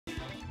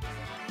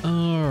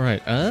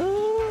Alright,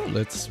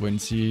 let's wait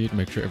and see to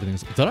make sure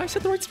everything's... Did I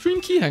set the right stream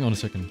key? Hang on a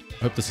second.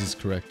 I hope this is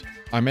correct.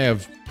 I may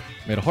have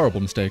made a horrible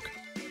mistake.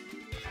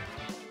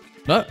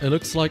 No, it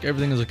looks like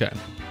everything is okay.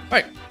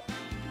 Alright.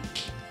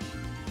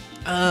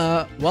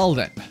 Well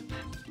then.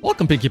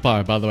 Welcome, Pinkie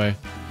Pie, by the way.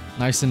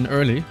 Nice and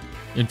early.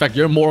 In fact,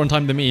 you're more on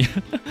time than me.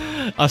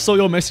 I saw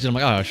your message and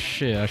I'm like, oh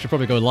shit, I should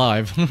probably go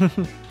live.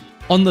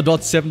 On the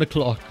dot, 7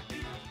 o'clock.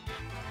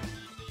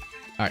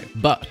 Alright,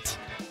 but...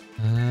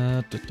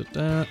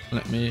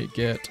 let me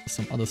get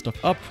some other stuff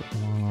up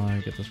while I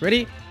get this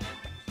ready.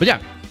 But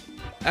yeah,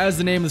 as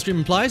the name of the stream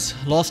implies,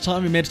 last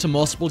time we made it to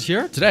Master Ball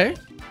tier. Today,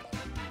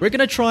 we're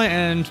gonna try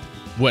and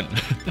win.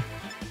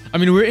 I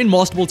mean, we're in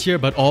Master Ball tier,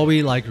 but are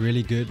we like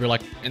really good? We're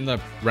like in the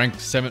rank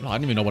 7. I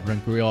don't even know what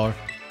rank we are.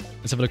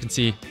 Let's have a look and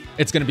see.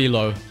 It's gonna be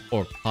low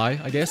or high,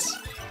 I guess.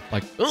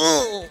 Like,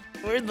 oh,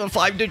 we're in the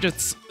 5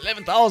 digits,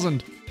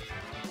 11,000.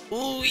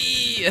 Ooh,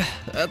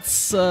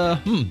 that's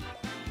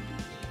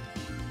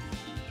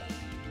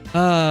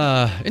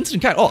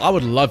Instinct Cat. Oh, I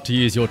would love to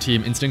use your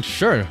team, Instinct.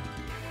 Sure.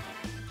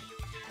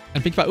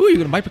 And Pinkie Pie. Ooh,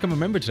 you might become a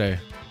member today.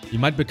 You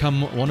might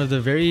become one of the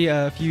very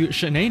few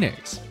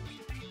shenanigans.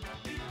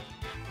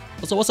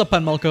 Also, what's up,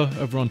 Pan Malco,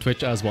 over on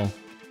Twitch as well.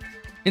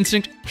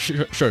 Instinct,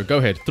 sure, go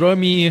ahead. Throw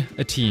me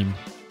a team.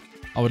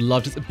 I would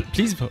love to.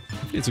 Please,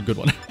 it's a good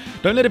one.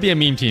 Don't let it be a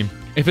meme team.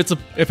 If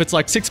it's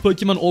like 6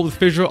 Pokemon all with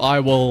Fissure, I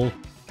will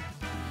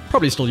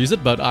probably still use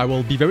it, but I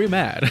will be very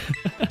mad.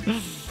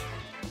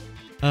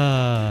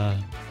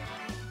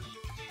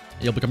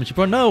 You'll become a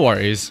cheaper. No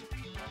worries.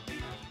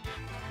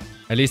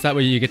 At least that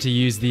way you get to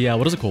use the,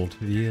 what is it called?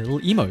 The little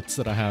emotes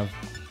that I have.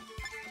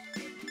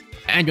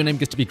 And your name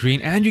gets to be green,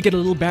 and you get a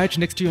little badge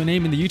next to your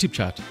name in the YouTube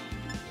chat.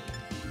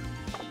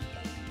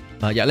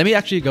 Yeah, let me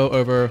actually go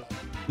over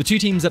the 2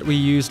 teams that we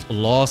used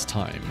last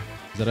time,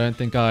 because I don't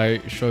think I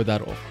showed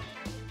that off.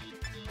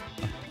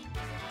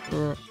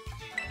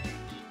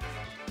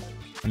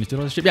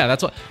 Yeah,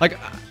 that's what, like,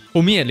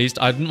 for me at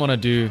least, I didn't want to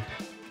do,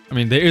 I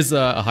mean, there is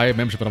a higher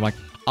membership, but I'm like,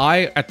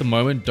 I, at the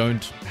moment,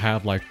 don't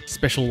have, like,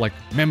 special, like,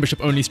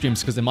 membership-only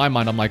streams, because in my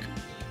mind, I'm like,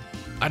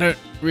 I don't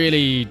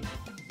really...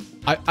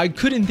 I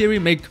could, in theory,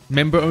 make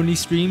member-only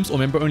streams or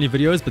member-only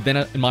videos, but then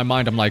in my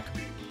mind, I'm like,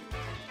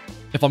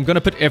 if I'm going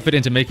to put effort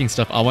into making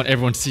stuff, I want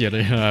everyone to see it,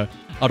 you know?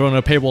 I don't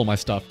want to paywall my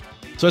stuff.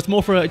 So it's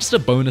more for just a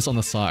bonus on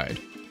the side.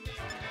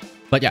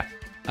 But yeah,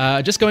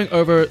 just going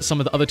over some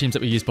of the other teams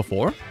that we used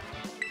before.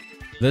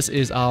 This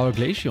is our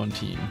Glaceon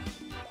team,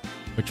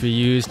 which we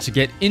used to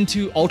get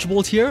into Ultra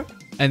Ball tier,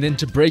 and then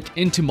to break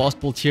into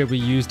Master Ball tier, we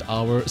used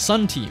our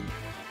Sun team.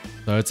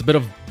 So it's a bit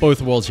of both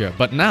worlds here.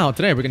 But now,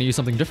 today, we're going to use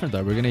something different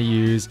though. We're going to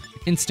use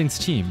Instinct's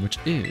team, which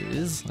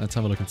is... Let's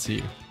have a look and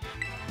see.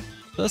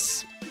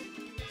 This.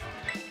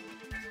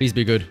 Please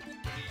be good.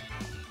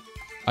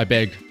 I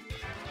beg.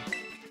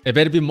 It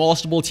better be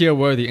Master Ball tier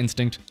worthy,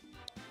 Instinct.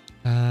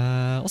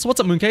 Also, what's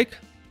up, Mooncake?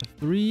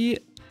 3,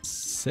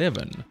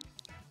 7,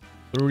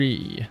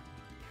 3.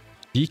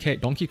 DK,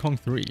 Donkey Kong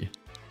 3.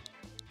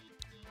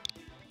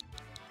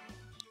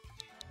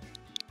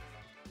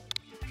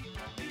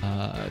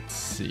 Let's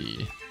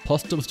see.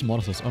 Positives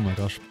tomato sauce. Oh my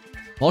gosh.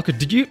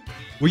 Malco,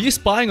 were you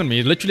spying on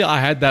me? Literally, I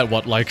had that,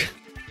 what, like,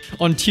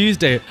 on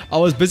Tuesday, I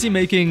was busy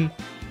making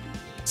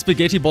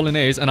spaghetti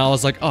bolognese, and I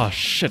was like, oh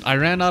shit, I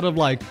ran out of,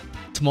 like,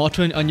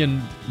 tomato and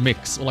onion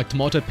mix, or like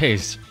tomato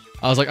paste.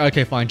 I was like,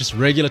 okay, fine, just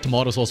regular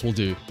tomato sauce will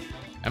do.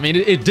 I mean,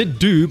 it did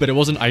do, but it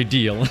wasn't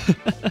ideal.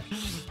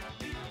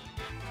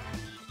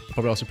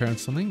 Probably ask your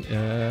parents something,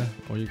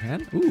 or you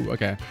can. Ooh,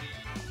 okay.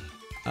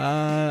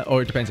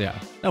 Or it depends, yeah.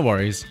 No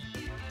worries.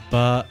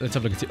 But let's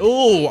have a look and see.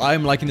 Oh,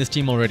 I'm liking this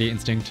team already,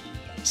 Instinct.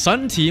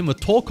 Sun team with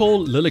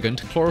Torkoal,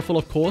 Lilligant, Chlorophyll,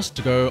 of course,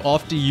 to go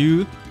after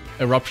you,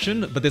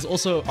 Eruption. But there's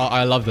also,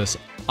 I love this.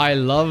 I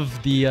love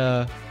the,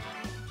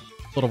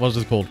 sort of, what is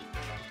it called?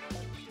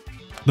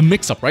 The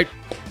mix-up, right?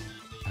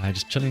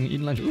 Just chilling,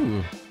 eating lunch.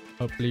 Ooh,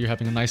 hopefully you're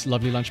having a nice,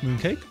 lovely lunch,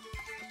 Mooncake.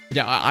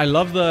 Yeah, I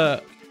love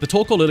the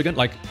Torkoal, Lilligant.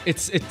 Like,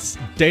 it's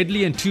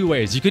deadly in 2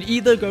 ways. You could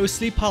either go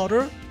Sleep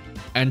Powder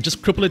and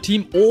just cripple a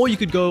team, or you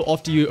could go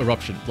after you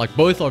Eruption. Like,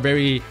 both are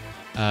very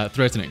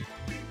threatening.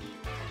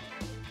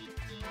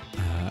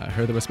 I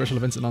heard there were special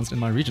events announced in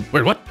my region.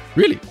 Wait, what?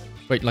 Really?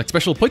 Wait, like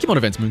special Pokemon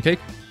events, Mooncake?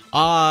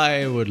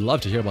 I would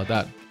love to hear about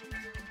that.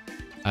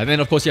 And then,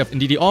 of course, you have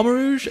Indeedee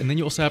Armarouge, and then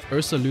you also have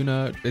Ursa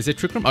Luna. Is it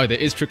Trick Room? Oh, there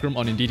is Trick Room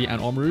on Indeedee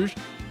and Armarouge.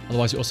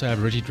 Otherwise, you also have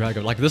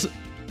Regidrago. Like this,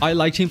 I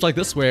like teams like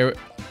this where...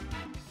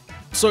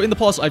 So in the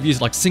past, I've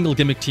used like single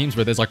gimmick teams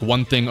where there's like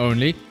one thing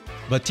only.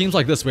 But teams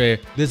like this where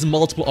there's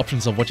multiple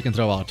options of what you can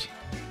throw out.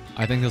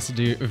 I think this will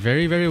do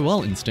very, very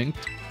well, Instinct.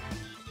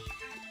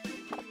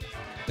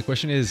 The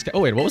question is...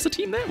 Oh, wait, what was the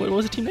team name? What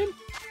was the team name?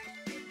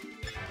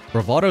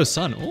 Bravado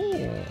Sun.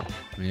 Oh,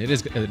 I mean, it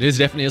is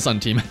definitely a Sun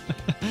team.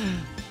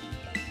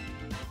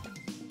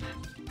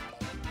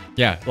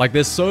 Yeah, like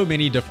there's so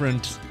many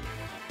different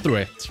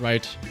threats,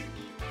 right?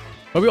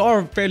 But we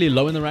are fairly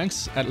low in the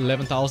ranks at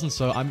 11,000,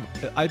 so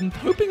I'm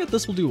hoping that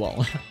this will do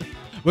well.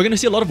 We're gonna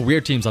see a lot of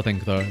weird teams, I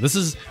think, though. This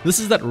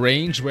is that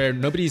range where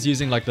nobody's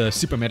using like the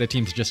super meta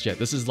teams just yet.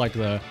 This is like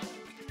the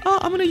oh,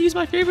 I'm gonna use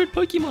my favorite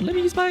Pokemon. Let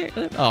me use my...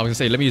 oh, I was gonna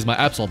say, let me use my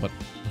Absol, but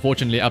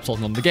unfortunately, Absol's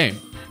not in the game.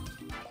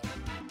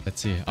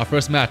 Let's see. Our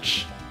first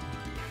match.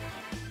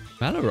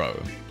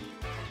 Maloro.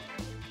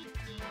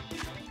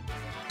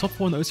 Top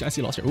 4 in the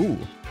OCIC last year. Ooh.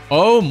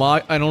 Oh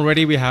my, and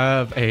already we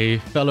have a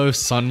fellow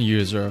Sun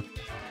user.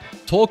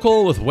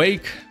 Torkoal with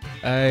Wake,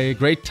 a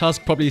Great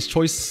Tusk, probably his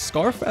choice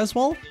Scarf as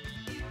well.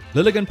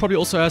 Lilligant probably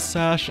also has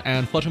Sash,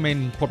 and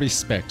Fluttermane probably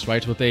Specs,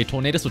 right? With a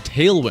Tornadus with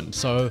Tailwind,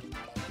 so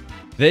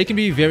they can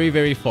be very,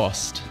 very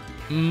fast.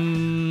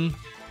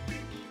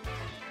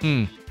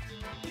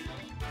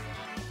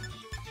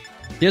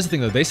 Here's the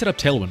thing though, they set up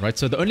Tailwind, right?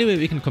 So the only way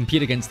we can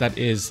compete against that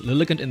is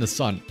Lilligant in the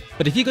Sun.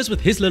 But if he goes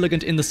with his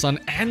Lilligant in the Sun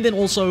and then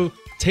also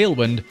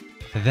Tailwind,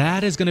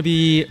 that is going to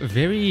be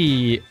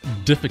very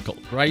difficult,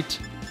 right?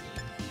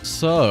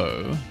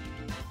 So,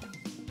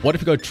 what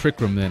if we go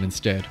Trick Room then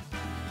instead?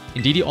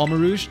 Indeedee Armor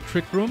Rouge,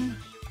 Trick Room?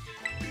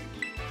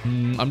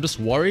 I'm just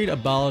worried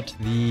about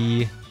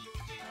the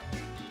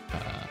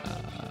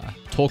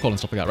Torkoal and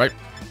stuff like that, right?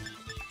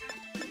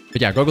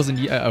 But yeah, Goggles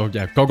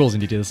Indeedee, Goggles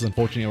Indeedee, this is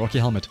unfortunately a Rocky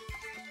Helmet.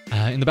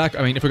 In the back,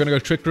 I mean, if we're going to go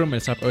Trick Room,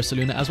 let's have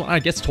Ursaluna as well. I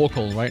guess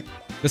Torkoal, right?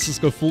 Let's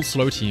just go full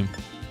slow team.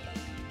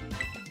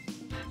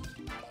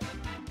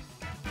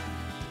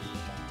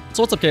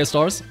 So what's up, KS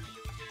Stars?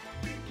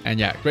 And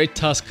yeah, Great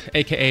Tusk,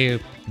 aka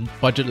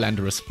Budget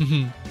Landorus.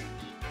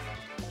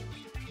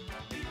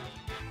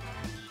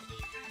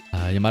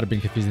 You might have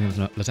been confusing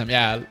them last time.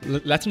 Yeah,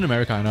 Latin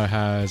America, I know,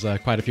 has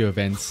quite a few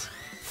events.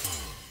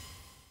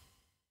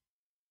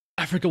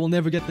 Africa will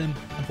never get them,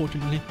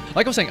 unfortunately.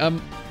 Like I was saying,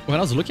 when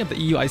I was looking at the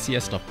EU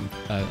ICS stuff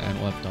and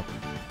all that stuff.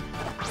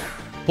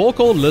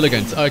 Torkoal,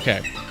 Lilligant,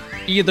 okay.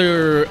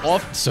 Either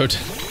off, so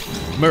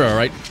mirror,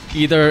 right?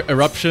 Either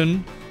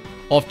Eruption,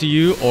 off to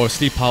you, or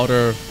Sleep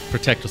Powder,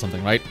 Protect or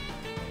something, right?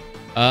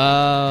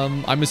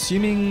 I'm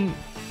assuming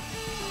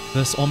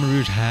this Armor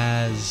Rouge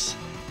has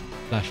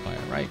Flash Fire,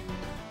 right?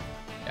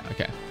 Yeah,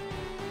 okay.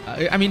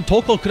 I mean,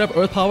 Torkoal could have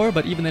Earth Power,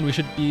 but even then we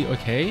should be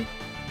okay.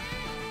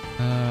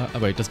 Oh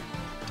wait, does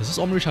this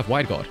Armor Rouge have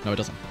Wide Guard? No, it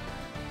doesn't.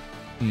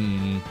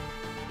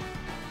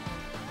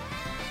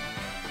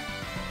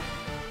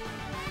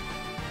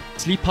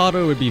 Sleep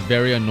Powder would be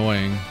very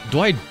annoying. Do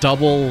I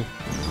double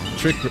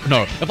Trick Room?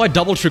 No, if I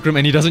double Trick Room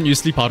and he doesn't use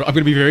Sleep Powder, I'm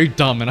going to be very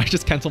dumb and I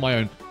just cancel my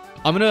own.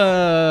 I'm going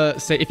to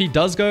say if he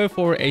does go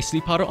for a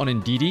Sleep Powder on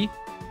Indeedee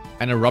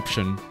and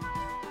Eruption,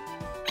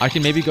 I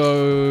can maybe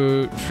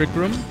go Trick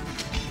Room. Do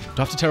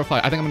I have to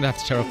Terrafire? I think I'm going to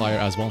have to Terrafire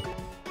as well.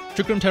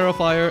 Trick Room,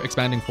 Terrafire,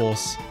 Expanding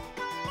Force.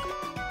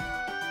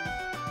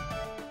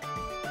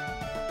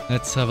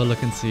 Let's have a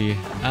look and see.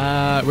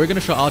 We're going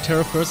to show our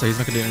Terra first, so he's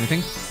not going to do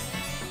anything.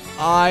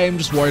 I'm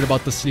just worried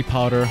about the Sleep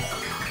Powder.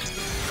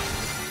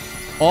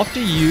 After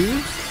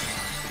you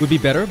would be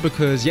better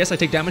because, yes, I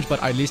take damage,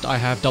 but at least I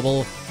have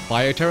double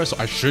Fire Terra, so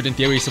I should, in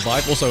theory,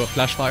 survive. Also,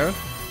 Flash Fire.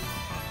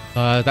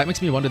 That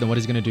makes me wonder then what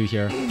he's going to do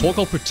here.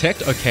 Torkoal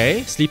Protect,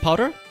 okay. Sleep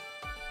Powder.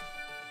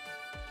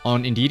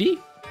 On Indeedee.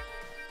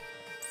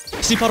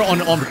 Sleep Powder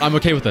on Armor. I'm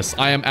okay with this.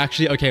 I am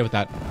actually okay with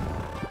that.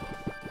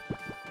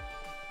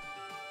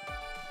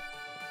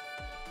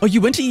 Oh, you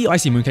went to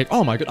EIC Mooncake?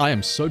 Oh my god, I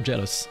am so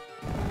jealous.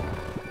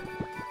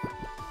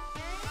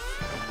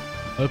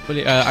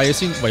 Hopefully, I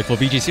assume, wait, for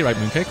VGC, right,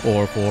 Mooncake?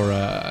 Or for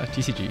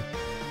TCG?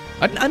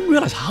 I didn't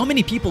realize how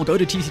many people go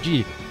to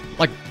TCG.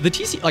 Like, the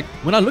TCG, like,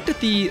 when I looked at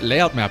the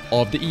layout map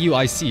of the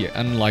EUIC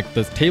and, like,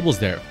 the tables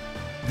there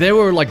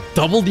were, like,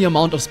 double the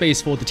amount of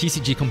space for the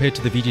TCG compared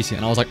to the VGC.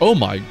 And I was like, oh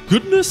my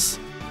goodness.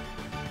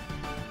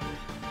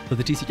 For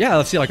the TCG, yeah,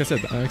 let's see, like I said,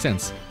 that makes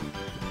sense.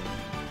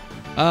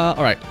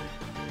 Alright.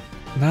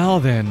 Now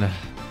then,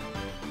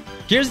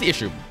 here's the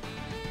issue.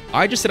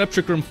 I just set up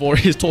Trick Room for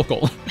his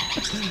Torkoal.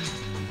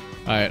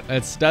 Alright,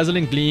 it's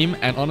Dazzling Gleam,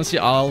 and honestly,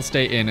 I'll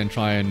stay in and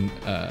try and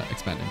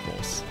Expanding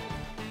Force.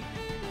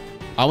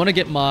 I want to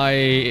get my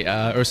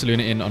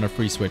Ursaluna in on a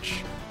free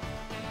switch.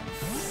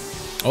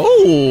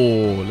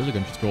 Oh,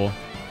 Lilligant should score.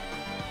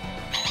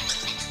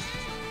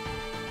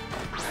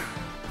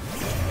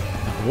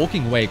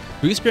 Walking Wake.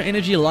 Boost your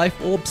energy, Life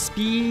Orb,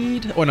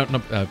 Speed. Or no,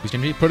 boost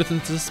energy,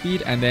 Photosynthesis,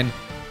 Speed, and then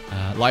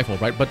Life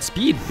Orb, right? But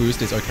Speed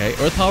boost is okay.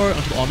 Earth Power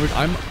onto the Armor Rouge,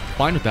 I'm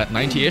fine with that,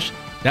 90-ish.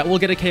 That will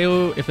get a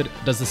KO if it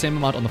does the same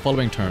amount on the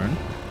following turn.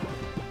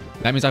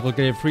 That means I will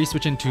get a free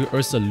switch into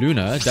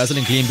Ursaluna.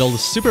 Dazzling Gleam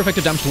does super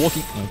effective damage to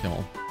Walking... Okay,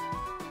 well.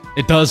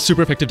 It does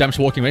super effective damage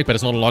to Walking Wake, but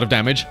it's not a lot of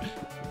damage.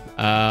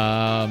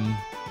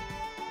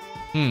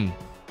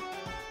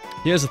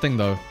 Here's the thing,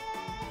 though.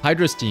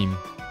 Hydro Steam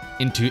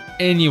into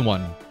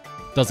anyone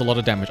does a lot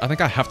of damage. I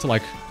think I have to,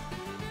 like,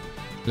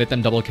 let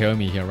them double KO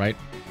me here, right?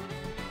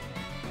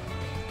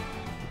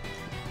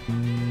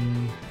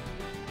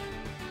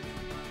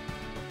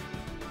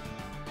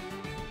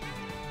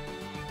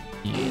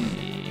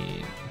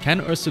 Can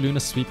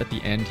Ursaluna sweep at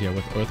the end here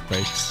with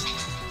Earthquakes?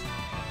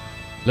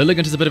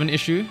 Lilligant is a bit of an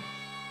issue.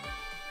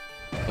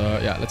 So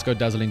yeah, let's go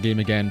Dazzling Gleam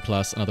again,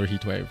 plus another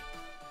Heat Wave.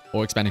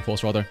 Or Expanding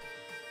Force, rather.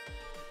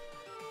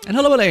 And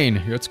hello,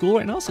 Elaine! You're at school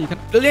right now, so you can...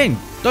 Elaine!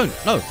 Don't!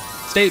 No!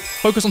 Stay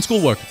focused on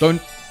schoolwork.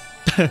 Don't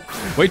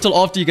Wait till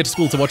after you get to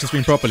school to watch the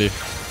stream properly.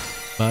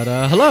 But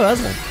hello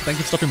as well. Thank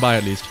you for stopping by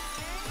at least.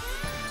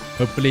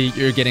 Hopefully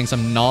you're getting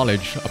some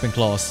knowledge up in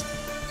class.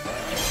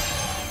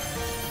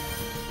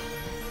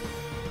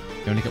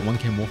 You only get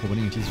 1k more for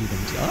winning a TCG than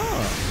TCG.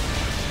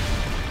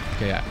 Ah!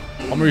 Okay, yeah.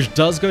 Homage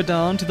does go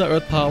down to the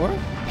Earth Power.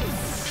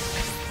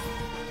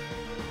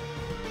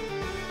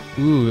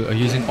 Ooh,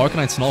 using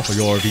Arcanine Snarl for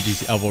your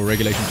VGC, or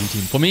Regulation G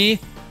team. For me,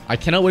 I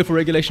cannot wait for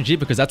Regulation G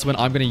because that's when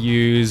I'm going to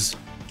use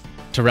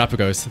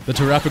Terrapagos. The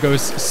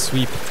Terrapagos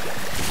sweep.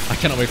 I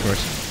cannot wait for it.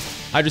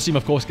 Hydro Steam,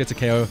 of course, gets a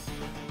KO.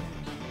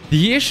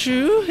 The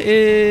issue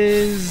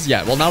is...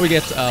 Yeah, well, now we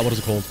get... what is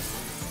it called?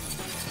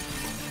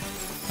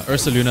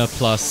 Ursaluna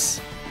plus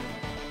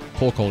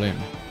Torkoal in.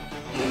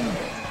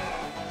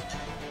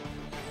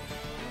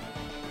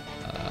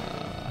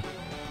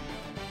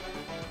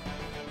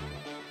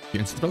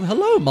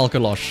 Hello,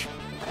 Malkalosh.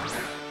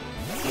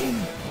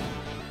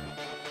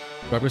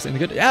 Progress in the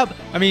good. Yeah,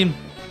 I mean,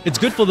 it's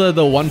good for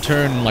the one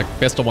turn, like,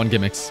 best of one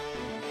gimmicks.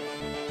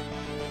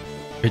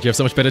 But you have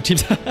so much better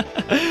teams.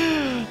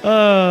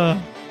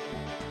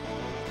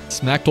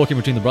 Smack talking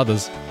between the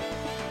brothers.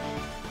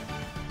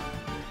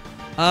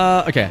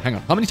 Okay, hang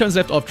on. How many turns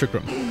left of Trick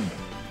Room?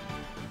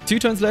 2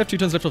 turns left, 2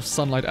 turns left of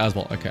Sunlight as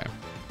well. Okay.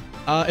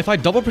 If I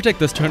double protect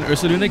this turn,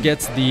 Ursaluna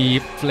gets the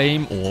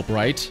Flame Orb,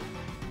 right?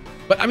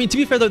 But I mean, to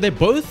be fair though, they're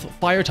both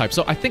fire types,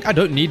 so I think I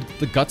don't need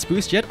the Guts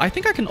boost yet. I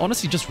think I can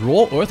honestly just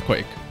raw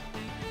Earthquake.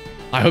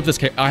 I hope this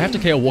I have to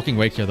KO Walking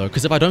Wake here though,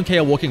 because if I don't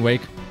KO Walking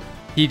Wake,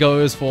 he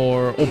goes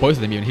for, or both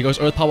of them even, he goes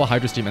Earth Power,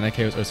 Hydro Steam, and then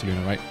KOs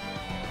Ursaluna, right?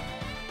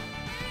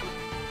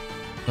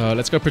 So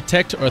let's go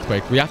protect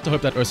Earthquake. We have to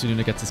hope that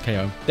Ursaluna gets this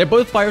KO. They're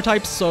both fire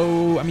types,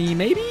 so I mean,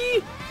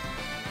 maybe?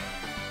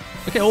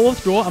 Okay, I'll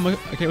withdraw. I'm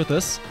okay with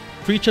this.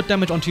 3 chip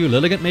damage onto you,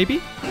 Lilligant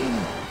maybe?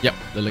 Yep,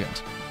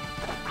 Lilligant.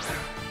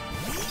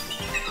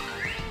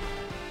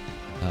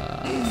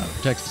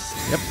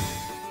 Protects. Yep.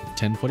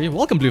 1040.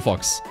 Welcome, Blue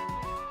Fox.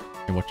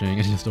 You're watching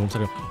Engine Storm.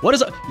 What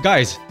is it?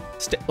 Guys,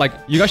 like,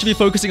 you guys should be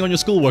focusing on your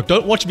schoolwork.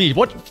 Don't watch me.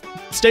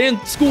 Stay in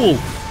school.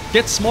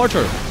 Get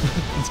smarter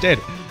instead.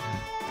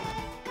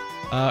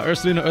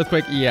 Ursaluna,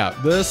 Earthquake. Yeah,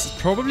 this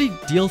probably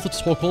deals with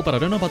Torkoal, but I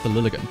don't know about the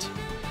Lilligant.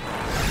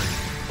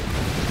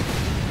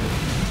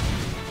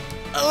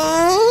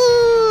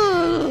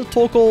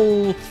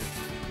 Torkoal.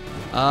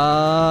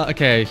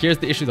 Okay, here's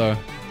the issue though.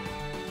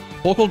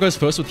 Torkoal goes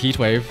first with Heat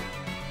Wave,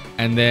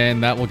 and then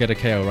that will get a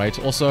KO, right?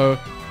 Also,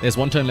 there's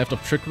 1 turn left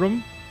of Trick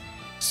Room,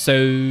 so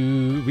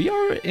we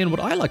are in what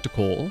I like to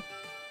call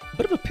a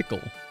bit of a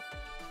pickle.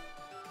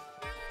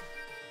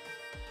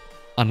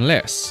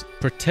 Unless,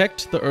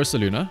 protect the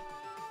Ursaluna,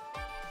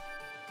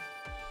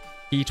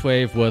 Heat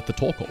Wave with the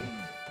Torkoal.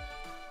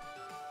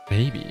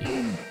 Maybe.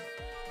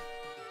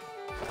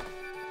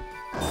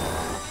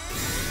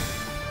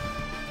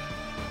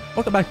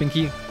 Welcome back,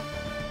 Pinky. We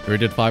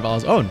already did 5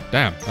 hours. Oh,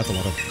 damn. That's a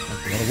lot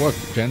of work,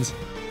 gents.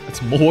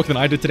 That's more work than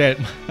I did today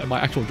at my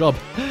actual job.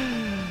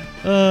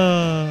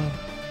 Oh,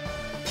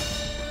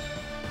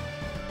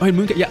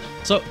 Mooncake. Yeah.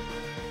 So,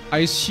 I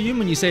assume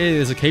when you say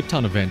there's a Cape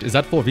Town event, is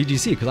that for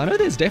VGC? Because I know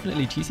there's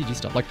definitely TCG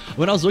stuff. Like,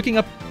 when I was looking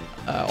up,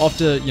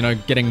 after, you know,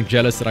 getting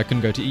jealous that I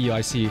couldn't go to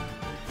EUIC,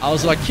 I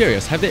was, like,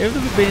 curious. Have there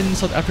ever been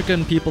South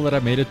African people that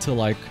have made it to,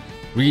 like,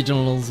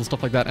 regionals or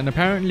stuff like that? And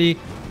apparently,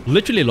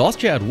 literally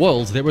last year at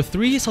Worlds, there were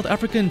 3 South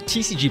African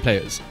TCG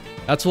players.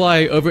 That's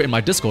why over in my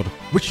Discord,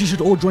 which you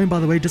should all join, by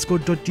the way,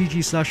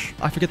 discord.gg/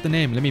 I forget the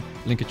name. Let me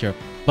link it here.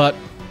 But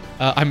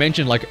I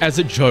mentioned, like, as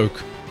a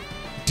joke,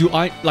 the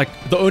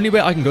only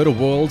way I can go to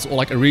Worlds or,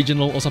 like, a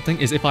regional or something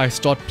is if I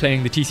start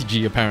playing the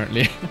TCG,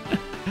 apparently.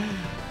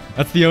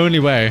 That's the only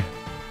way.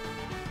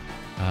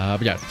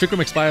 But yeah, Trick Room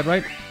expired,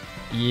 right?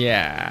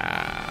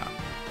 Yeah.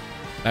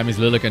 That means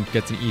Lilligant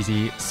gets an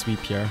easy sweep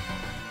here.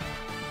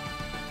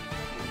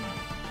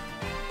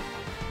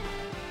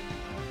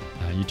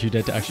 You too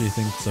dead to actually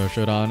think, so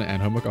Showdown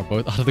and homework are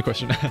both out of the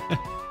question.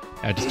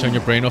 Yeah, just turn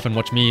your brain off and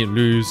watch me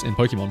lose in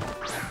Pokemon.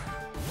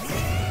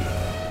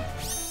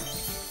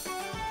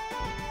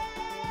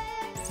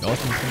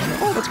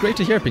 Oh, that's great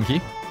to hear,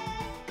 Pinky.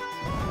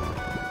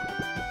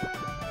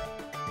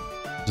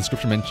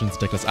 Description mentions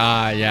Deckless.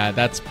 Ah, yeah,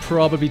 that's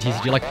probably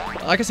TCG. Like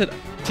I said,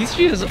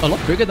 TCG is a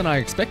lot bigger than I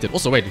expected.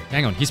 Also, wait,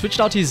 hang on. He switched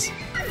out his...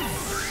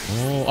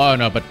 Oh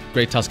no, but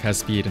Great Tusk has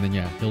speed, and then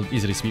yeah, he'll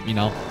easily sweep me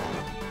now.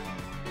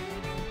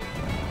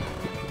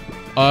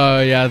 Oh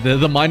yeah,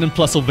 the Mind and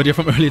Plusle video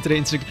from earlier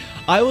today.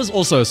 I was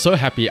also so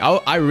happy.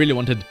 I really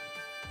wanted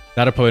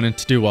that opponent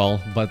to do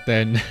well, but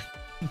then...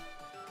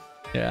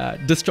 yeah,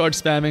 discharge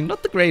spamming,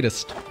 not the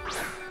greatest.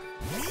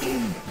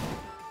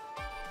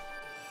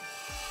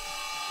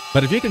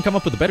 But if you can come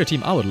up with a better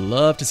team, I would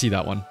love to see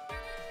that one.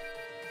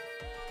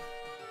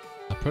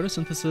 A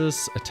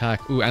Photosynthesis,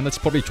 attack. Ooh, and that's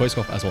probably Choice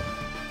Scarf as well.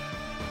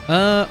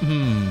 I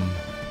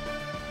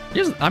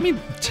mean,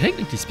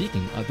 technically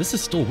speaking, this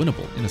is still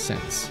winnable in a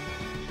sense.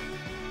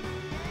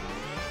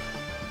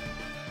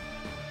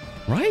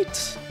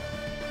 Right?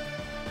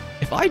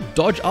 If I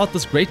dodge out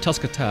this Great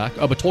Tusk attack...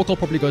 Oh, but Torkoal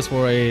probably goes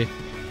for a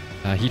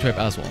Heat Wave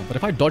as well. But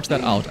if I dodge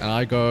that out and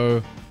I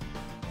go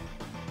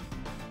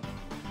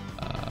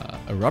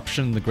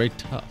Eruption, the Great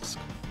Tusk.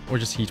 Or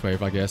just Heat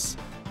Wave, I guess.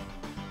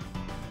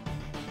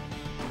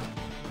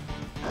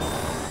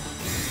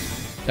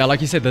 Yeah,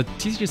 like you said, the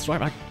TCG is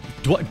right.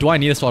 Do I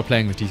need to start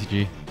playing the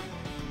TCG?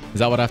 Is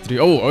that what I have to do?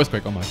 Oh,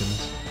 Earthquake. Oh my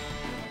goodness.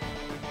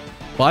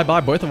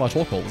 Bye-bye both of our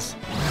Torkoals.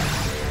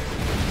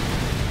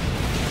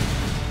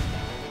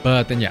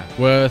 But then yeah,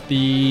 with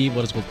the,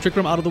 what is it called, Trick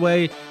Room out of the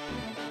way,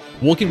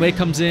 Walking Way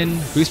comes in,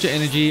 boost your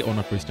energy, or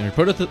not boost your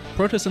energy,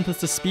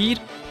 Photosynthesis speed.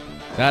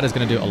 That is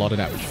going to do a lot of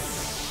damage.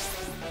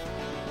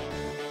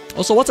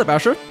 Also, what's up,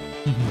 Asher?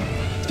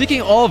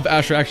 Speaking of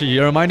Asher, actually,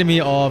 you reminded me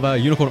of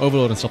Unicorn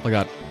Overload and stuff like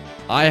that.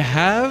 I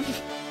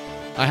have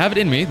it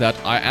in me that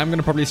I am going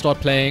to probably start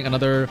playing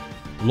another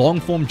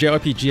long-form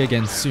JRPG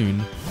again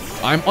soon.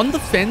 I'm on the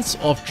fence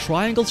of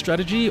Triangle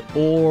Strategy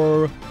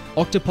or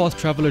Octopath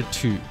Traveler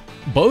 2.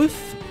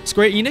 Both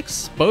Square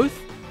Enix, both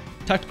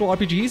tactical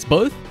RPGs,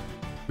 both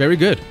very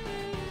good.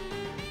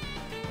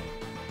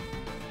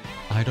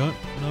 I don't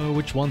know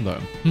which one though.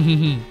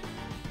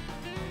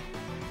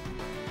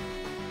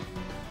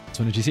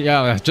 So GC,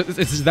 yeah,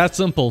 it's that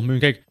simple,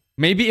 Mooncake.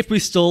 Maybe if we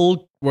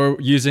still were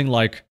using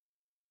like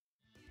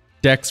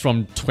decks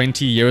from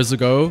 20 years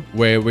ago,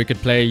 where we could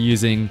play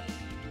using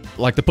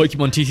like the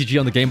Pokemon TCG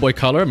on the Game Boy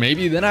Color,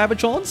 maybe then I have a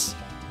chance.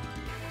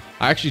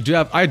 I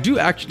do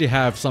actually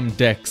have some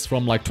decks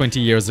from like 20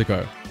 years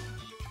ago.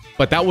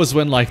 But that was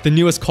when like the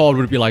newest card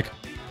would be like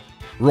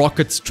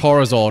Rocket's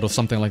Charizard or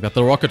something like that.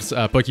 The Rocket's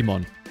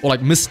Pokemon. Or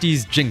like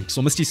Misty's Jinx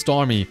or Misty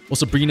Starmie or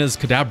Sabrina's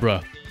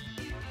Kadabra.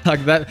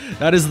 Like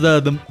that is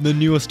the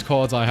newest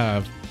cards I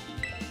have.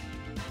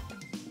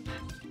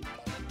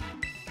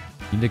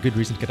 You need a good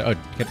reason to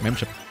get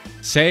membership.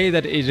 Say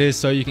that it is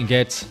so you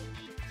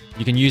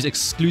can use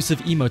exclusive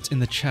emotes in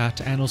the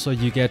chat, and also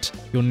you get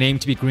your name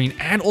to be green,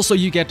 and also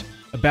you get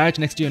a badge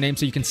next to your name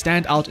so you can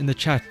stand out in the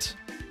chat.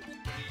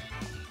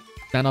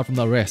 Stand out from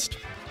the rest.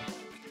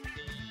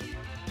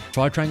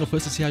 Try Triangle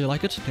first to see how you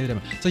like it. Play the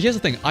demo. So here's the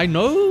thing. I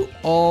know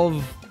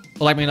of...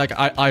 Well, I mean, like,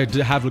 I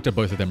have looked at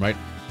both of them, right?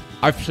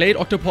 I've played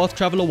Octopath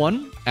Traveler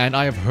 1, and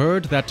I have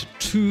heard that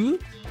 2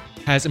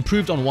 has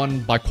improved on 1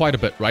 by quite a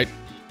bit, right?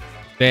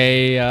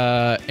 They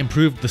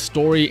improved the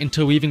story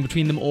interweaving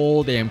between them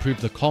all. They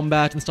improved the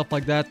combat and stuff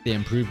like that. They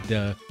improved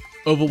the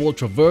overworld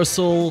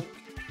traversal.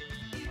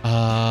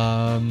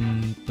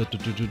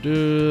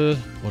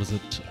 What is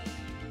it?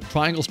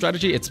 Triangle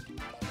strategy. It's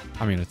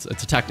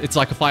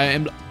like a Fire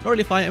Emblem, not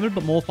really Fire Emblem,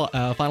 but more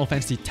Final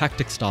Fantasy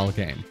Tactics style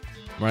game,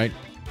 right?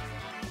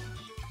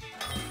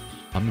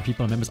 How many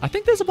people are members? I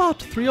think there's about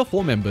 3 or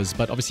 4 members,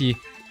 but obviously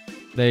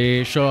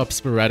they show up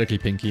sporadically,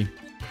 Pinky.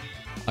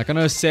 Like I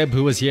know Seb,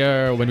 who was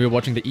here when we were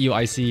watching the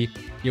EUIC,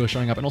 he was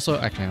showing up. And also,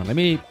 actually, hang on, let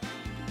me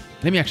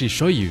actually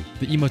show you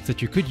the emotes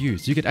that you could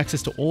use. You get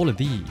access to all of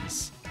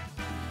these.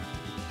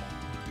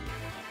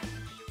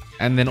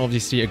 And then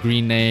obviously a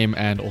green name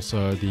and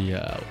also the,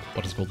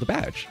 what is it called, the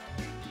badge.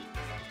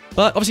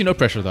 But obviously no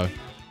pressure though.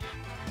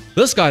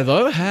 This guy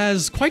though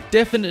has quite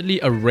definitely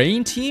a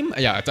rain team.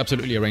 Yeah, it's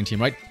absolutely a rain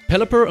team, right?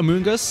 Pelipper,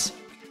 Amoonguss,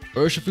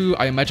 Urshifu,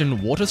 I imagine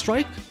Water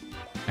Strike,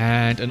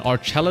 and an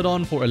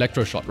Archelodon for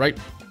Electro Shot, right?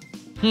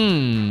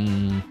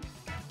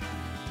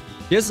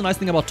 Here's the nice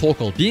thing about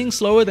Torkoal. Being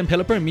slower than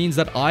Pelipper means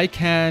that I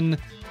can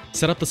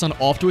set up the sun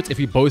afterwards if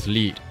we both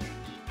lead.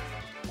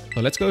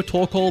 So let's go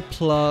Torkoal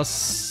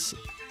plus...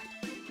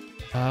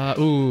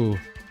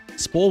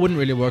 Spore wouldn't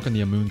really work on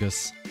the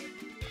Amoonguss.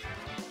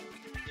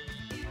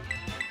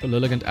 A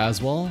Lilligant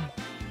as well.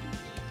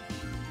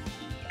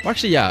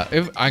 Actually, yeah.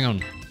 Hang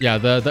on. Yeah,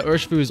 the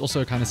Urshifu is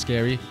also kind of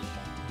scary.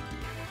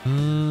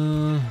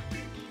 In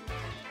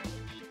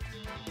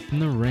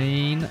the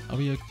rain. Are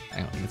we okay?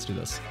 Hang on, let's do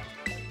this.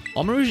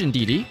 Armarouge and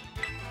DD.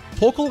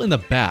 Torkoal in the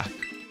back.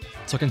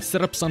 So I can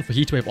set up Sun for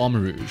Heatwave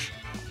Armarouge.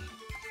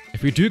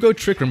 If we do go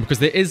Trick Room, because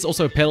there is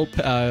also a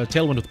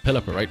Tailwind with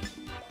Pelipper, right?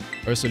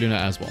 Ursaluna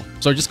as well.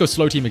 So just go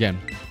slow team again.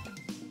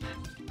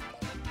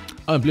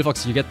 Oh, and Blue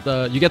Fox, you get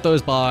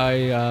those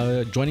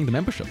by joining the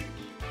membership.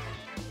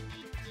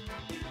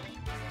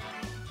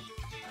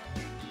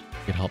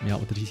 You can help me out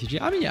with the TCG.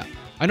 I mean, yeah.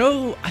 I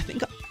know, I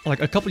think like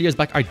a couple of years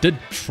back, I did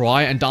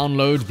try and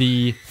download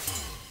the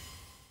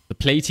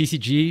Play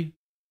TCG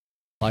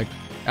like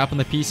app on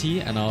the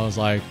PC, and I was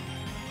like,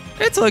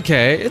 it's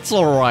okay, it's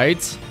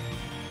alright.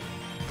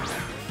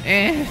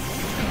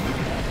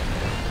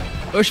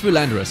 Urshifu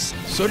Landorus,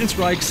 Surging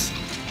Strikes,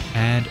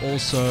 and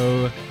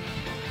also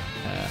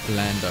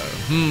Lando.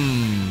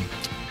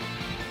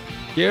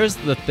 Here's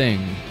the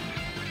thing.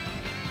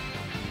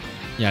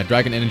 Yeah,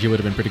 Dragon Energy would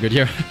have been pretty good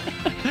here.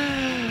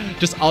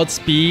 Just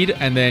outspeed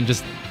and then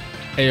just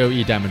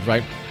AoE damage,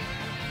 right?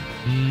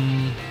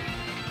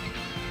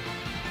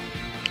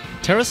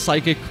 Terra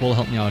Psychic will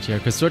help me out here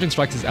because Surging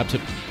Strikes is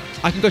absolute.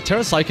 I can go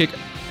Terra Psychic,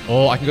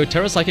 or I can go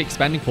Terra Psychic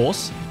Expanding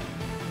Force.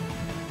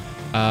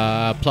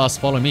 Plus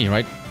Follow Me,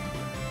 right?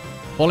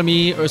 Follow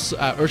Me,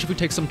 Urshifu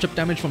takes some chip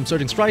damage from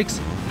Surging Strikes.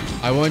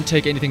 I won't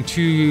take anything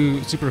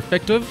too super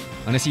effective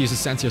unless he uses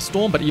Sancia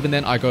Storm, but even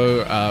then I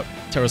go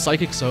Terra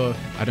Psychic, so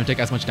I don't take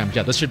as much damage.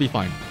 Yeah, this should be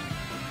fine.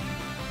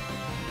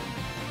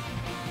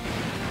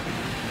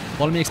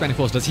 Follow me, expanding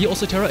force. Does he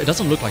also Terra? It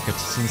doesn't look like it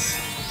since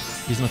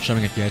he's not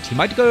showing it yet. He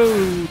might go...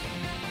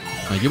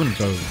 No, you wouldn't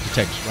go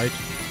detect, right?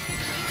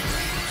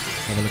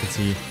 Have a look and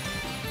see.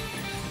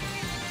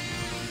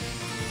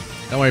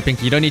 Don't worry,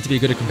 Pinky. You don't need to be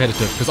good at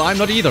competitive, because I'm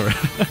not either.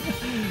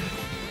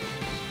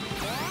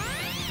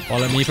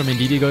 Follow me from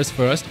Indeedee goes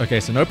first. Okay,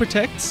 so no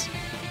protects.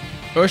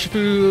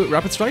 Urshifu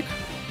Rapid Strike.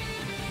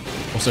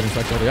 Or Surging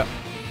Strike, yeah.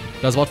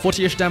 Does about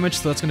 40-ish damage,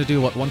 so that's going to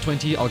do, what,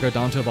 120? I'll go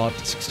down to about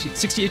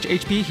 60-ish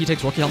HP. He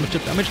takes Rocky Helmet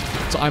chip damage.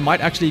 So I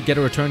might actually get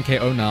a return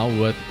KO now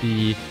with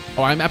the...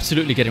 Oh, I'm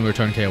absolutely getting a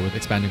return KO with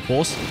Expanding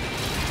Force.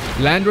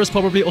 Landorus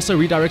probably also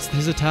redirects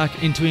his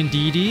attack into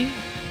Indeedee.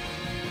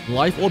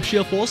 Life Orb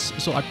Sheer Force,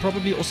 so I'd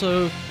probably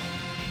also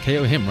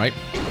KO him, right?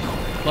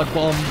 Blood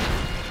Bomb.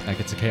 That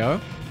gets a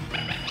KO.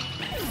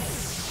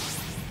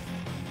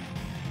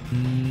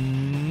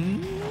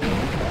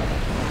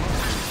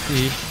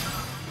 See.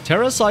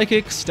 Terra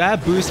Psychic,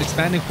 Stab Boost,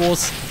 Expanding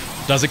Force.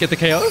 Does it get the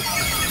KO?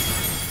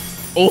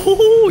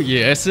 Oh,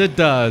 yes it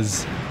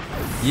does.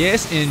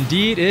 Yes,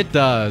 indeed it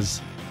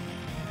does.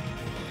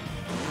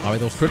 Are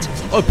those crits?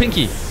 Oh,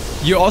 Pinky,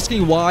 you're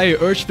asking why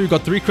Urshifu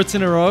got 3 crits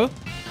in a row?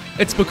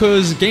 It's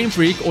because Game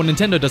Freak or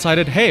Nintendo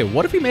decided, hey,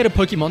 what if we made a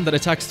Pokemon that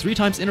attacks 3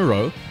 times in a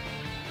row?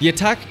 The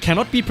attack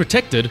cannot be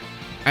protected,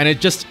 and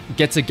it just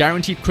gets a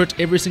guaranteed crit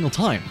every single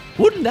time.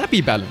 Wouldn't that be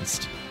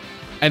balanced?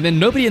 And then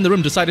nobody in the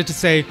room decided to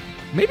say,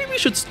 maybe we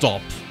should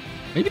stop.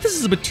 Maybe this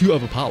is a bit too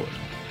overpowered.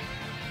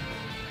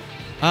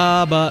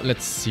 But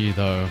let's see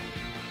though.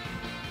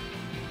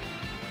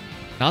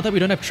 Now that we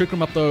don't have Trick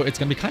Room up though, it's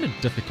gonna be kind of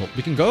difficult.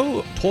 We can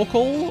go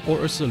Torkoal or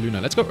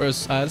Ursaluna. Let's go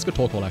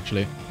Torkoal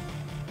actually.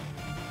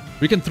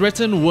 We can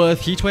threaten with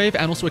Heat Wave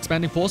and also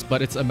Expanding Force,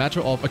 but it's a matter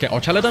of... Okay,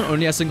 Archaladon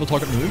only has single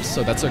target moves,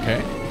 so that's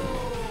okay.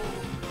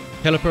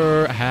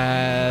 Pelipper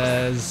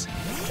has...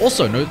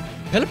 Also, no...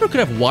 Pelipper could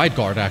have Wide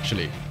Guard,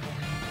 actually.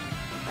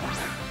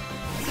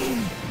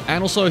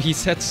 And also, he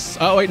sets...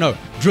 Oh, wait, no.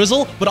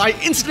 Drizzle, but I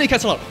instantly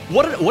cancel out.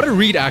 What a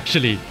read,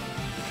 actually.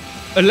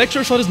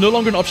 Electro Shot is no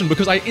longer an option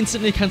because I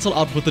instantly cancel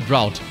out with the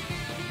Drought.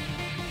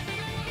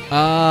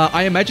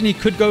 I imagine he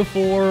could go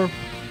for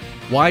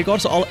Wide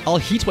Guard, so I'll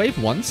Heat Wave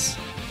once.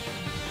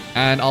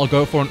 And I'll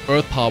go for an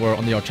Earth Power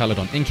on the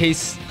Archaladon. In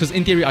case... Because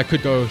in theory, I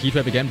could go Heat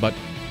Wave again, but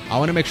I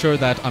want to make sure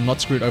that I'm not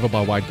screwed over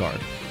by Wide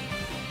Guard.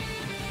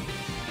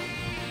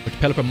 Which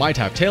Pelipper might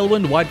have.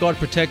 Tailwind, Wide Guard,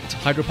 Protect,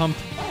 Hydro Pump.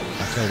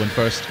 Tailwind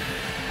first.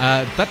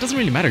 That doesn't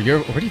really matter.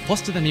 You're already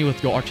faster than me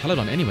with your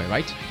Archaladon anyway,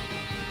 right?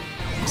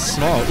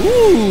 Snarl.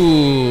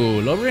 Ooh!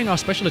 Lowering our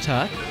special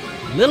attack.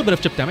 A little bit of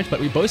chip damage, but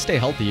we both stay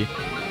healthy.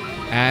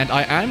 And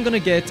I am going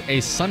to get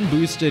a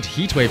Sun-boosted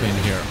Heat Wave in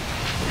here.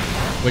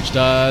 Which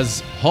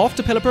does half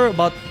to Pelipper,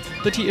 about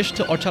 30-ish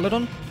to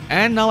Archaladon.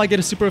 And now I get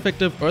a super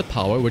effective Earth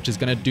Power, which is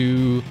going to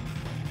do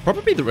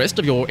probably the rest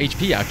of your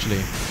HP,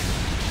 actually.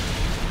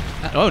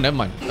 Oh, never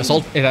mind.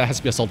 Assault. It has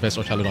to be Assault Vest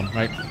Archaladon,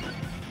 right?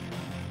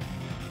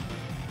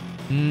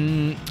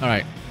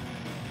 Alright.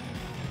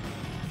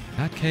 In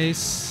that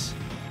case...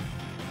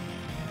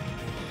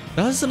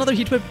 Does another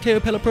Heat Wave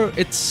KO Pelipper?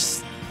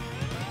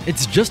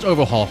 It's just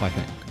over half, I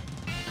think.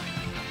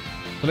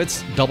 So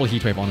let's double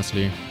Heat Wave,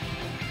 honestly.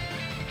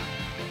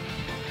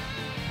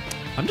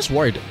 I'm just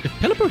worried. If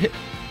Pelipper hit...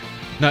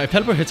 No, if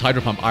Pelipper hits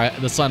Hydro Pump,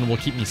 the Sun will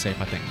keep me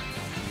safe, I think.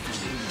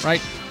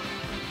 Right?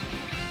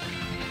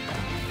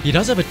 He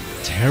does have a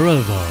Terra,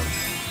 though.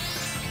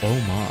 Oh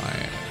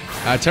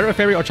my. Terra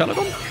Fairy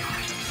Archaladon?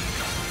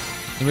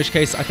 In which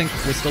case, I think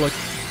we're still like...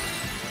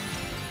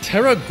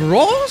 Terra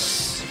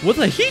Gross? With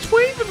a Heat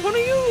Wave in front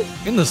of you?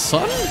 In the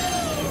Sun?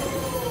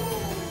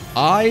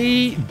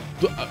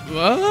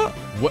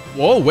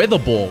 Whoa, Weather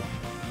Ball.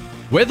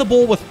 Weather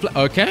Ball with...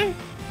 Okay.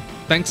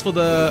 Thanks for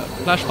the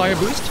Flash Fire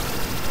boost.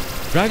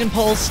 Dragon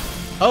Pulse.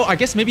 Oh, I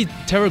guess maybe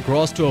Terra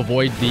Grass to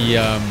avoid the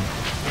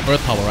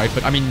Earth Power, right?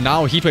 But I mean,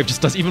 now Heat Wave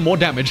just does even more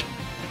damage.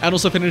 And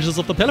also finishes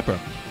off the Pelipper.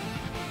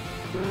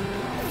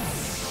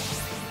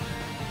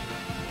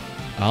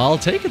 I'll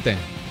take it then.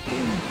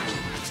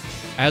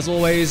 As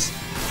always,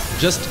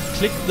 just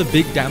click the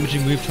big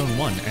damaging move turn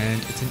 1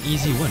 and it's an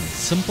easy win.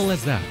 Simple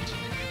as that.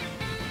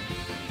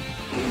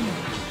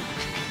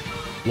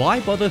 Why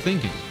bother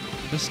thinking?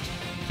 Just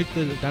click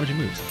the damaging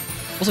moves.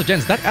 Also,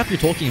 gents, that app you're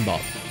talking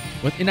about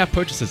with in-app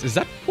purchases, is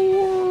that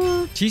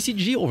for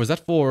TCG or is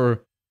that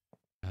for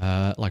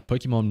like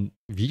Pokemon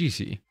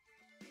VGC?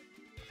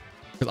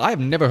 Because I have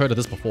never heard of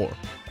this before.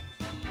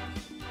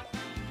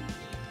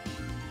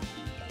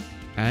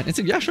 And it's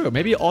yeah, sure.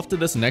 Maybe after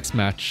this next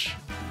match,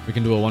 we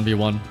can do a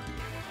 1v1.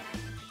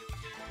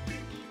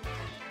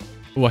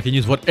 Ooh, I can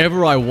use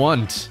whatever I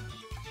want.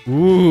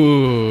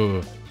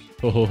 Ooh.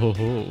 Ho ho ho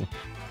ho.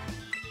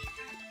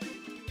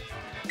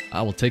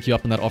 I will take you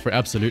up on that offer,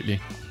 absolutely.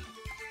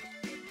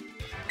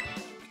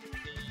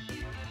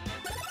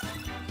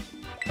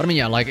 But I mean,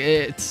 yeah, like,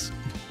 it's...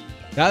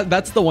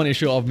 That's the one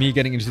issue of me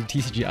getting into the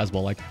TCG as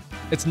well. Like,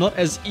 it's not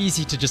as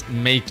easy to just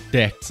make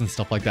decks and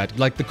stuff like that.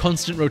 Like, the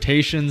constant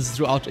rotations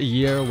throughout a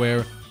year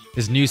where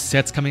there's new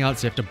sets coming out,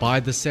 so you have to buy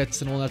the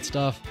sets and all that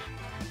stuff.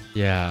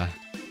 Yeah.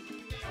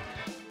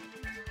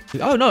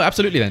 Oh, no,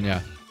 absolutely then,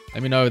 yeah.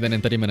 Let me know then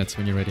in 30 minutes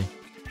when you're ready.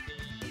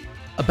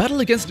 A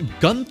battle against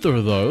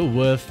Gunther, though,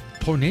 with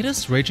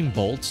Tornadus, Raging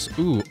Bolts,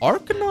 ooh,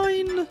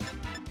 Arcanine,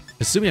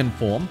 Hisuian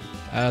form,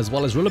 as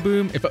well as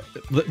Rillaboom.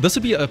 This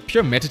would be a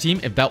pure meta team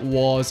if that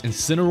was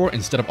Incineroar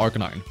instead of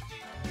Arcanine.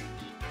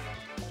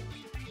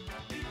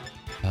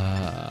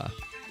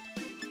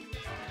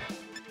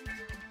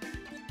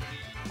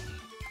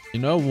 You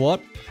know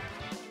what?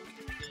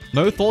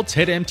 No thoughts,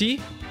 head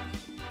empty.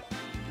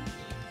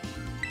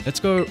 Let's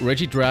go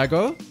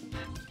Regidrago.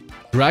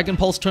 Dragon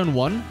Pulse turn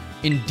 1.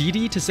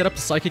 Indeedee to set up the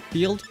Psychic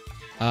Field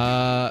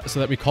so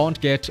that we can't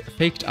get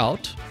faked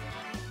out.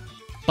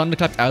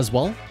 Thunderclap as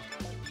well.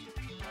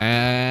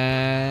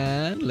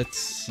 And let's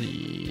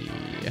see.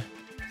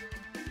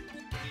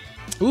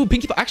 Ooh,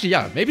 Pinkie Pie. Actually,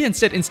 yeah. Maybe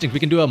instead Instinct. We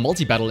can do a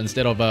multi-battle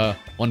instead of a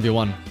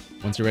 1v1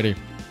 once you're ready.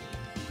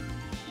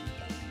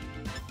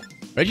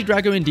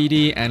 Regidrago,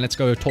 Indeedee, and let's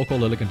go Torkoal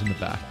Lilligant in the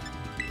back.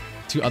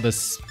 2 other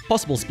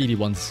possible speedy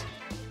ones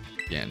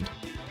at the end.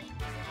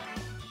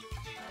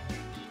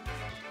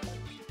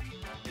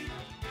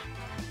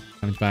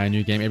 Coming to buy a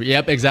new game every...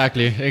 Yep,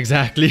 exactly.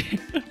 Exactly.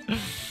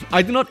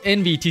 I do not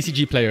envy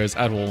TCG players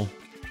at all.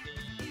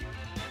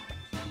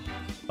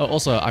 Oh,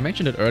 also, I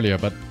mentioned it earlier,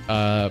 but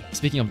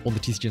speaking of all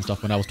the TCG and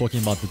stuff, when I was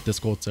talking about the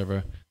Discord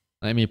server,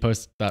 let me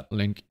post that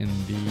link in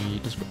the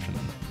description.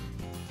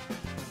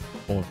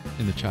 Or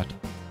in the chat.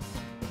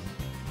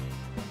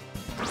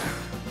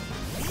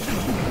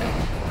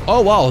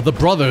 Oh wow, the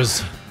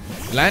brothers.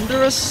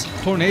 Landorus,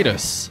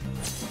 Tornadus.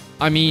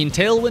 I mean,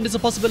 Tailwind is a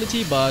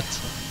possibility, but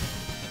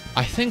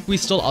I think we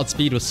still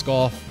outspeed with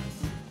Scarf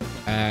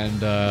and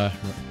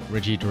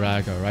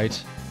Regidrago,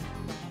 right?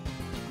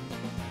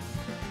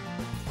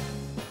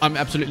 I'm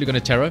absolutely going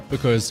to Terra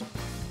because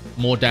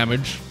more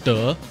damage,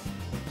 duh.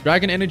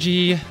 Dragon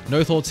Energy,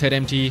 no thoughts, head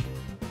empty,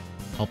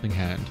 helping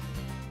hand.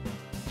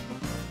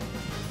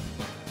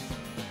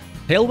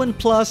 Tailwind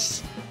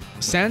plus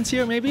Sands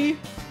here, maybe?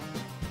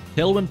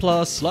 Tailwind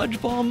plus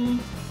Sludge Bomb.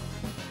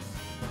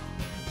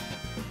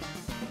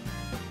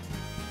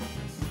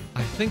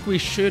 I think we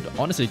should,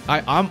 honestly,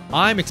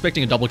 I'm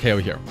expecting a double KO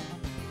here.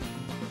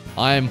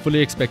 I am fully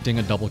expecting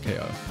a double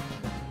KO.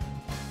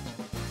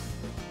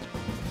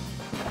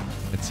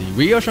 Let's see.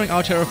 We are showing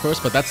our Terra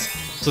first, but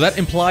so that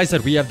implies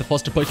that we have the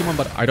foster Pokemon,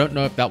 but I don't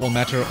know if that will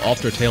matter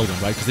after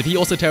Tailwind, right? Because if he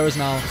also Terras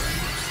now,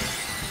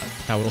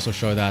 that would also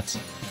show that.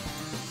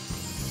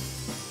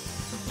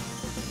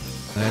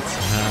 Let's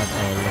have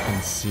a look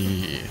and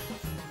see.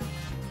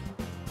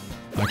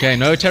 Okay,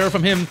 no Terror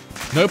from him.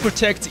 No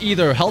Protect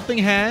either. Helping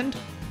Hand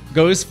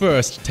goes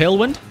first.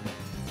 Tailwind?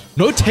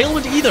 No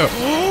Tailwind either.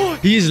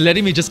 He's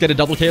letting me just get a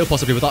double KO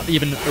possibly without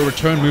even a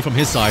return move from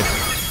his side.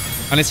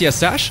 Unless he has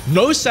Sash?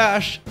 No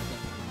Sash.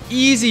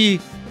 Easy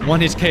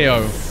one-hit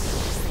KO.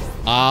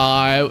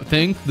 I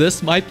think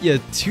this might be a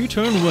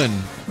 2-turn win.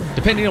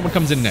 Depending on what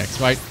comes in next,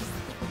 right?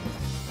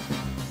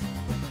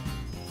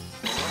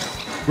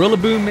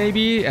 Rillaboom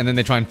maybe, and then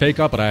they try and fake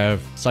up, but I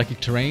have Psychic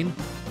Terrain.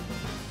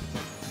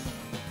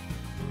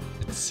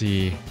 Let's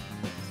see.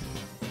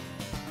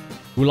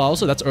 Hula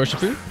also, that's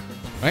Urshifu,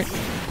 right?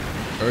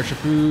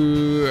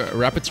 Urshifu,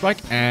 Rapid Strike,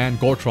 and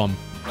Gortron.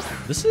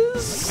 This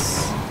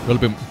is...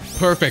 Rillaboom.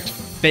 Perfect.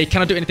 They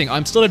cannot do anything.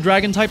 I'm still a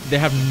Dragon type. They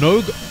have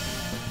no...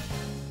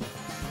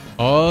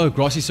 Oh,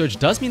 Grassy Surge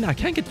does mean that I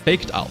can't get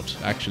faked out,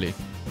 actually.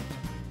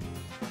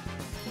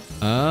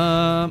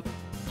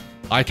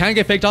 I can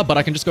get faked out, but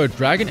I can just go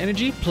Dragon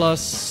Energy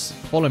plus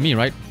Follow Me,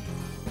 right?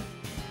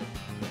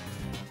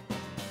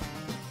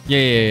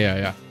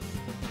 Yeah.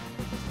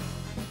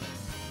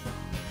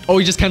 Oh,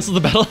 he just cancelled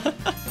the battle?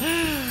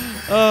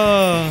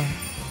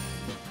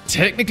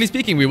 Technically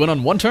speaking, we went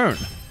on 1 turn.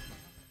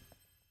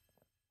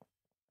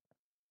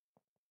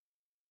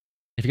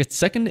 If you get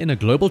second in a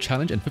global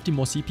challenge and 50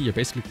 more CP, you're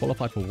basically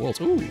qualified for Worlds.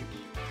 Ooh.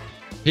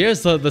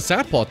 Here's the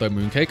sad part though,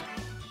 Mooncake.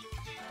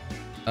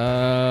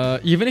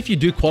 Even if you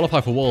do qualify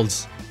for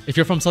Worlds, if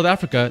you're from South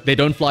Africa, they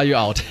don't fly you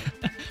out.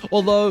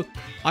 Although,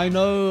 I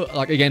know,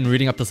 like, again,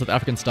 reading up the South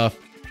African stuff,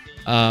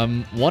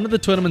 one of the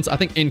tournaments, I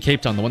think in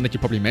Cape Town, the one that you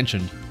probably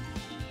mentioned,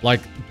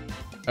 like,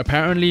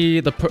 apparently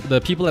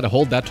the people that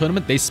hold that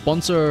tournament, they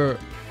sponsor,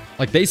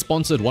 like, they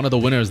sponsored one of the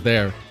winners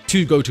there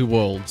to go to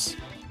Worlds.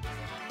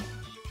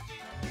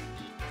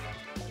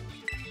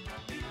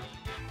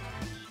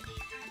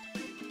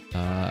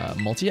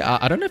 Multi,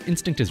 I don't know if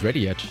Instinct is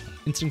ready yet.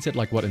 Instinct said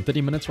like what, in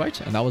 30 minutes,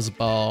 right? And that was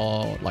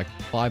about like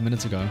 5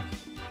 minutes ago.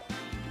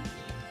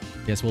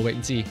 Yes, we'll wait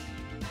and see.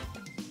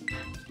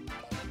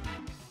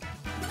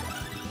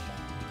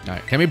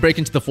 Alright, can we break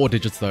into the 4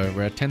 digits though?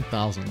 We're at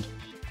 10,000.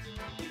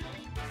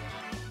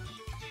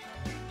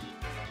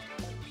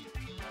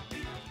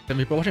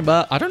 People watching,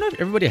 but I don't know if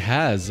everybody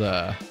has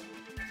Pokemon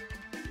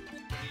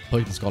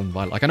Scarlet and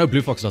Violet. Like I know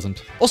Blue Fox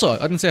doesn't. Also, I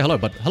didn't say hello,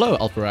 but hello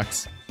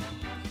Alpharax.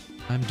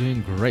 I'm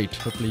doing great.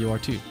 Hopefully you are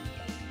too.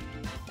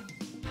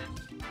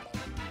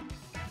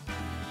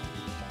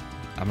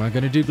 Am I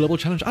going to do Global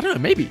Challenge? I don't know,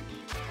 maybe.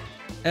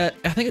 I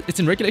think it's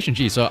in Regulation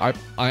G, so I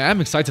am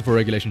excited for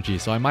Regulation G,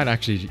 so I might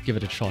actually give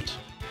it a shot.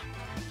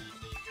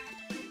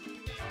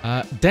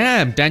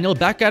 Damn, Daniel,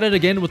 back at it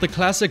again with the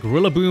classic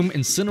Rillaboom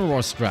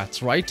Incineroar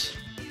strats, right?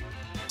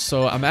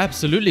 So I'm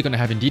absolutely gonna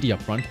have Indeedee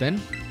up front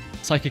then.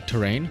 Psychic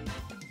Terrain.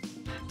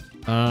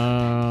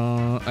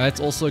 Let's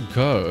also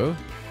go.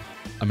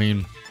 I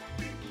mean...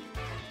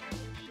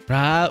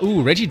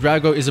 ooh,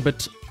 Regidrago is a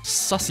bit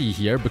sussy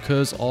here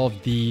because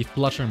of the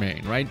Flutter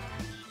Mane, right?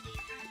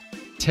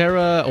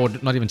 Terra, or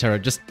not even Terra,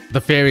 just the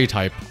Fairy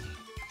type.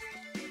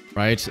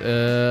 Right,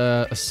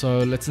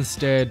 so let's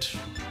instead...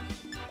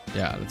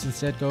 Yeah, let's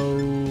instead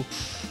go...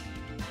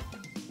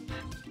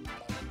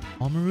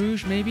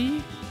 Armarouge,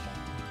 maybe?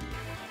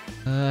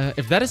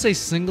 If that is a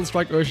single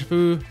strike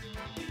Urshifu,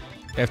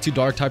 they have 2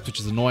 dark types, which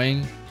is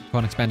annoying.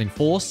 Can't Expanding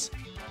Force.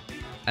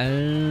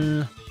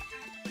 Torkoal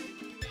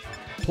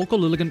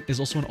Lilligant is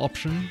also an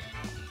option.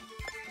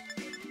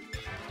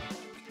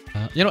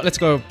 You know, let's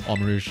go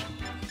Armarouge.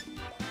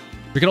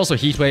 We can also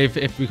Heat Wave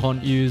if we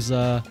can't use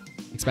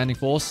Expanding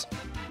Force.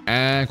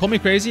 And call me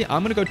crazy,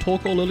 I'm gonna go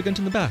Torkoal Lilligant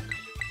in the back.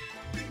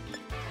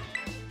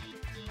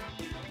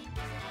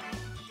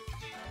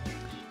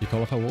 You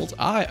qualify Worlds?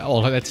 Oh,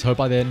 let's hope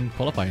I then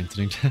qualify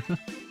Instinct.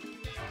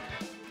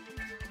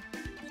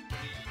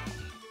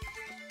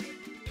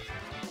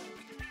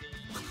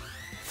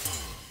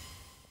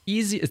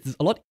 Easy, it's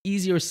a lot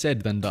easier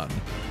said than done.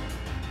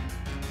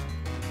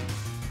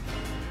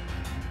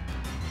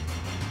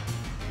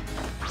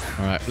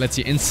 Alright, let's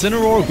see.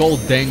 Incineroar,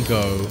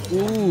 Goldengo.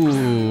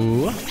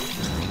 Ooh.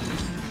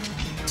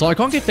 So I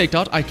can't get faked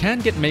out. I can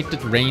get Make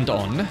It Rained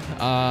on.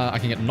 I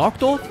can get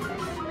knocked off.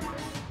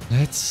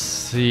 Let's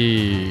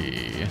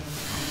see.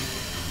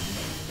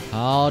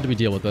 How do we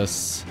deal with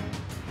this?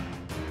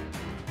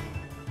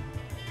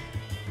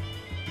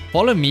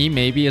 Follow Me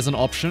maybe is an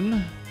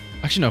option.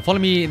 Actually, no. Follow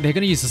Me, they're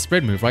going to use the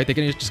spread move, right? They're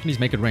just going to use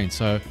Make It Rain.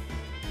 So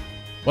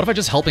what if I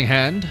just Helping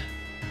Hand?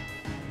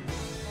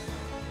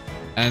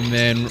 And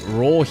then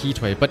Raw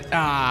Heatwave. But,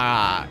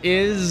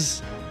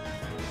 is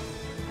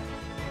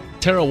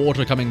Terra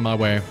Water coming my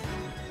way?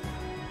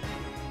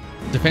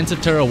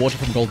 Defensive Terra Water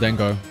from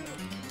Goldengo.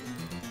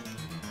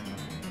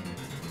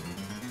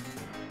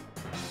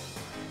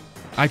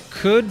 I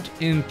could,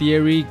 in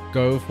theory,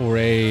 go for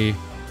a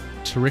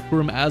Trick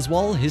Room as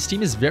well. His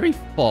team is very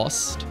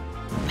fast.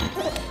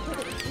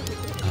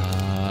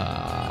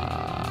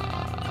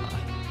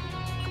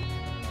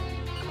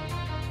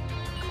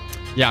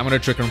 Yeah, I'm gonna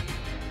Trick Room.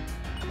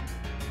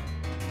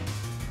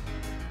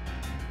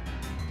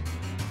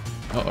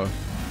 Uh-oh.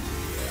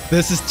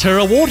 This is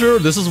Terra Water.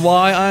 This is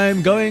why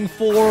I'm going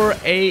for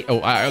a... Oh,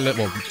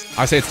 well,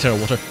 I say it's Terra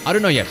Water. I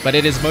don't know yet, but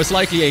it is most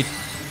likely a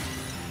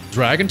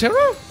Dragon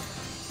Terra?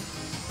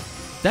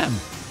 Damn.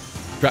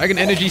 Dragon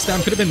Energy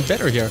Stam could have been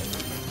better here.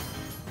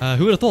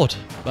 Who would have thought?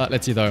 But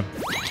let's see though.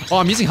 Oh,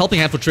 I'm using Helping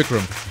Hand for Trick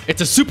Room.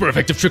 It's a super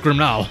effective Trick Room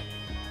now.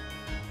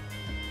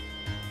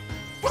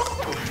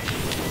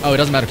 Oh, it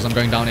doesn't matter because I'm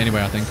going down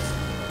anyway, I think.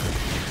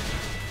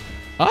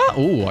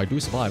 Oh, I do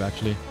survive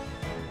actually.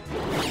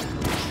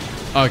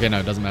 Okay, no,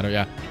 it doesn't matter,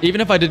 yeah. Even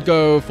if I did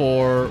go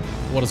for,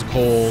 what is it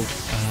called?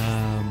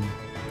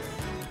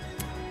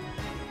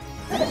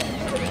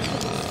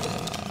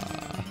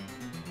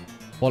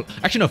 Well,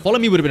 actually, no, Follow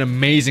Me would have been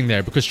amazing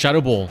there because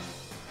Shadow Ball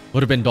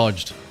would have been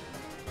dodged.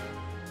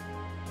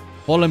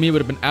 Follow Me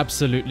would have been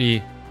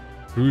absolutely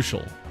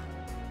crucial.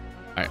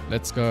 Alright,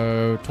 let's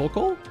go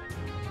Torkoal.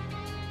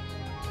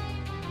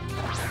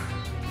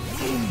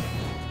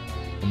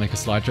 I'll make a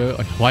slideshow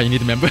on why you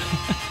need a member.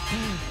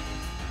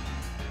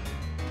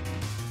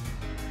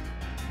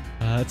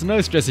 It's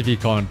no stress if you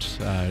can't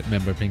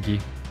member Pinky.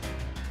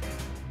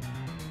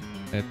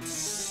 Let's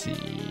see.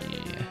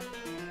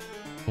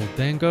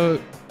 Goldengo.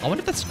 I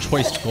wonder if that's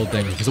choiced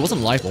Goldengo because it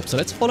wasn't Life Orb. So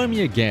let's Follow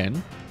Me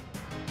again.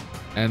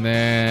 And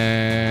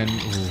then...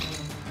 Ooh.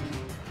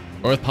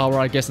 Earth Power,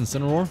 I guess,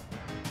 Incineroar.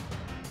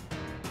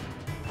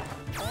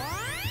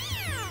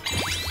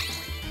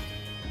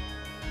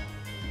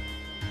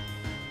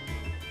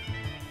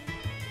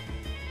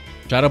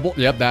 Shadow Ball.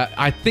 Yep, that.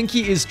 I think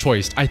he is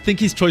choiced. I think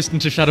he's choiced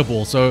into Shadow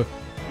Ball. So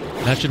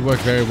that should work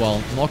very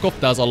well. Knockoff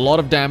does a lot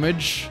of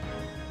damage.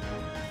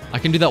 I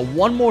can do that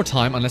one more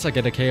time unless I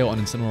get a KO on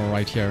Incineroar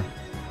right here.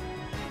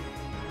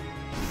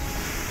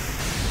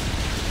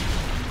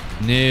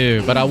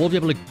 No, but I will be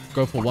able to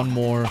go for one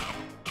more.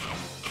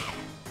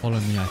 Follow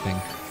Me, I think.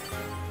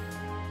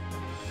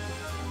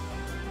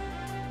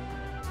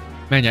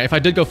 Man, yeah, if I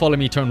did go Follow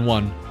Me turn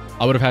 1,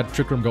 I would have had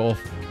Trick Room go off.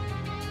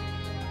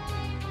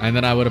 And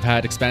then I would have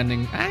had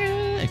Expanding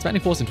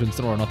Force into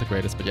Incineroar, not the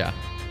greatest, but yeah.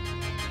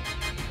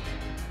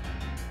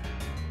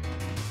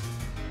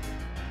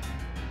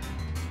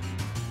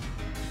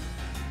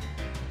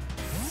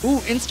 Ooh,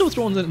 Insta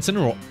Throw on the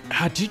Incineroar.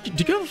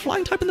 Did you have a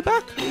flying type in the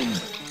back?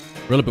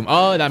 Rillaboom.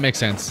 Oh, that makes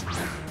sense.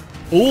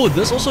 Ooh,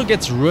 this also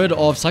gets rid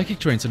of Psychic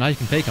Terrain, so now you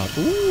can Fake Out.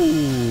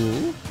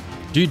 Ooh.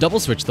 Do you double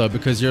switch though,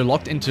 because you're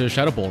locked into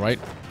Shadow Ball, right?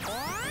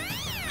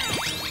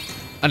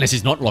 Unless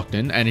he's not locked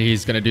in and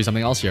he's gonna do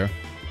something else here.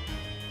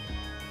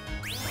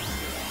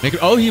 Make it.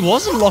 Oh, he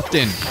wasn't locked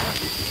in.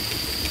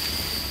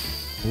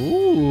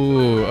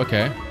 Ooh,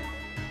 okay.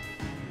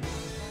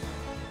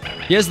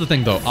 Here's the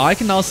thing though, I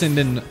can now send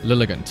in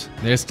Lilligant.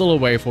 There's still a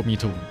way for me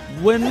to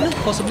win,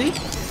 possibly.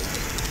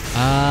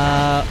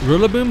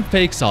 Rillaboom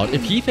fakes out.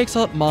 If he fakes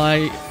out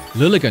my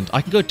Lilligant,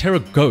 I can go Terra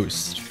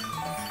Ghost.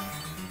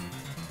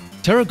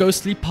 Terra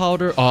Ghost Sleep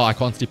Powder. Oh, I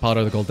can't Sleep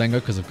Powder the Goldengo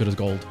because of good as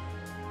gold.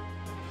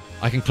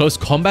 I can close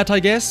combat, I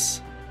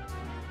guess.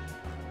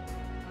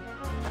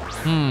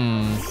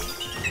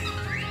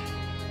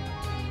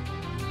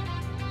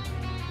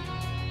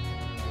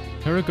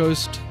 Terra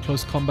Ghost,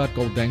 close combat,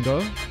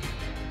 Goldengo.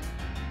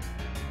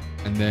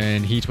 And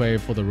then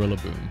Heatwave for the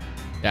Rillaboom.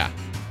 Yeah.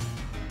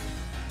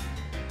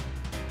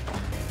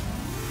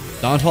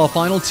 Down to our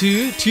final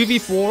two.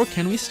 2v4.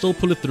 Can we still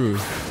pull it through?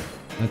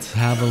 Let's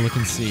have a look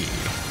and see.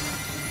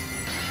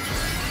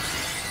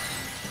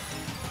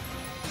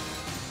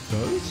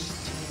 Ghost?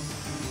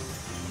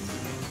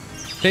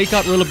 Fake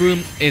out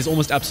Rillaboom is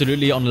almost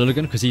absolutely on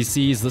Lilligant because he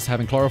sees this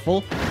having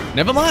Chlorophyll.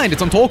 Never mind,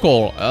 it's on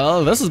Torkoal.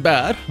 Oh, this is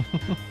bad.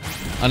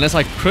 Unless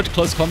I crit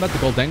close combat the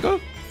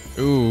Goldengo?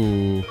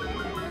 Ooh.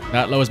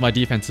 That lowers my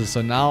defenses,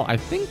 so now I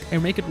think a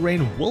Make It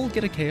Rain will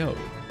get a KO.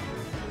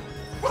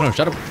 Oh, no,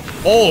 Shadow...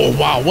 Oh,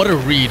 wow, what a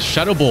read.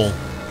 Shadow Ball.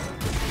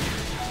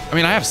 I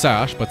mean, I have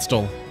Sash, but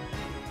still.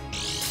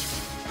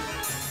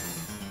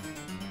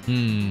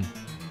 And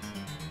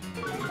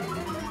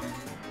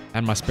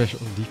my special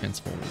defense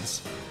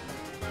falls.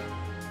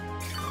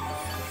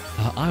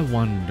 I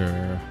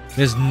wonder...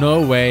 There's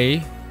no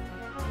way...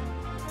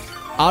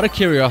 Out of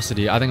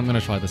curiosity, I think I'm going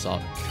to try this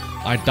out.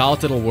 I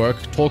doubt it'll work.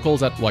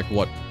 Torkoal's at, like,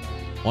 what?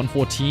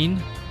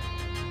 114?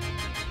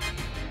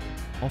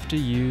 After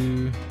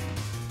you...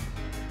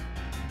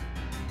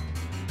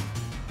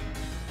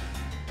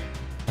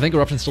 I think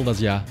Eruption still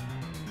does, yeah.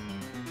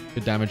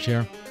 Good damage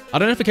here. I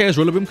don't know if it KOs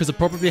Rillaboom because it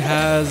probably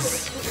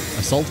has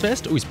Assault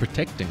Vest. Oh, he's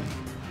protecting.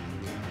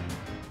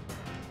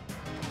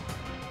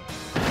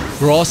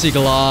 Grassy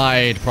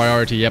Glide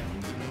priority, yep.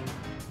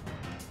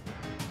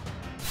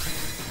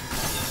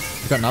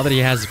 Now that he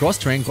has Grass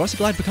Terrain, Grassy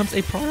Glide becomes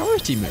a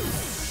priority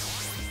move.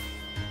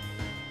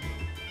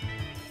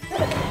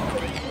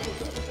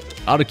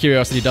 Out of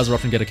curiosity, does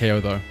Eruption get a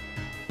KO though?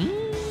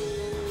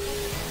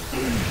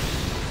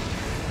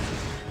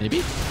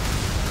 Maybe?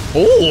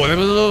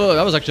 Oh,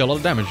 that was actually a lot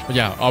of damage. But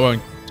yeah, I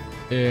won't.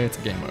 It's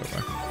game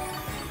over.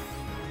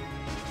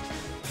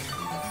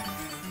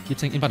 Keep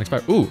saying invite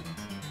expire. Ooh.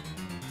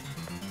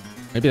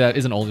 Maybe that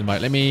is an old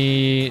invite. Let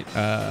me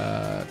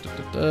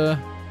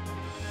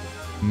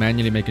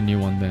manually make a new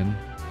one then.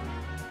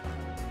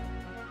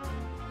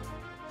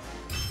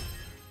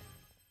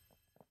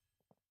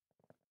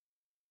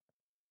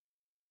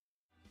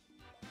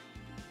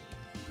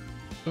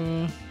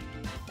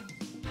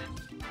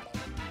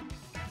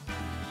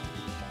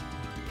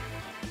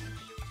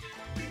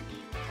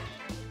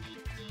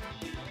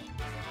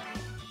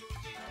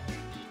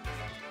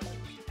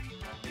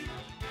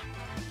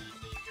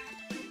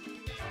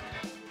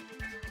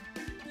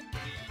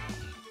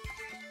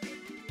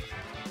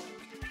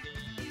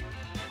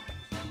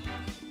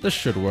 This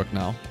should work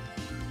now.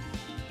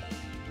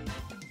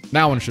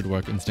 That one should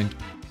work, Instinct.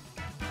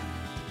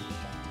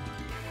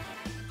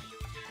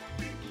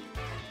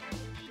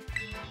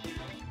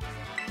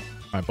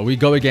 Alright, but we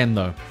go again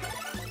though.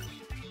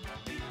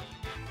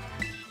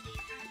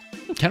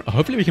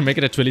 Hopefully we can make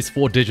it to at least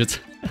 4 digits.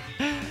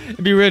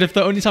 It'd be weird if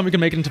the only time we can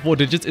make it into 4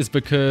 digits is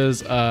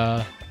because,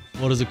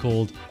 what is it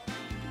called?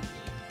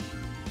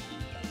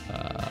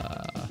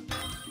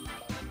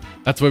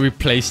 That's where we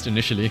placed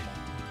initially.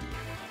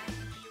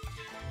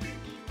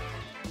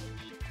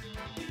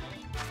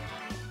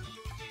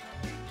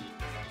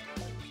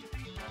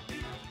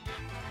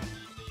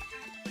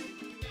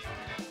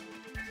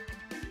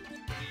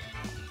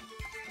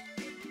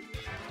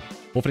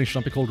 Morphing should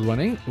not be called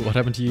running. What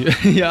happened to you?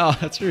 Yeah,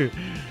 that's true.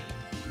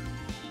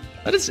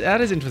 That is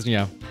interesting,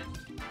 yeah.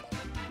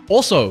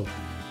 Also,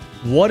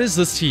 what is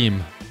this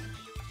team?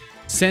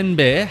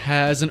 Senbear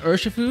has an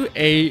Urshifu,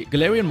 a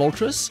Galarian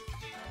Moltres,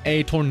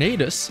 a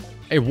Tornadus,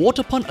 a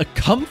Waterpun, a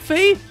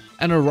Comfey,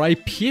 and a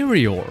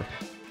Rhyperior.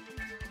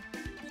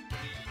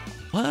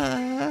 What?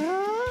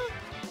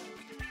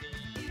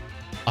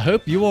 I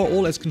hope you are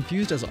all as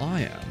confused as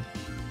I am.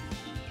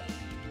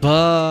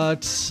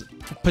 But...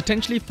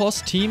 potentially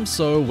fast team,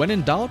 so when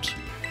in doubt,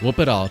 whoop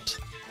it out.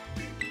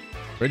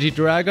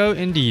 Regidrago,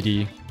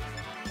 indeedy.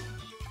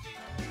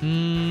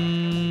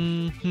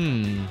 In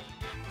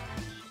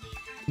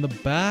the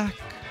back,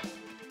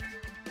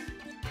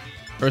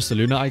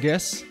 Ursaluna, I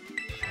guess.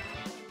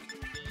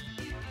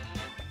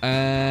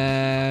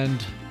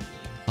 And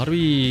how do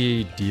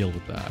we deal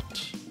with that?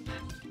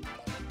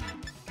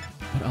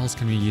 What else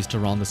can we use to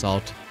round this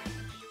out?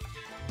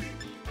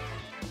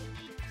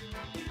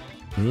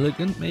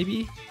 Lilligant,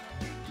 maybe?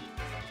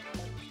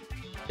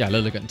 Yeah,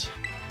 Lilligant.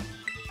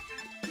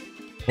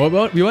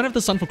 Well, we won't have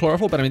the Sun for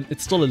Chlorophyll, but I mean,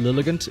 it's still a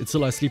Lilligant. It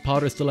still has Sleep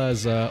Powder. It still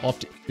has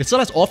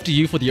After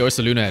You for the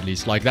Ursaluna at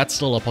least. Like, that's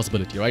still a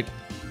possibility, right?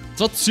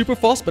 It's not super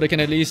fast, but it can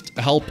at least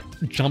help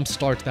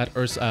jumpstart that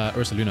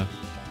Ursaluna.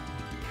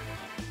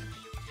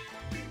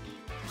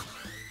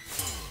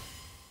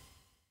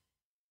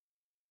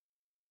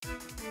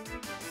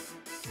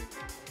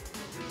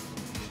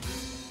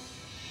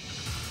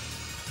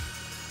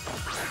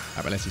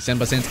 Alright, let's see.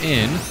 Senba sends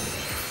in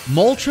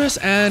Moltres,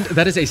 and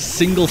that is a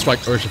single strike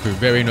Urshifu,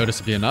 very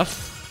noticeably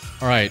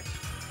enough. Alright.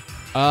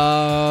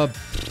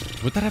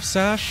 Would that have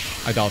Sash?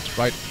 I doubt,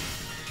 right?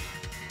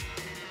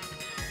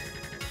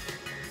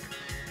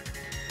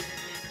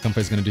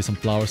 Comfey's gonna do some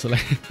flower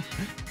select.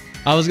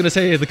 I was gonna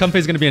say the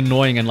Comfey's gonna be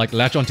annoying and like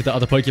latch onto the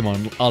other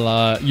Pokemon.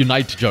 I'll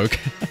Unite joke.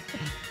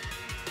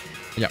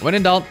 Yeah, when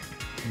in doubt,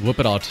 whip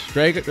it out.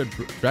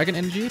 Dragon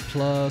Energy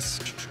plus...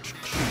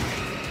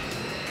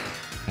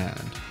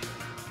 And...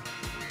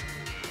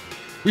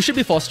 we should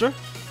be faster.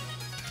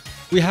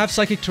 We have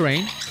Psychic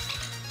Terrain.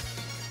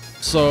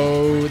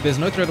 So there's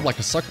no threat of like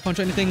a Sucker Punch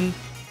or anything.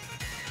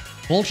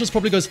 Moltres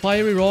probably goes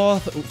Fiery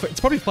Wrath.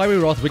 It's probably Fiery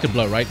Wrath, Wicked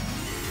Blow, right?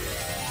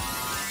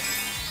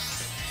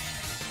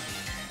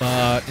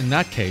 But in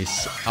that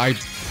case, I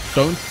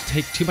don't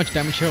take too much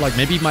damage here. Like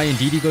maybe my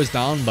Indeedee goes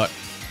down, but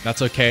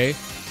that's okay.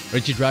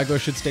 Regidrago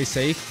should stay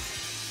safe.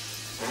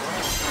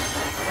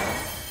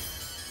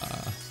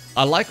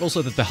 I like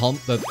also that the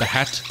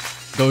hat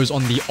goes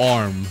on the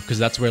arm, because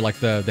that's where like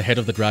the head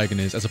of the dragon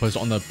is, as opposed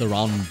to on the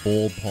round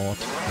ball part.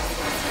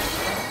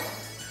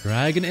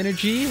 Dragon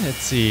Energy. Let's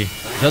see.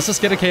 Does this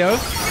get a KO?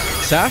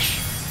 Sash.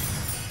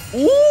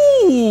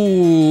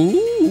 Ooh.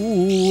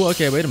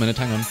 Okay, wait a minute.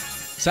 Hang on.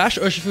 Sash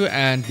Urshifu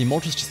and the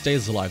Moltres just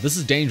stays alive. This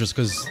is dangerous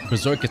because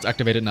Berserk gets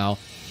activated now.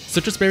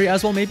 Citrus Berry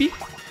as well, maybe?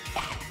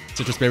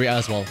 Citrus Berry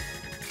as well.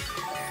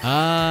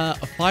 A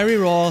Fiery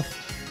Wrath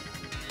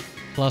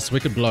plus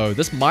Wicked Blow.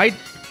 This might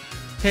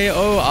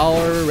KO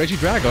our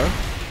Regidrago.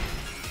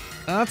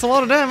 That's a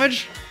lot of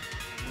damage.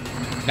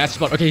 That's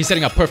spot. Okay, he's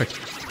setting up. Perfect.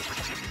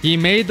 He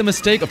made the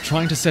mistake of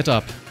trying to set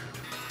up.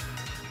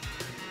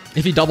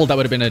 If he doubled, that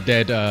would have been a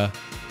dead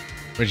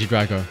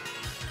Regidrago.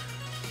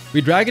 We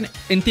Dragon,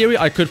 in theory,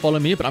 I could follow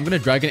me, but I'm going to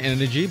Dragon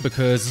Energy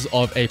because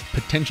of a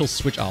potential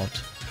switch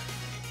out.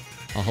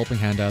 A Helping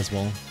Hand as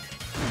well.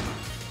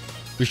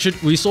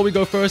 We saw we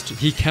go first.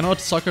 He cannot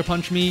Sucker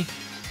Punch me.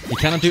 He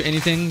cannot do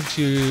anything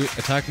to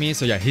attack me.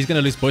 So yeah, he's going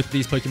to lose both of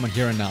these Pokemon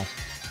here and now.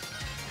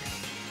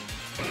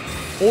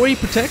 Or he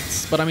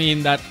protects, but I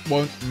mean, that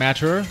won't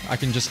matter. I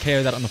can just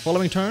KO that on the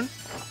following turn.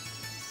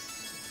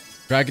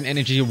 Dragon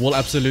Energy will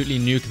absolutely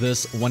nuke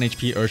this 1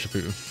 HP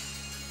Urshifu.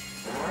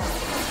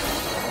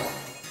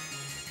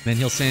 Then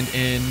he'll send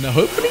in,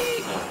 hopefully...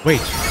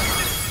 Wait.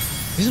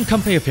 Isn't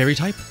Comfey a fairy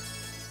type?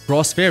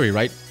 Grass fairy,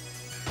 right?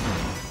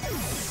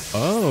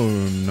 Oh,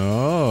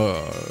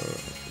 no.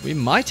 We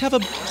might have a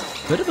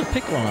bit of a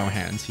pickle on our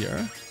hands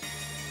here.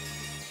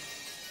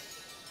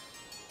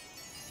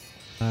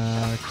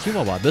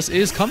 Chihuahua. This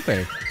is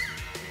Comfey.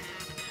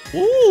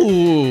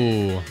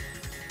 Ooh.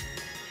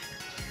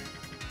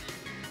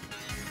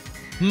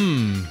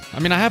 I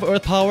mean, I have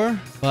Earth Power,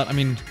 but I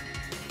mean,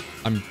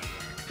 I'm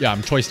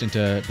choiced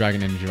into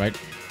Dragon Energy, right?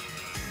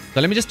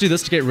 So let me just do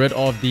this to get rid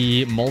of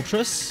the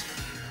Moltres.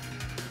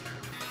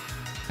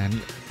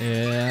 And,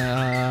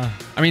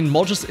 I mean,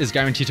 Moltres is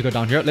guaranteed to go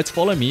down here. Let's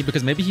follow me,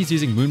 because maybe he's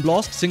using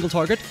Moonblast, single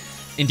target.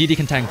 Indeed, he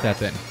can tank that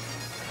then.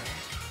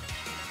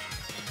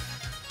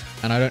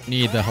 And I don't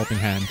need the Helping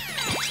Hand.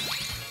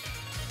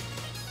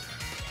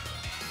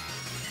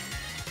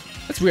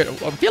 That's weird.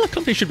 I feel like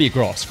Comfey should be a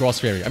Grass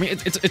Fairy. I mean,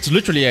 it's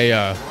literally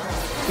a,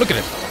 look at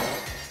it.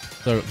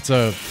 So, it's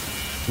a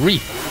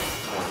Reef.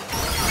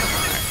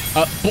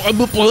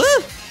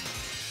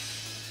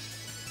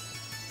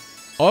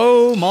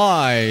 Oh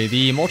my,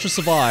 the Moltres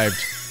survived.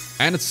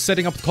 And it's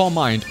setting up the Calm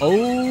Mind.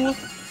 Oh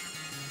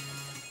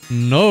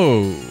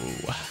no.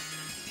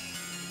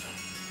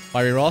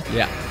 Fiery Wrath?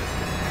 Yeah.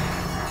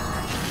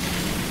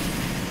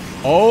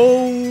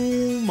 Oh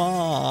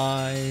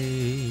my.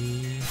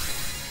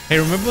 Hey,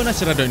 remember when I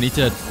said I don't need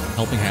to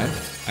Helping Hand?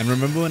 And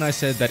remember when I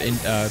said that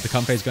the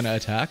Comfey is going to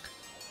attack?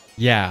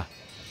 Yeah.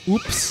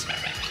 Oops.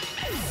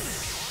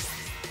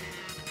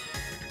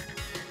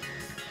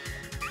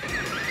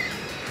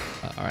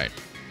 Alright.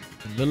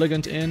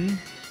 Lilligant in.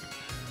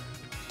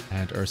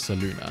 And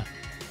Ursaluna.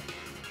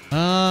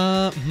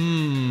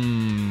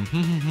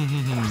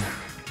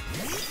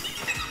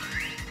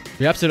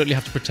 We absolutely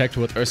have to protect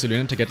with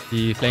Ursaluna to get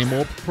the Flame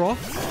Orb proc.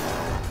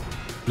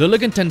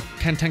 Lilligant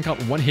can tank out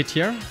one hit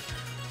here.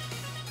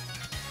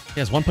 He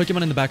has one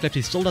Pokemon in the back left.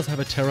 He still does have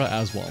a Terra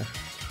as well.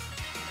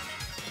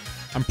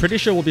 I'm pretty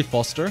sure we'll be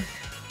faster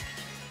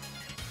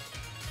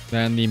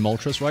than the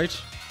Moltres, right?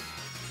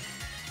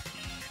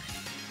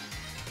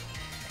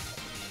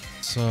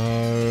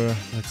 So,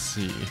 let's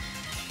see.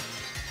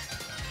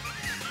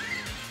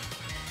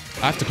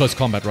 I have to close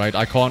combat, right?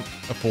 I can't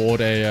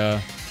afford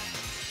a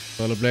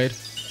Solar Blade.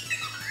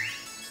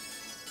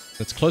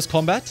 Let's close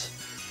combat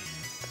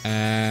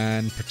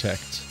and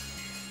protect.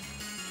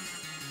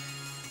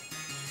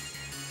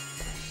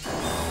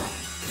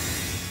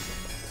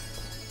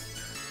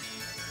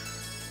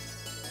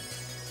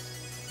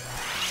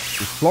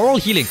 Floral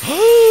Healing.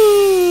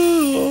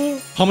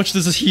 How much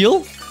does this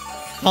heal?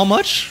 How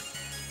much?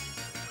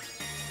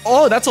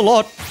 Oh, that's a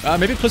lot.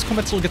 Maybe close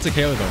combat still gets a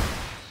KO though.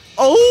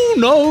 Oh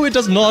no, it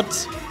does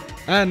not.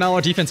 And now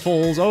our defense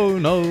falls. Oh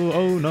no,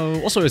 oh no.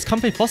 Also, is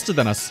Comfey faster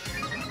than us?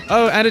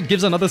 Oh, and it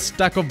gives another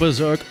stack of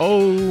Berserk.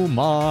 Oh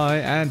my.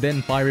 And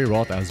then Fiery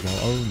Wrath as well.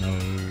 Oh no.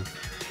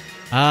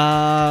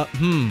 I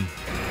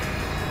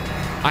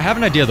have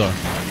an idea though.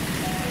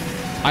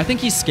 I think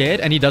he's scared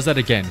and he does that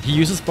again. He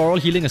uses Floral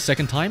Healing a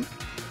second time.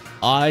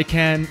 I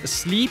can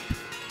sleep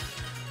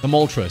the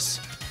Moltres,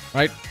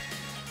 right?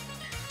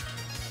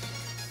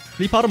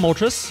 Sleep out of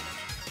Moltres.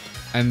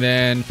 And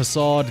then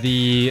Facade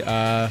the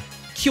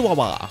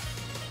Chihuahua.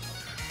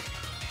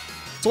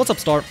 So what's up,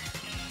 Star?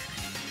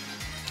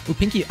 Ooh,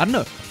 Pinky, I don't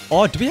know.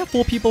 Oh, do we have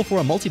 4 people for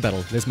a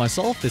multi-battle? There's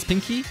myself, there's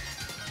Pinky.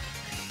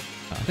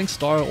 I think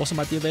Star also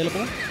might be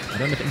available. I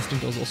don't know if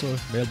Instinct is also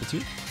available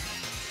too.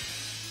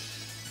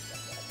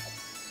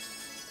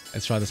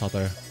 Let's try this out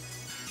though.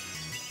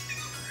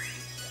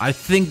 I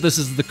think this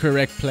is the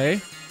correct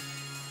play.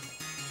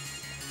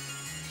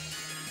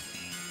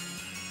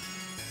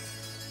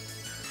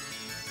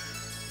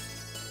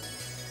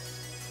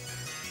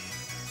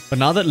 But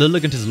now that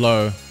Lilligant is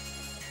low,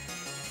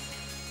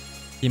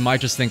 he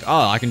might just think,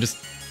 I can just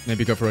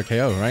maybe go for a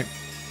KO, right?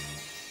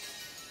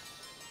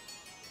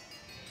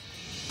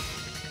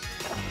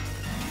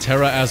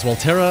 Terra as well.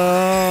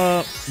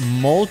 Terra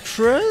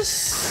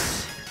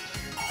Moltres?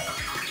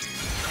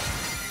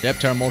 Yep,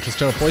 Terra Moltres,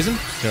 Terra Poison.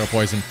 Terra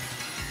Poison.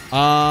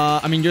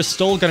 I mean, you're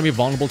still going to be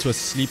vulnerable to a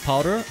Sleep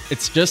Powder.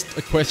 It's just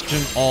a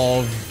question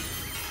of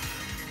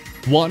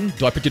 1,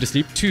 do I put you to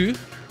sleep? 2,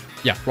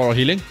 yeah, Floral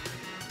Healing.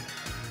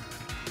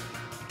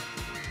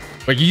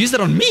 Wait, you use that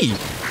on me?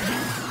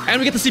 And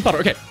we get the Sleep Powder,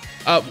 okay.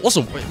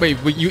 Also, wait,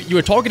 you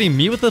were targeting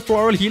me with the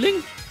Floral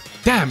Healing?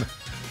 Damn.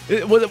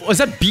 Was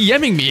that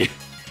BMing me?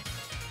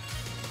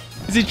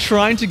 Is he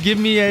trying to give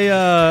me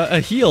a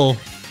heal?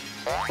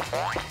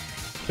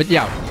 But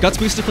yeah, Guts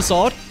Boosted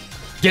Facade.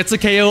 Gets a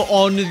KO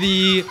on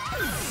the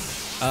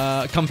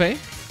Comfey.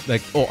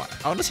 Like,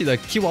 honestly, the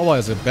Chihuahua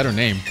is a better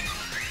name.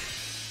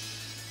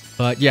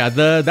 But yeah,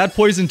 that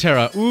Poison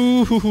Terra.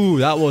 Ooh, hoo, hoo,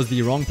 that was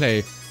the wrong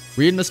play.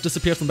 Weirdness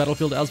disappeared from the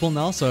battlefield as well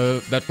now, so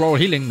that Floral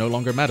Healing no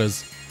longer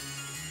matters.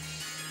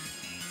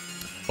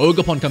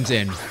 Ogerpon comes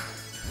in.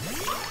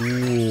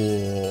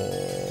 Ooh.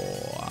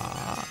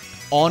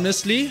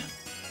 Honestly?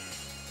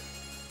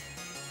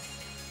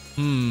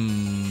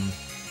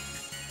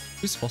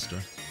 Who's Foster?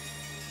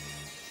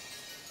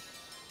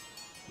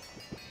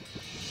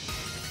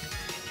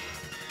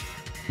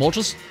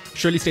 Moltres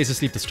surely stays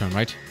asleep this turn,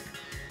 right?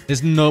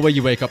 There's no way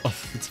you wake up. Oh,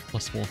 it's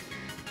 +4.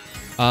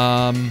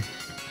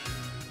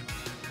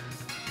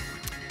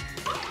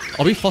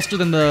 I'll be faster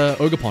than the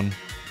Ogerpon.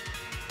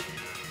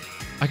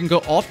 I can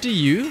go after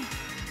you,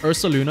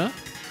 Ursaluna,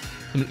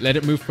 and let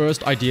it move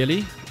first,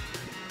 ideally.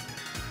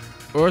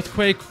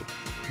 Earthquake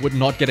would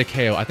not get a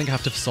KO. I think I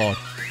have to Facade.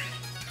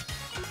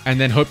 And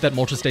then hope that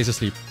Moltres stays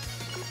asleep.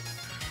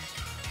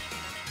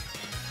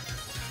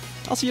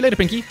 I'll see you later,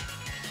 Pinky.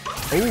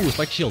 Oh,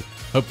 Spike Shield.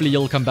 Hopefully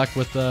you'll come back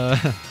with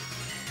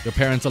your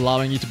parents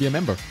allowing you to be a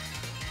member.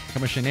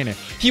 Come on, Shenane.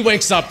 He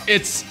wakes up.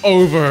 It's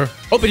over.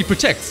 Oh, but he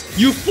protects.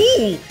 You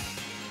fool!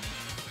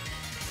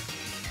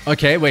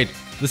 Okay, wait.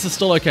 This is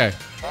still okay.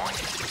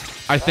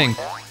 I think.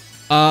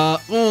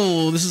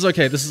 Oh, this is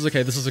okay. This is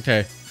okay. This is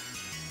okay.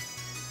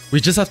 We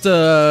just have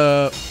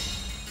to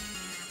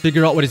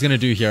figure out what he's gonna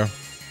do here.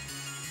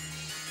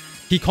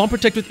 He can't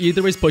protect with either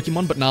of his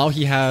Pokemon, but now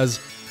he has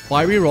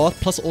Fiery Wrath,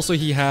 plus also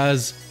he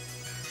has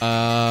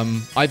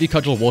Ivy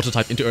Cudgel Water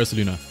type into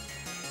Ursaluna.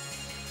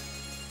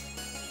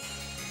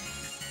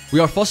 We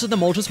are faster than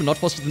Moltres, but not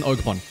faster than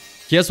Ogerpon.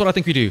 Here's what I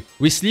think we do.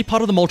 We sleep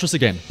out of the Moltres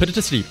again. Put it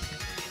to sleep.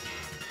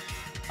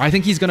 I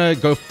think he's gonna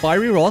go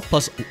Fiery Wrath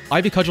plus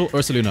Ivy Cudgel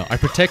Ursaluna. I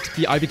protect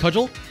the Ivy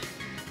Cudgel,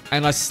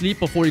 and I sleep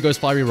before he goes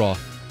Fiery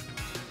Wrath.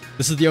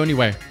 This is the only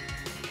way.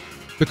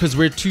 Because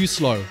we're too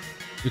slow.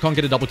 We can't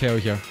get a double KO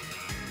here.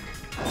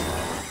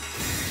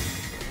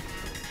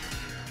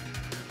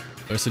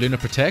 Ursaluna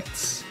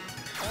protects.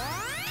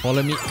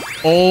 Follow me.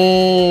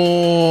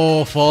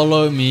 Oh,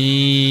 follow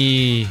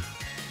me.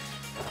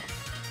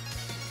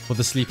 For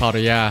the Sleep Powder,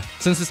 yeah.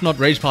 Since it's not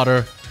Rage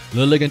Powder,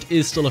 Lilligant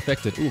is still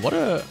affected. Ooh, what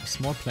a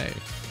smart play.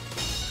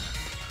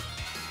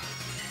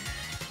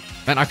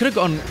 Man, I could have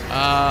gone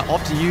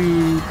after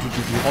you,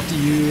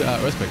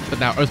 Earthquake. But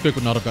now Earthquake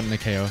would not have gotten a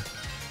KO.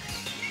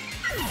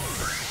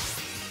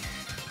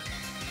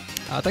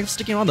 Thanks for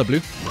sticking around though,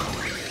 Blue.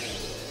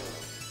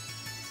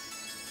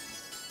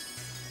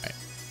 Right.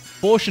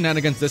 4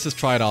 shenanigans, let's just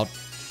try it out.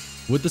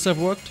 Would this have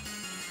worked?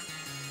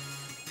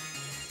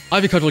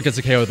 Ivy Cudgel gets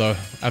a KO though.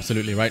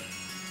 Absolutely, right?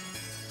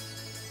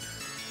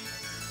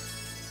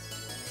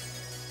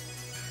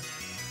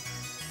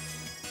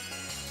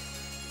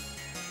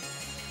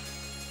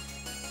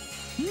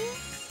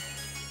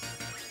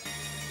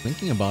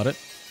 Thinking about it.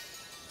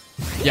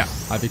 Yeah,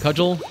 Ivy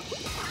Cudgel.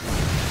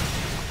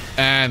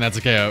 And that's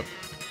a KO.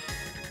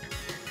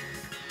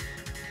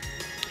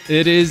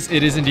 It is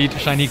indeed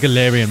shiny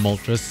Galarian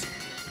Moltres.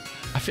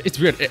 It's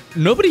weird.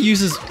 Nobody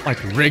uses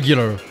like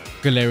regular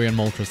Galarian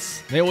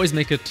Moltres. They always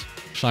make it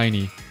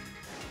shiny.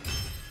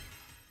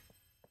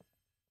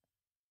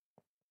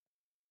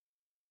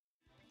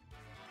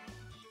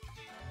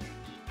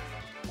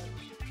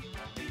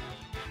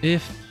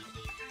 If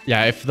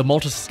Yeah, if the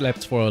Moltres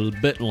slept for a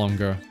bit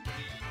longer.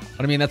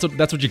 But I mean, that's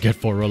what you get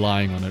for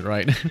relying on it,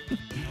 right?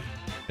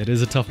 It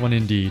is a tough one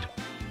indeed.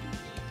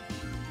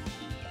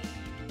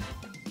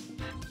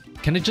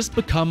 Can it just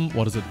become,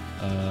 what is it,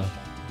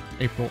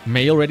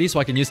 May already, so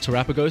I can use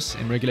Terrapagos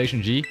in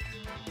Regulation G?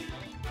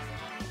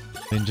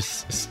 Then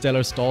just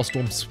Stellar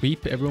Starstorm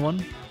sweep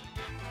everyone?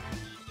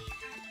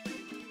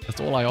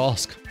 That's all I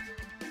ask.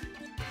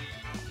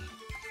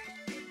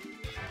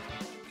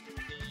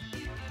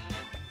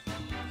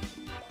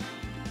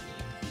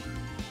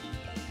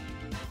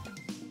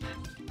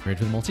 Great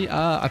for the multi.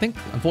 I think,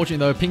 unfortunately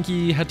though,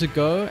 Pinky had to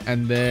go,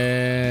 and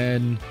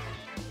then...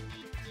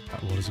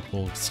 what is it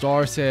called?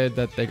 Star said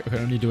that they could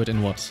only do it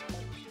in what?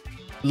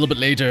 A little bit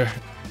later.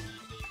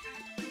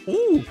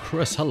 Ooh,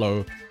 Chris,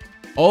 hello.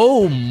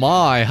 Oh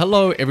my,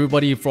 hello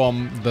everybody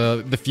from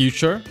the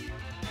future.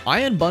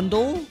 Iron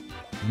Bundle,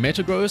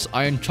 Metagross,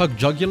 Iron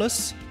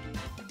Jugulus,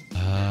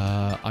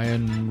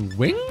 Iron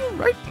Wing,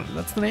 right?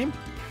 That's the name?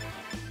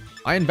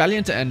 Iron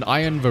Valiant and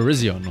Iron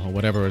Virizion, or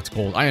whatever it's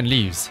called. Iron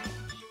Leaves.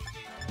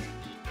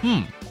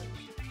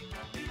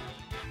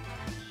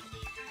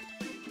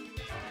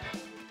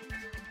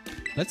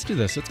 Let's do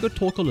this. Let's go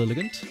Torkoal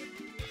Lilligant.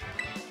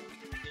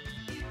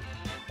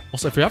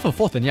 Also, if we have a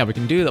fourth, then yeah, we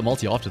can do the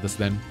multi after this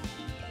then.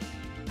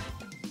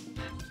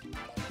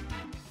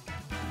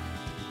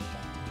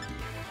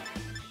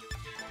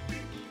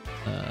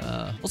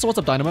 Also, what's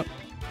up, Dynamo?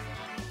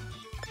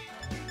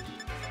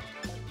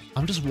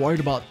 I'm just worried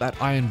about that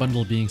Iron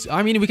Bundle being...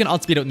 I mean, we can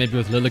outspeed it maybe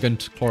with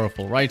Lilligant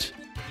Chlorophyll, right?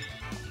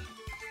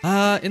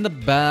 In the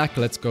back,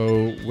 let's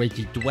go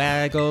Wakey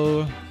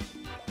Dwago.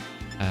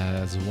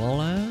 As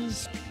well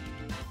as...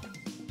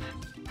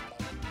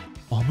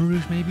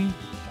 Armarouge, maybe?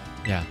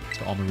 Yeah, let's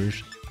go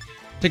Armarouge.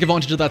 Take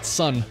advantage of that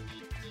sun.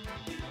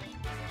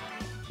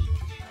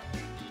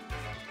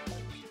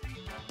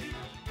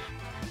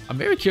 I'm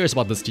very curious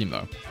about this team,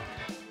 though.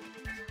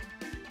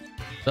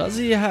 Does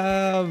he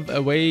have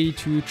a way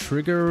to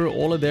trigger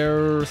all of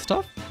their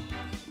stuff?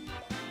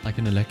 Like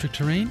an electric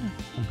terrain?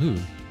 From who?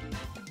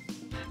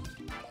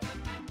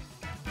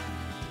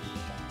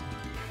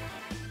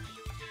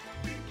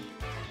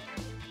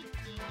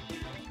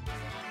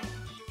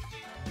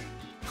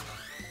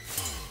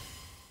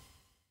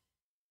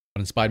 What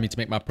inspired me to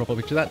make my profile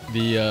picture that?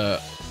 The,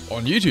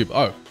 on YouTube.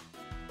 Oh.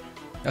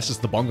 That's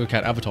just the Bongo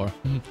Cat avatar.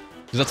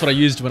 Because that's what I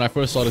used when I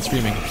first started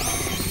streaming.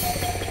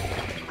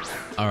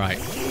 Alright.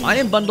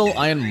 Iron Bundle,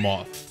 Iron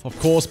Moth. Of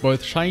course,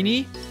 both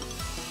shiny.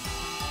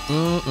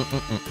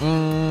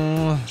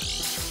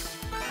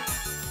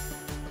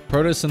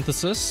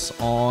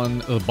 Photosynthesis on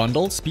the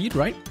bundle speed,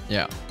 right?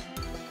 Yeah.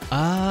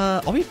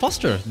 Are we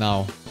faster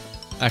now?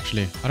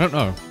 Actually, I don't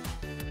know.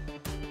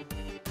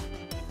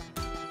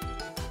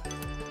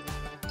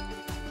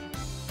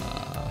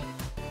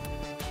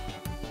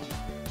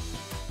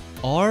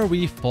 Are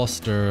we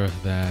faster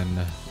than...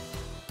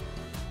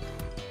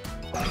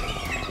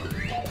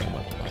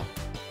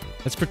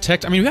 Let's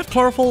protect. I mean, we have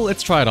Chlorophyll.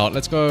 Let's try it out.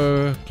 Let's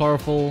go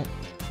Chlorophyll.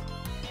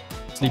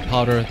 Sleep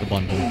Powder, the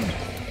bundle.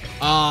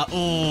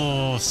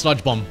 Oh,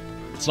 Sludge Bomb.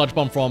 Sludge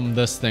Bomb from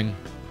this thing.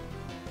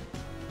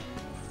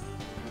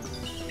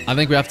 I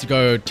think we have to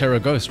go Terra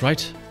Ghost,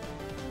 right?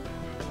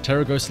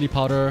 Terra Ghost, Sleep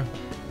Powder,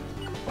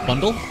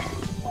 bundle.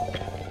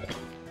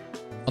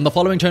 On the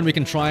following turn, we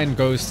can try and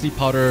go Sleep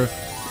Powder,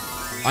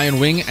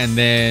 Iron Wing, and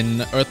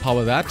then Earth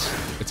Power that.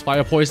 It's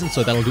Fire Poison,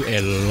 so that'll do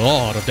a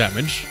lot of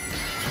damage.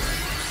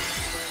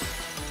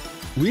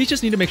 We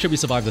just need to make sure we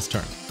survive this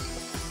turn.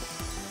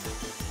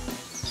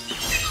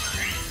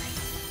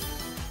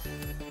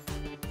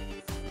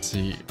 Let's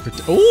see.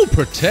 Oh,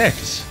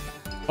 Protect!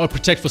 Oh,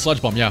 Protect for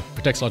Sludge Bomb. Yeah,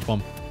 Protect Sludge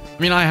Bomb.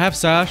 I mean, I have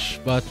Sash,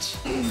 but...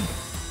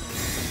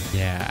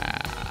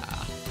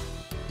 yeah.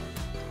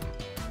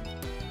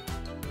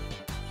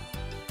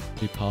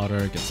 Sleep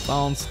Powder gets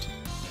bounced.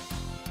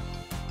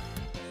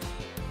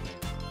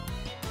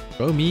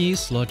 Go me,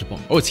 Sludge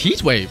Bomb. Oh, it's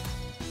Heat Wave!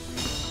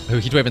 Oh,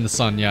 Heat Wave in the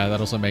sun. Yeah, that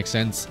also makes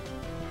sense.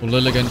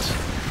 Lilligant.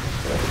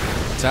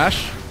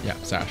 Sash? Yeah,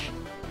 Sash.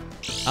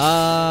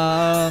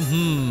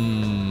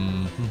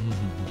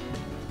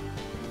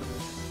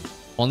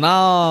 Well,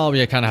 now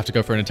we kind of have to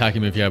go for an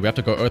attacking move here. We have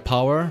to go Earth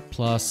Power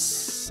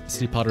plus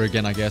Sleep Powder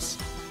again, I guess.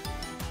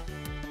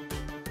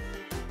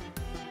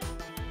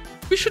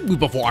 We should move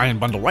before Iron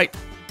Bundle, right?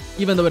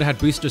 Even though it had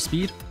booster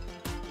speed.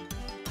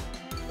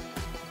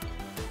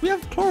 We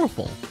have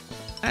Chlorophyll.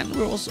 And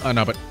we're also... oh,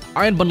 no, but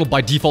Iron Bundle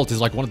by default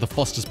is like one of the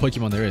fastest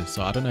Pokemon there is.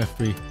 So I don't know if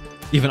we...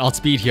 even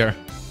outspeed here.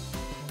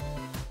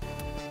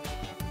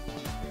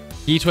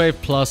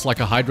 Heatwave plus like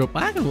a Hydro...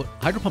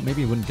 Hydro Pump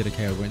maybe wouldn't get a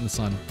KO. We're in the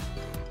sun.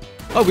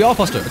 Oh, we are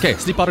faster. Okay,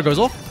 Sleep Powder goes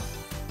off.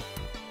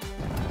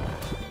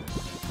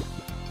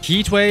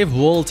 Heatwave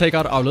will take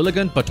out our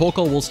Lilligant, but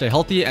Torkoal will stay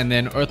healthy, and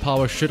then Earth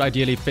Power should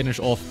ideally finish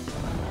off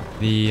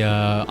the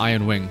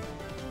Iron Wing.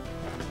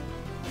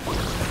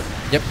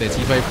 Yep, there's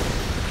Heatwave.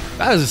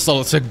 That is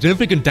some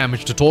significant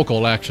damage to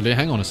Torkoal, actually.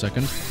 Hang on a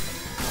second.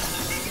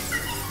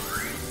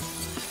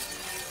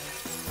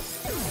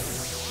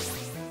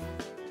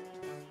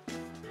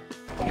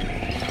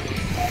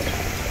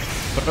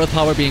 but Earth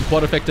Power being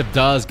quad effective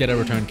does get a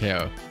return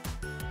KO.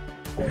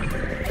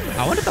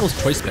 I wonder if that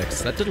was choice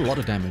specs. That did a lot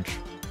of damage.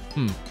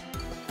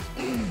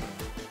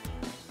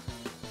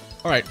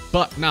 Alright,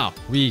 but now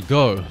we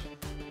go.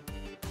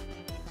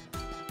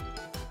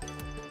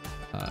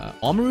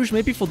 Armor Rouge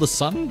maybe for the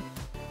sun?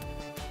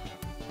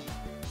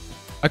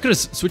 I could have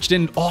switched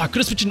in... Oh, I could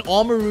have switched in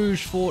Armor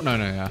Rouge for... No,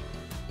 yeah.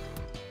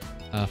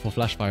 For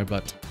Flashfire,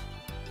 but...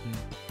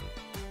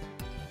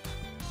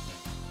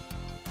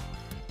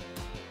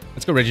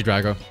 Let's go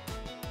Regidrago.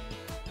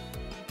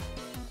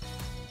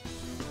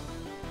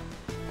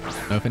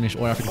 No finish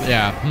or African...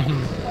 Yeah.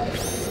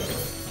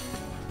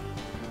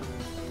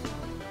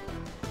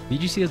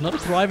 VGC is not a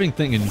thriving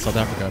thing in South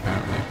Africa,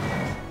 apparently.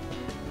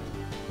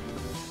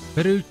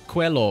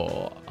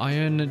 Peruquelo,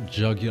 Iron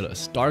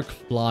Jugulus, Dark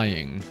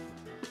Flying.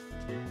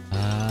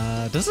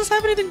 Does this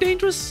have anything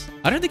dangerous?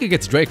 I don't think it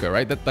gets Draco,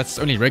 right? That's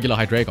only regular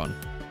Hydreigon.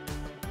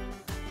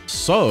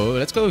 So,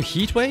 let's go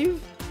Heatwave.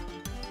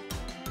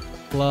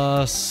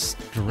 Plus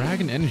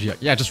Dragon Energy.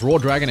 Yeah, just raw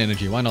Dragon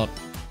Energy. Why not?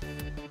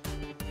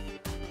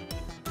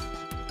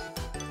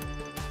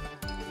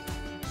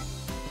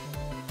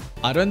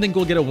 I don't think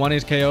we'll get a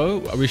 1-hit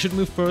KO. We should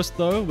move first,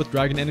 though, with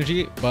Dragon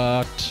Energy,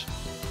 but...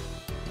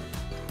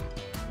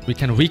 we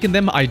can weaken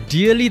them.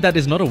 Ideally, that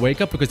is not a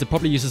wake-up because it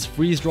probably uses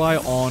Freeze Dry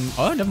on...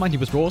 Oh, never mind, he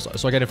withdraws.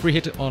 So I get a free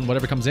hit on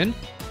whatever comes in.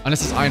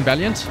 Unless it's Iron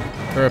Valiant.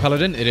 For a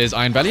Paladin, it is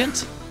Iron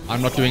Valiant.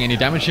 I'm not doing any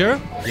damage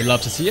here. You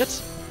love to see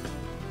it.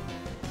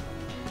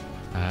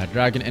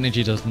 Dragon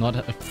Energy does not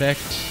affect...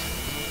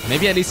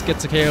 Maybe at least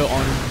gets a KO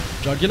on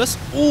Jugulus.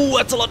 Ooh,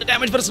 that's a lot of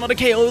damage, but it's not a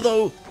KO,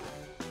 though.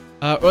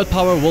 Earth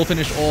Power will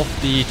finish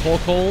off the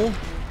Torkoal.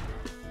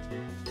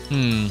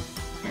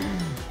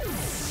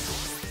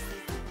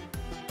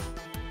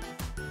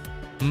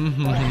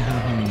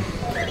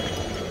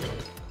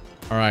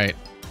 Alright.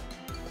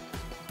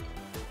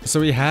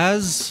 So he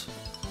has...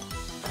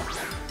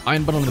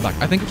 Iron Bundle in the back.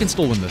 I think we can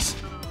still win this.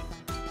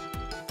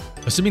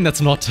 Assuming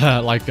that's not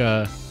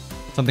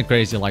something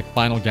crazy like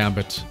Final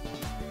Gambit.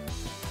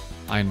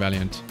 Iron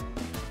Valiant.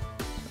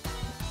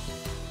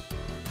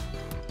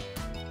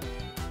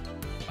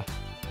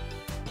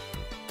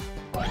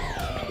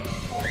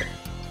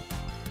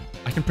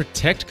 I can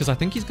protect because I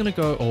think he's gonna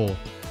go... Oh.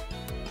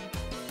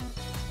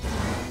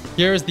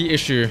 Here's the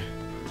issue.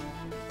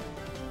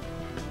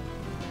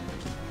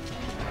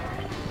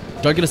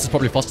 Jugulus is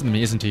probably faster than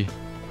me, isn't he?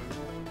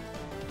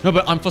 No,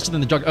 but I'm faster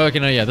than the Jug... Oh, okay,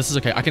 no, yeah, this is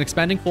okay. I can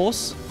Expanding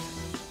Force.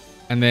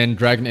 And then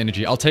Dragon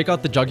Energy. I'll take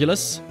out the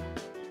Jugulus.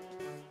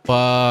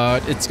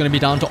 But it's going to be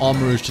down to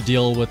Armor Rouge to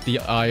deal with the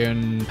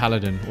Iron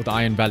Paladin. Or the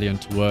Iron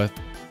Valiant worth...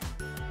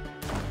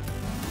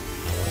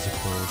 What is it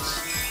called?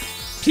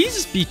 Please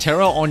just be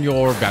Terra on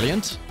your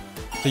Valiant.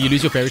 So you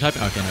lose your Fairy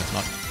typing. Okay, no, it's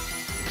not.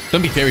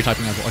 Don't be Fairy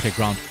typing as well. Okay,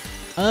 Ground.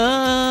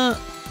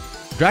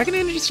 Dragon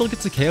Energy still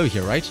gets a KO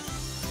here, right?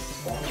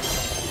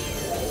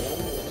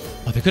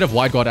 Oh, they could have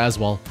Wide Guard as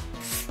well.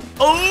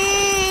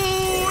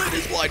 Oh, it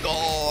is Wide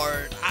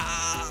Guard.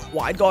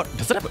 Wide Guard.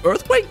 Does it have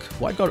Earthquake?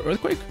 Wide Guard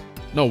Earthquake?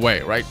 No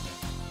way, right?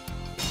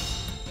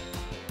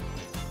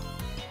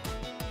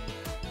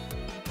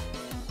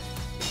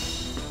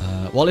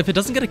 Well, if it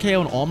doesn't get a KO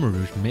on Armor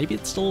Rouge, maybe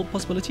it's still a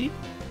possibility.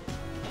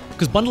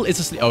 Because Bundle is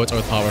asleep. Oh, it's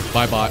Earth Power.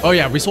 Bye-bye. Oh,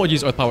 yeah, we saw it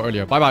use Earth Power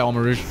earlier. Bye-bye,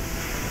 Armor Rouge.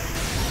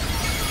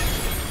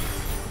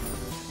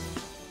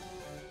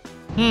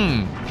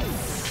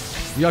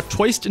 We are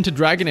choiced into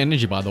Dragon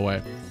Energy, by the way.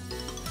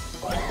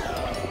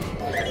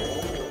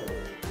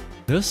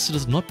 This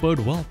does not bode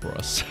well for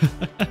us.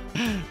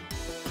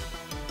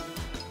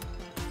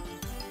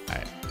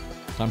 Alright.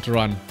 Time to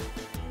run.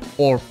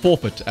 Or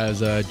forfeit,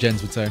 as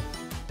Jens would say.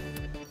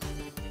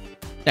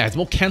 Yeah, it's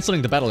more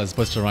cancelling the battle as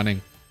opposed to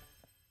running.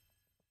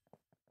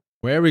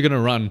 Where are we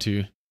gonna run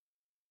to?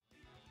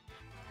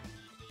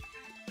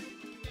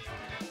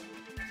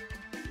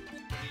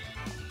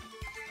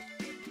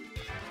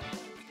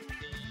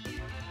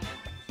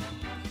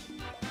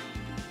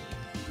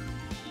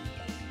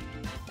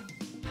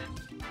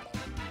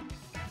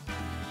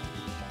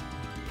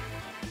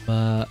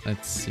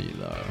 Let's see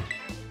though.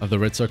 Oh, the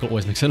red circle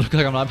always makes it look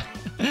like I'm not.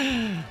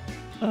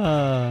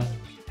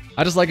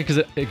 I just like it because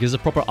it gives a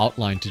proper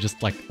outline to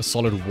just like a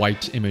solid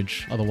white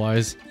image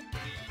otherwise.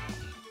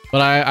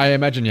 But I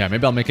imagine, yeah,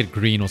 maybe I'll make it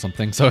green or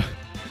something so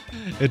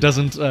it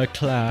doesn't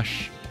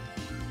clash.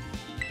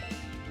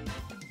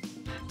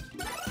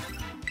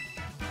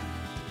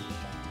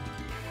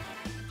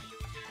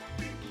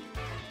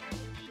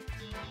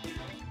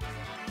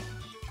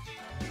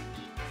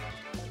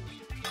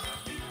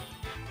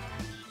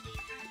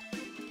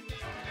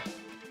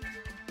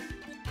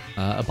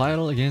 A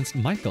battle against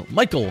Michael.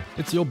 Michael,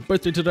 it's your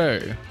birthday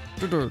today.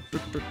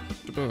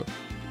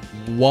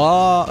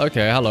 What?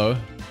 Okay, hello.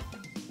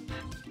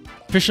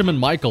 Fisherman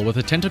Michael with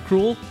a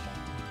Tentacruel.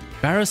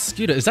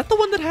 Barrascuda. Is that the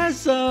one that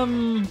has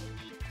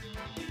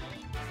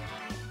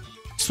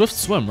Swift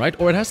Swim, right?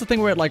 Or it has the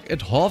thing where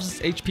it halves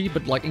its HP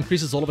but like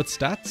increases all of its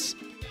stats.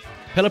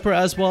 Pelipper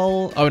as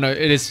well. Oh no,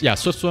 it is, yeah,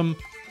 Swift Swim.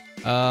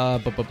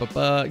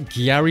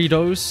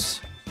 Gyarados.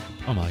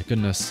 Oh my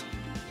goodness.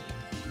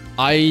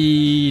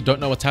 I don't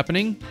know what's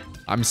happening.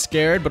 I'm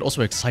scared, but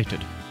also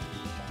excited.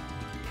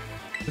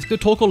 Let's go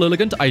Torkoal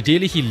Lilligant.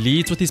 Ideally, he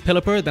leads with his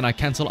Pelipper, then I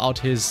cancel out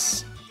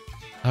his...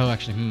 Oh,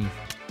 actually,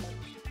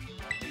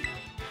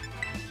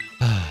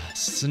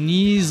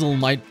 Sneasel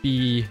might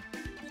be...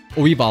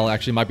 Weavile,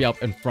 actually, might be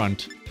up in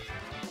front.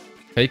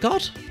 Fake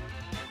Out?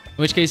 In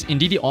which case,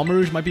 Indeedee Armor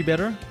Rouge might be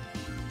better.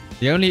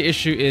 The only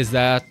issue is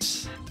that...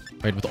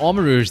 Wait, with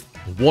Armor Rouge,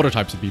 water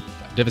types would be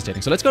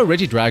devastating. So let's go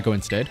Regidrago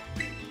instead.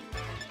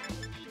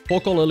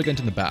 Torkoal Lilligant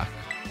in the back.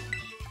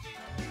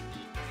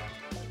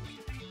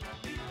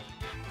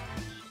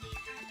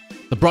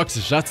 The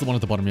Bruxish, that's the one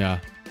at the bottom, yeah.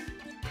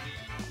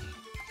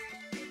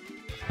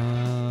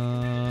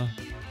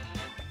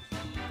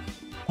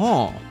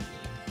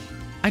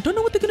 I don't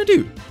know what they're gonna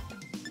do.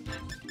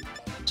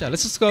 Yeah,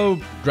 let's just go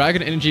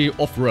Dragon Energy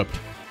off rip.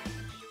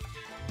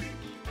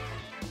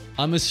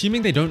 I'm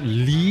assuming they don't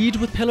lead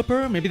with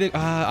Pelipper. Maybe they,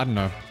 I don't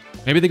know.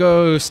 Maybe they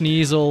go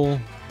Sneasel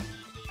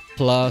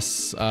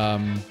plus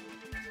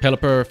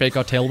Pelipper, Fake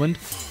Out, Tailwind.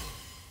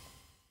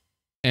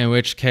 In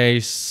which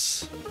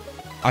case,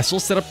 I still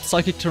set up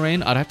Psychic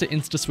Terrain. I'd have to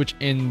insta-switch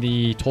in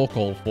the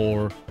Torkoal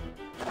for...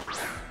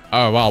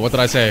 Oh, wow, what did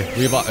I say?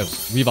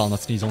 Weavile, not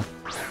Sneasel.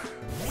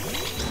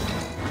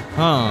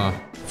 Huh.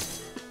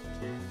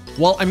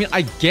 Well, I mean,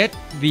 I get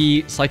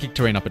the Psychic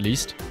Terrain up at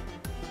least.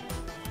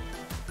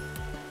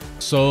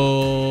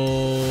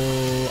 So...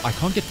 I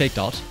can't get Faked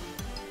Out.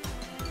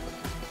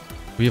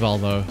 Weavile,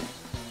 though.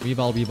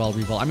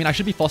 Weavile. I mean, I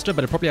should be Foster,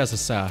 but it probably has a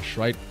Sash,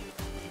 right?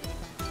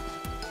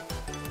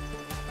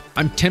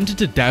 I'm tempted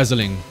to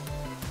Dazzling.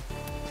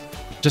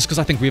 Just because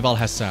I think Weavile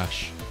has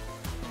Sash.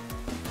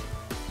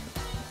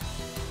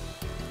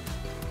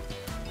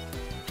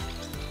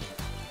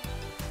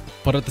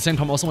 But at the same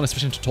time, I also want to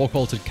switch into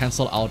Torkoal to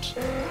cancel out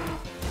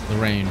the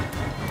rain.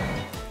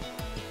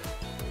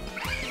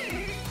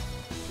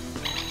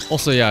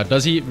 Also, yeah,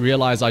 does he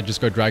realize I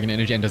just go Dragon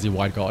Energy and does he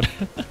Wide Guard?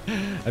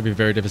 That'd be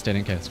very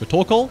devastating. Okay, so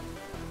Torkoal.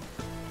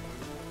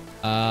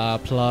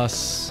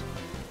 Plus...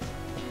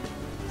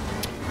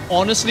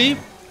 Honestly,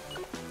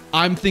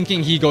 I'm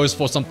thinking he goes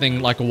for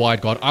something like a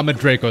Wide Guard. I'm a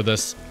Draco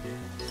this.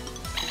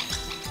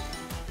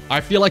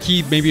 I feel like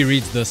he maybe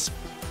reads this.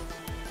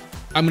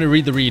 I'm gonna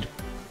read the read.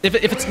 If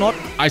it's not,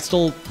 I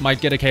still might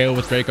get a KO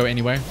with Draco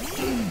anyway.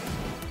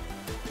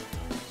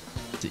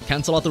 So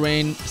cancel out the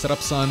rain, set up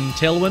Sun,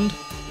 Tailwind.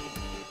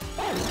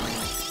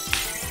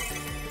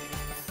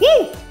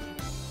 Woo!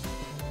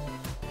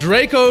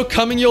 Draco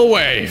coming your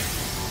way.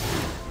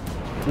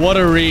 What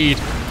a read.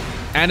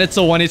 And it's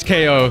a 1-hit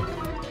KO.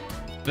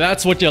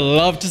 That's what you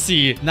love to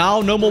see.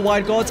 Now, no more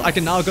Wide Guards. I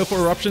can now go for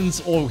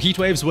Eruptions or Heat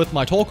Waves with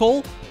my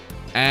Torkoal.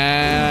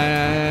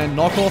 And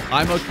knock off.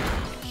 I'm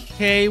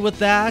okay with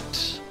that.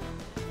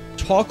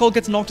 Torkoal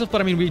gets knocked off, but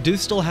I mean, we do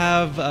still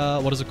have,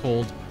 what is it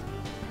called?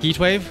 Heat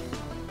Wave.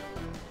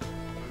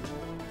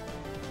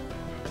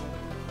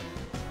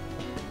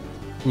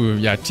 Ooh,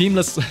 yeah,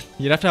 teamless.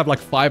 You'd have to have like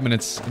 5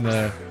 minutes in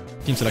the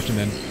team selection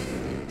then.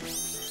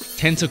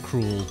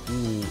 Tentacruel.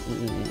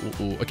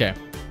 Ooh. Okay.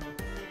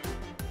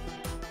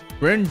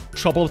 We're in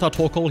trouble with our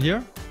Torkoal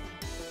here.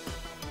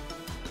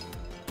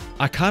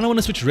 I kind of want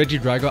to switch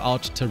Regidrago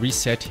out to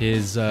reset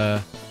his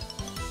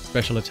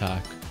special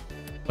attack.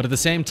 But at the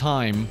same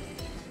time,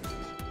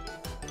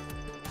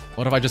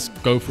 what if I just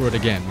go for it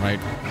again, right?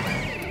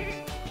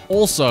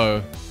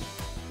 Also,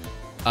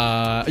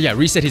 yeah,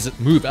 reset his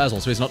move as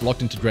well, so he's not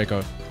locked into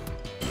Draco.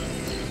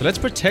 So let's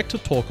protect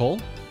with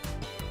Torkoal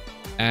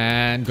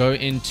and go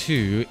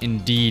into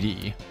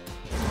Indeedee.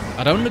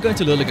 I don't want to go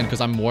into Lilligant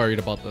because I'm worried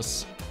about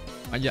this.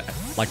 Yeah,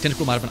 like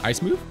Tentacruel might have an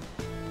ice move.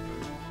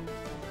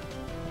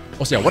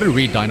 Also, yeah, what a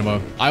read,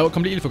 Dynamo. I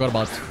completely forgot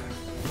about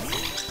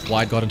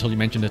Wide Guard until you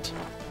mentioned it.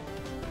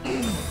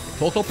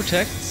 Torkoal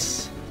protects.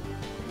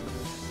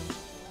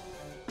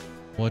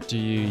 What do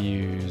you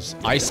use?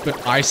 Ice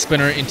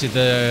Spinner into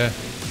the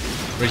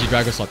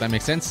Regidrago slot. That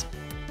makes sense.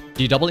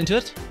 Do you double into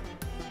it?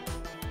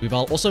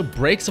 Weavile also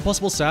breaks a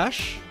possible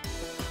Sash.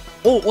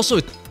 Oh, also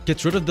it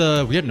gets rid of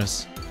the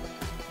weirdness.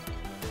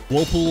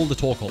 Whirlpool the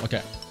Torkoal.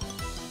 Okay.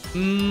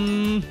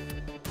 He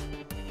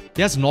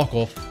has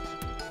knockoff.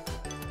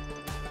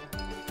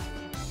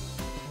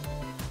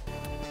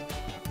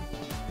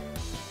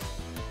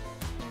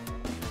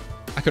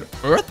 I could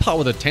Earth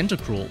Power the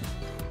Tentacruel.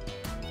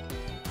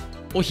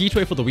 Or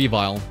Heatwave for the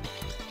Weavile.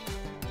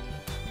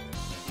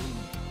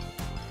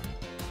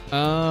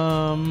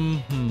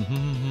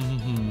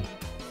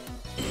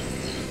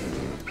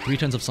 3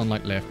 turns of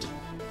sunlight left.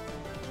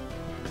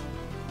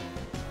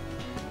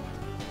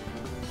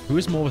 Who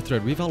is more of a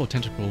threat, Weavile or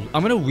Tentacruel?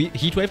 I'm gonna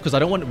Heatwave because I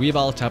don't want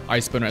Weavile to tap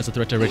Ice Spinner as a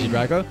threat to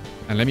Regidrago.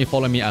 And let me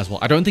follow me as well.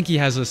 I don't think he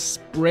has a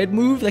spread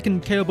move that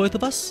can KO both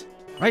of us,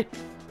 right?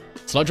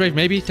 Sludge Wave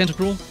maybe,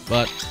 Tentacruel,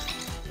 but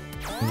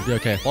it'll be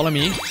okay. Follow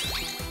me.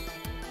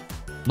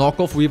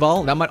 Knock off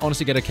Weavile. That might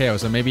honestly get a KO,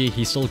 so maybe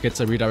he still gets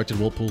a redirected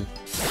Whirlpool.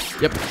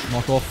 Yep,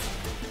 knock off.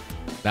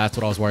 That's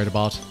what I was worried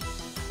about.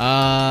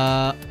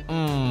 On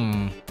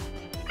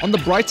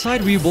the bright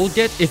side, we will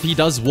get, if he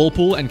does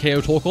Whirlpool and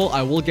KO Torkoal,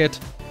 I will get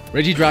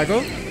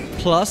Regidrago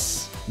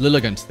plus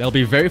Lilligant. They'll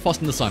be very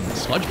fast in the sun.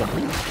 Sludge Bomb.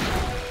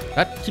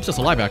 That keeps us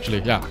alive,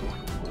 actually. Yeah.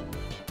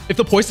 If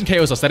the poison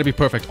KOs us, that'd be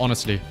perfect,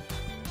 honestly.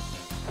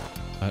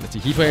 Let's see.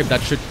 Heat Wave.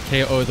 That should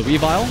KO the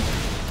Weavile.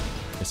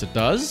 Yes, it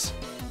does.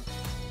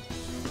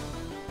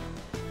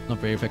 Not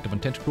very effective on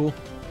Tentacruel.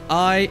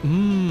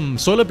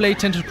 Solar Blade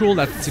Tentacruel.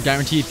 That's a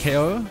guaranteed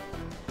KO.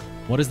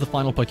 What is the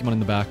final Pokemon in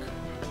the back?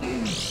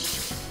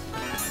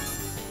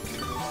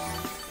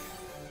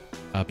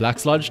 Black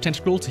Sludge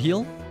Tentacruel to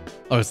heal.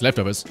 Oh, it's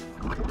leftovers.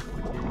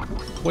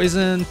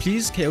 Poison,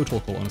 please KO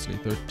Torkoal, honestly.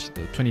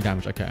 20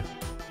 damage, okay.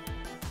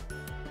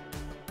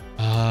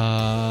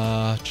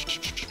 I'm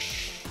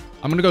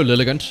gonna go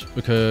Lilligant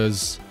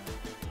because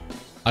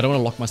I don't want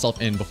to lock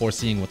myself in before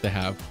seeing what they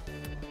have.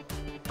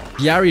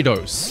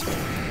 Gyarados.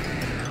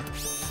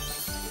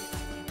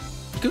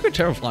 You could go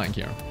Terrifying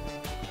here.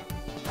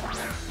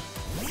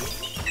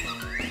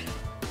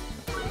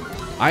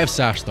 I have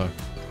Sash though.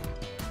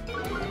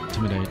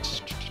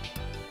 Intimidate.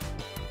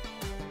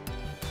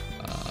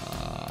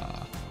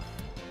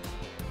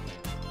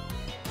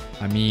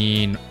 I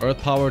mean, Earth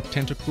Power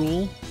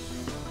Tentacruel.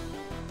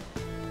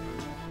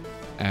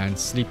 And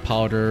Sleep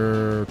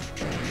Powder.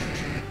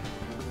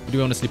 What do we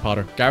want to Sleep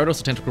Powder? Gyarados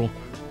or Tentacruel?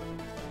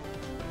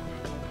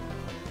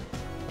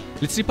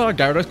 Let's Sleep Powder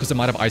Gyarados because it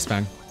might have Ice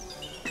Fang.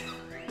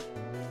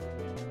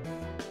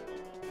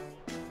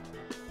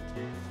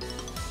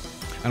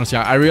 And also,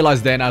 yeah, I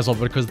realized then as well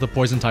because the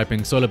poison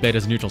typing, Solar Blade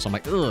is neutral, so I'm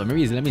like, ugh,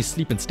 maybe let me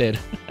sleep instead.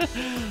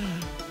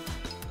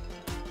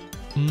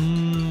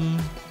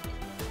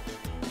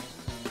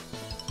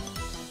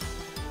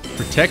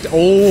 Protect.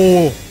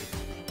 Oh!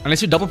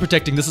 Unless you're double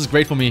protecting, this is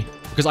great for me.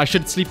 Because I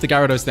should sleep the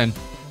Gyarados then.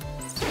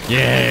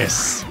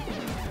 Yes!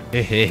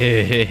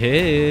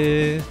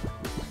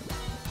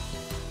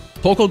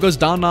 Torkoal goes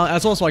down now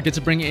as well, so I get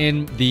to bring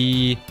in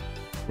the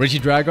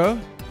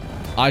Regidrago.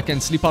 I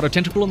can sleep out a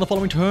Tentacruel on the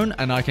following turn,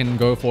 and I can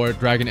go for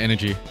Dragon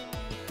Energy.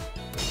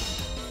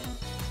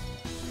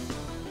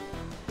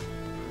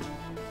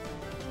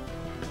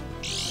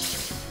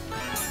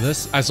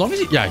 This, as long as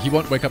he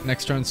won't wake up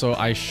next turn, so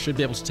I should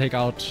be able to take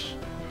out...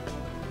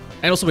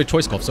 And also with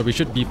Choice Scarf, so we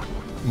should be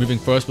moving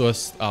first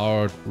with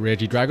our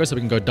Regidrago, so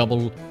we can go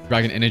double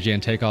Dragon Energy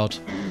and take out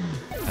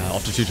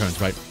after 2 turns,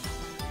 right?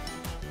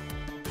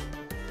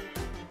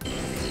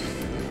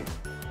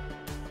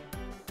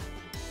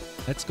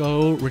 Let's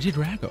go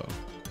Regidrago.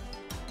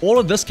 All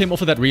of this came off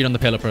of that read on the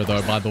Pelipper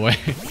though, by the way.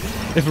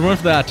 If it weren't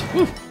for that,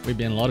 whew, we'd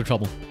be in a lot of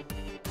trouble.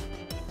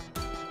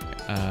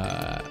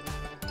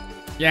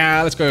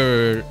 Yeah, let's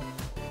go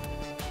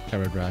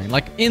Terra Dragon.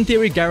 Like, in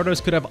theory,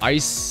 Gyarados could have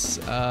Ice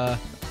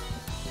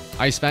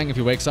Fang if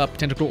he wakes up.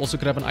 Tentacruel also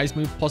could have an Ice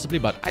move, possibly,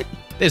 but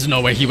there's no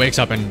way he wakes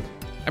up and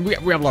we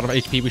have a lot of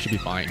HP, we should be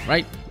fine,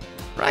 right?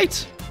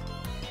 Right!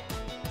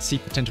 Let's see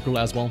for Tentacruel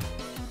as well.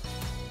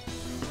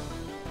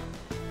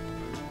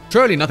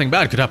 Surely nothing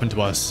bad could happen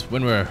to us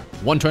when we're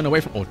 1 turn away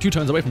from, or 2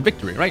 turns away from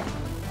victory, right?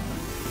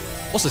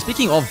 Also,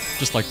 speaking of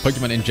just like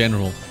Pokemon in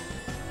general,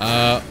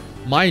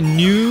 my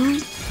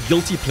new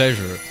guilty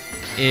pleasure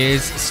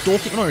is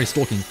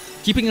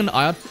keeping an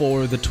eye out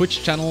for the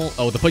Twitch channel,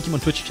 or the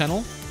Pokemon Twitch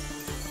channel,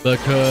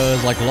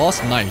 because like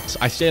last night,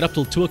 I stayed up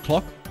till 2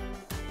 o'clock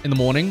in the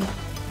morning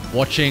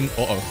watching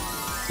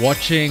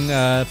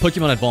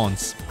Pokemon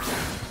Advance.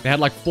 They had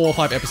like 4 or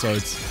 5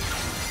 episodes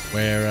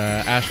where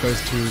Ash goes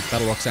to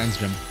Battle Rock Sands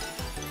Gym.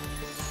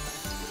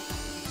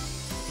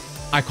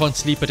 I can't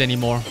sleep it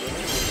anymore.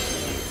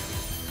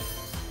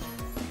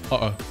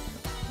 Uh-oh.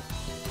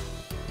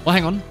 Well,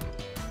 hang on.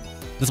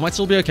 This might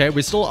still be okay.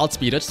 We still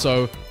outspeed it,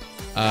 so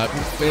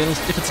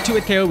if it's a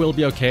 2-hit KO, we'll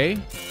be okay.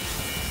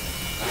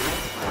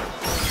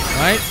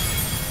 Right?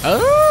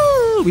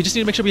 Oh! We just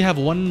need to make sure we have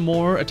 1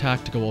 more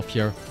attack to go off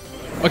here.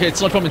 Okay, it's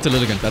not from into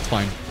Lilligant. That's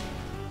fine.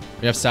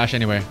 We have Sash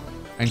anyway.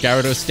 And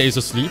Gyarados stays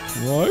asleep.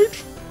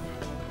 Right?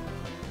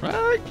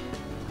 Right?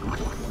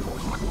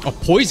 Oh,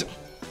 poison!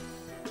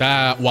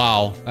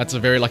 Wow. That's a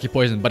very lucky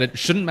poison. But it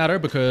shouldn't matter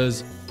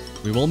because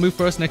we will move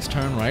first next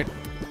turn, right?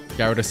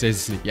 Gyarados stays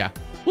asleep. Yeah.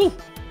 Woo!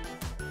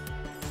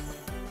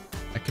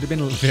 That could have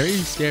been very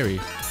scary.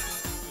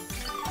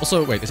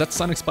 Also, wait, is that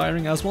sun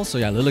expiring as well? So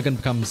yeah, Lilligant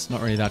becomes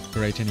not really that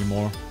great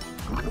anymore.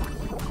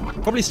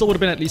 Probably still would have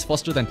been at least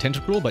faster than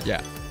Tentacruel, but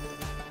yeah.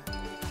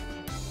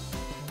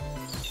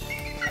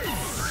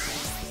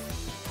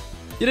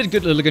 You did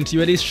good, Lilligant.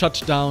 You at least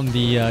shut down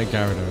the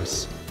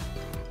Gyarados.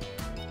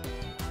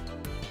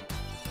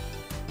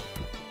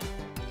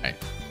 Right.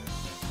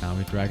 Now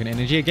we Dragon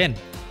Energy again.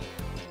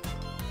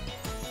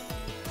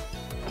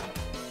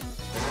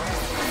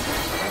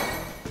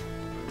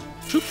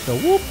 Shoop the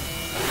whoop.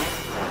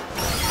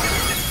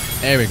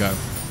 There we go.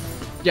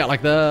 Yeah,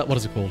 like the... What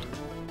is it called?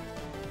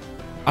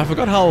 I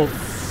forgot how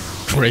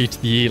great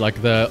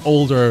the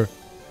older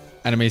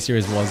anime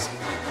series was.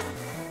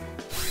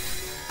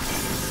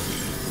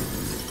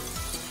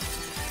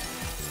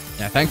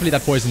 Yeah, thankfully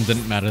that poison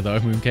didn't matter though,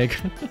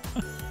 Mooncake.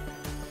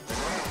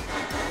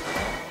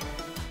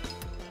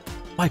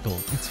 Michael,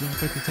 it's your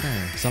birthday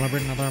today.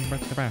 Celebrate another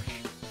birthday bash.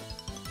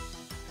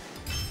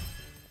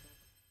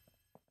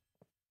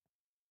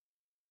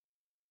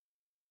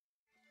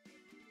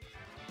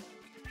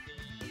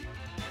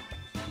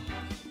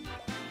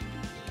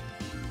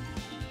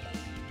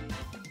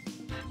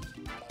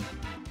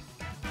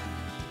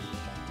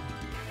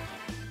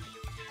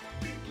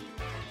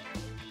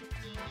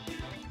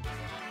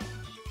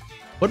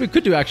 What we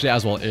could do actually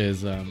as well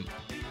is, you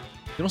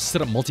can also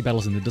set up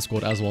multi-battles in the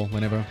Discord as well,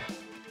 whenever.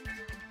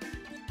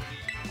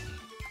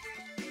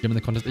 Given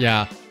the contest,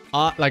 yeah.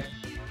 Like,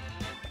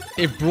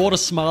 it brought a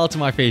smile to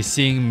my face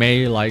seeing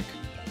May, like,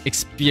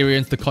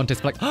 experience the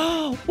contest. Like,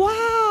 oh,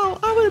 wow,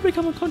 I want to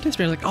become a contest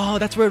trainer. Like, oh,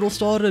 that's where it all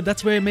started.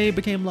 That's where May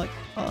became like,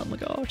 oh my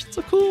gosh, it's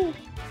so cool.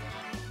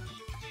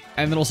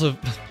 And then also,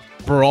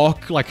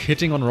 Brock, like,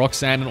 hitting on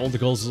Roxanne and all the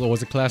girls is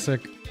always a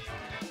classic.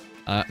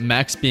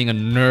 Max being a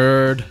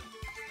nerd.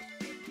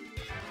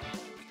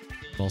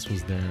 What else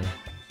was there?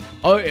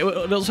 Oh,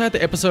 it also had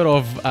the episode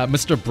of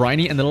Mr.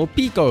 Briny and the little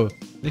Pico.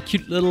 The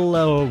cute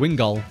little wing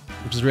gull,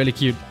 which is really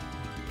cute.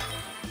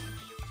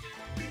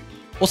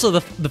 Also,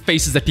 the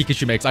faces that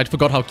Pikachu makes. I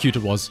forgot how cute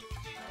it was.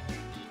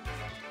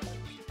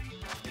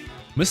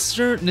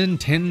 Mr.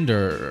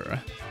 Nintendo.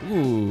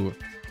 Ooh.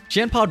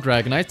 Qianpao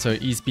Dragonite, so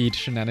E-Speed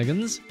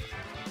shenanigans.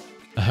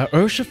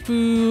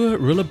 Urshifu,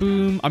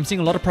 Rillaboom. I'm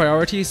seeing a lot of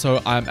priority,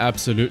 so I'm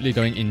absolutely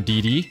going in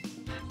DD.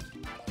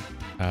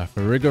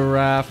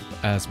 Farigiraf,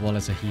 as well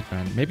as a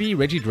Heatran. Maybe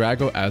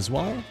Regidrago as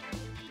well?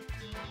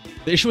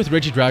 The issue with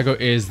Regidrago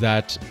is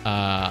that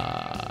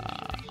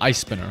Ice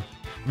Spinner.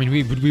 I mean,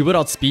 we would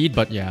outspeed,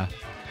 but yeah.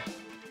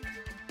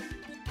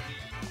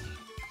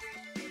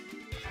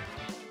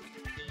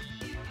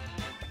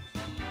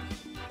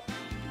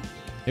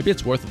 Maybe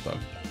it's worth it though.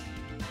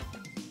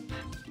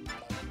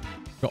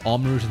 Go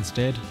Armroot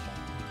instead.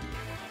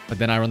 But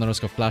then I run the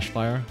risk of Flash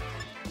Fire.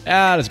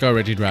 Yeah, let's go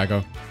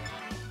Regidrago.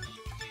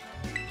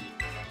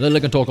 Little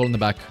Lick and Torkoal in the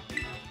back.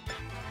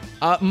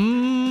 Call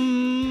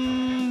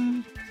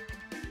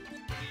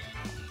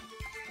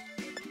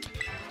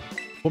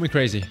me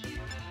crazy.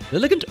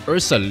 Lilligant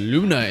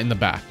Ursaluna in the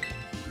back.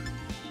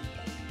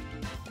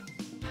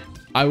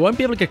 I won't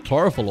be able to get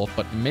Chlorophyll off,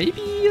 but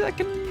maybe that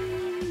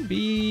can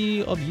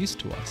be of use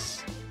to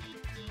us.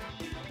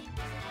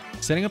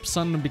 Setting up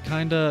Sun would be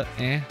kinda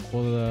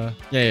for the...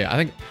 Yeah, I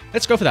think...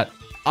 Let's go for that.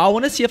 I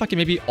want to see if I can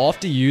maybe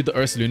after you the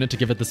Ursaluna to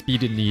give it the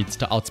speed it needs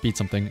to outspeed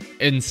something,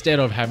 instead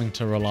of having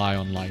to rely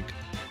on, like,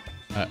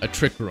 a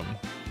Trick Room.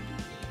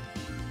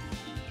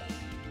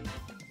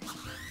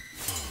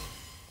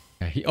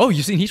 Yeah, oh,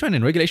 you've seen Heatran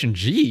in Regulation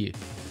G.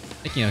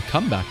 Making a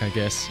comeback, I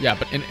guess. Yeah,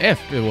 but in F,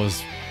 it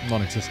was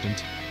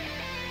non-existent.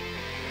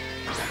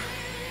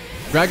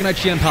 Dragonite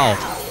Qianpao.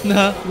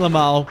 Nah,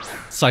 Lamau.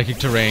 Psychic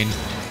Terrain.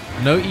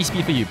 No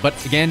E-Speed for you,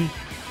 but again,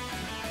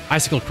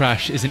 Icicle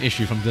Crash is an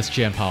issue from this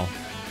Qianpao.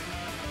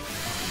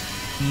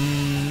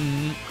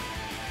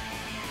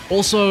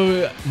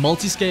 Also,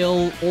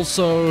 multi-scale,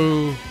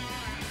 also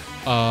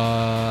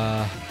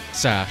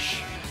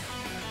Sash.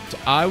 So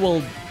I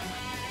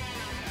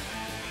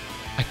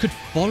could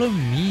follow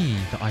me,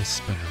 the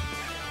Ice Spinner.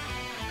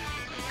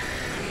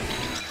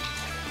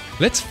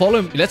 Let's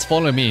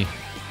follow me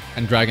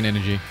and Dragon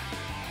Energy.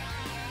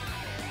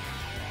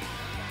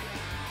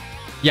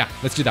 Yeah,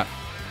 let's do that.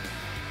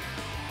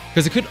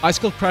 Because it could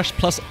Icicle Crash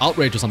plus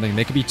Outrage or something.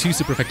 There could be two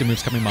super effective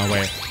moves coming my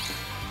way.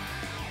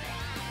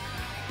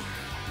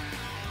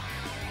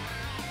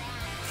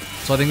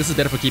 So I think this is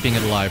better for keeping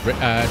it alive.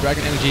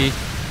 Dragon Energy.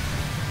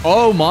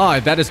 Oh my,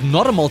 that is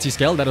not a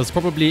multi-scale. That is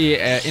probably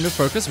Inner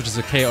Focus, which is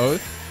a KO.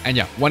 And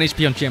yeah, 1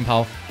 HP on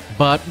Qianpao.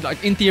 But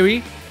like in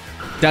theory,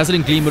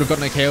 Dazzling Gleam would have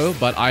gotten a KO.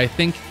 But I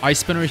think Ice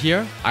Spinner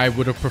here, I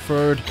would have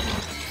preferred...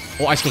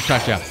 Or Icicle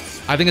Crash, yeah.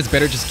 I think it's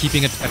better just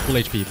keeping it at full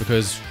HP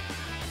because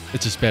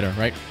it's just better,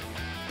 right?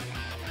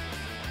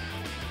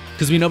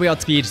 Because we know we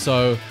outspeed,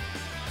 so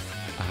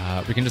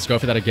we can just go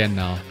for that again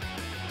now.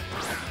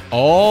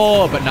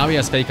 Oh, but now he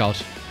has Fake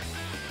Out.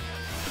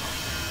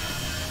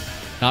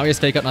 Now he has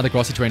Fake Out, now the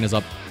Grassy Terrain is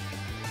up.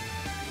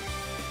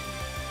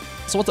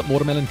 So what's up,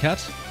 Watermelon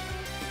Cat?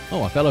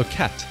 Oh, a fellow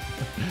cat.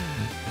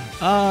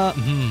 Man.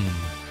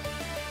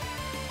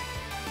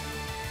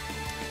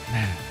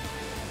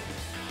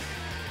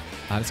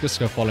 Let's just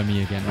go follow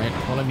me again, right?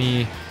 Follow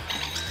me.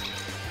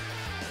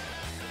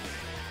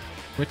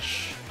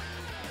 Which...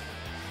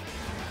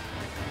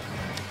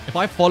 If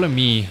I follow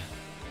me...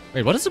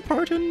 Wait, what is the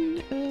priority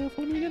on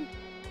follow me again?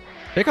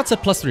 Fake Out's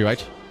at +3,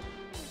 right?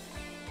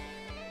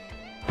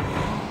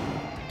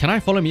 Can I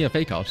follow me a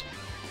Fake Out?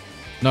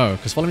 No,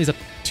 because follow me is at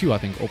 2, I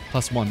think, or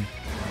 +1.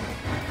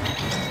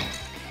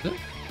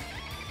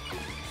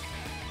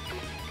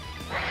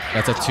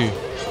 That's at 2.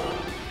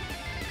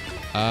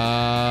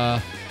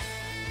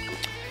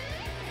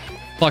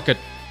 Fuck it.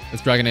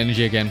 Let's Dragon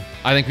Energy again.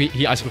 I think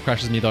he Icicle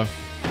Crashes me though.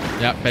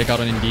 Yeah, Fake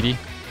Out on Indeedee.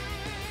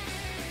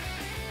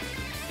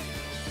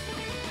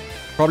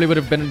 Probably would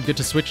have been good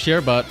to switch here,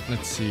 but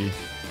let's see.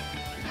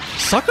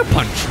 Sucker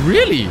Punch,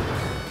 really?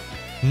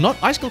 Not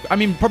Icicle... I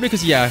mean, probably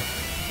because, yeah.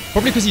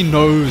 Probably because he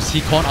knows he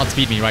can't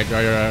outspeed me. Right.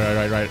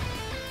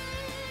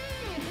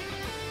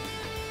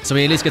 So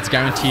he at least gets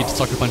guaranteed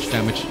Sucker Punch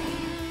damage.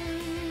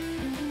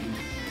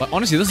 But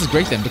honestly, this is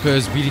great then,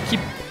 because we keep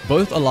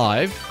both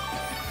alive.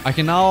 I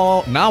can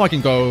now I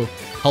can go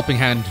Helping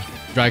Hand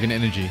Dragon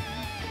Energy.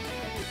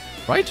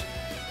 Right?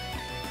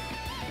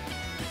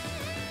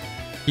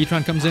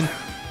 Heatran comes in.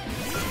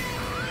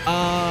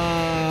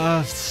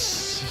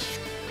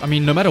 I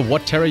mean, no matter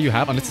what Terra you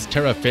have, unless it's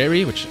Terra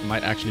Fairy, which it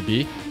might actually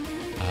be,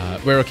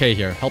 we're okay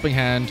here. Helping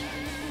Hand.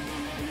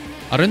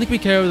 I don't think we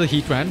care with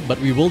the Heatran, but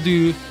we will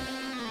do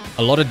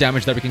a lot of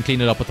damage that we can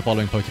clean it up with the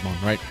following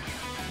Pokemon, right?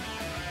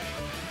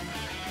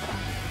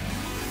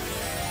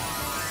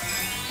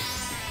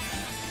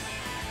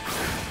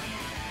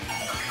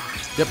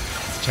 Yep,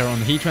 it's Terra on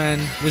the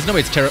Heatran. There's no way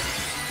it's Terra.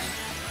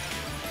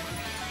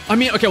 I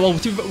mean, okay, well,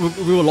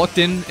 we were locked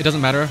in. It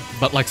doesn't matter,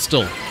 but like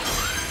still.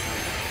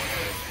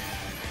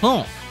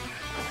 Huh.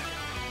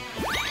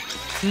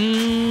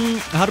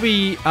 How do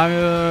we...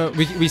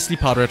 we Sleep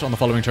Powder it on the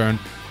following turn,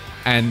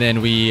 and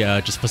then we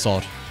just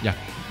Facade. Yeah,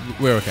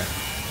 we're okay.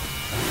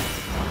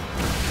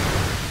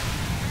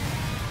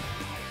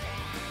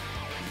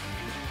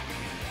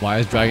 Why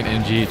is Dragon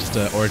Energy just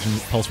an Origin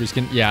Pulse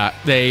reskin? Yeah,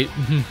 they...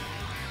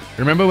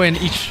 Remember when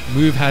each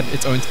move had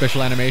its own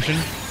special animation?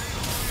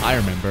 I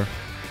remember.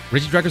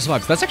 Regidrago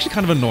survives. That's actually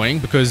kind of annoying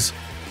because,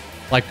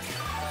 like,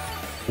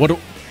 what do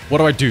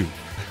I do?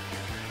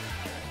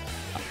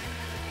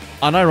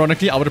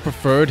 Unironically, I would have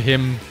preferred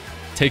him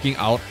taking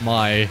out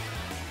my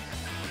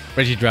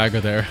Regidrago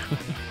there.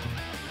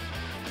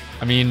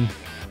 I mean,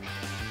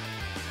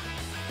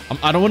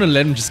 I don't want to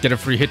let him just get a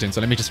free hit in,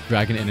 so let me just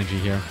Dragon Energy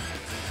here.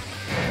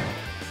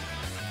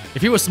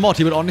 If he was smart,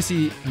 he would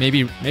honestly,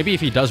 maybe if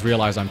he does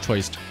realize I'm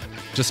choiced,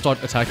 just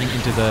start attacking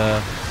into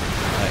the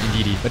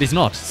Indeedee. But he's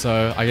not,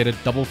 so I get a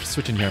double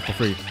switch in here for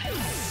free.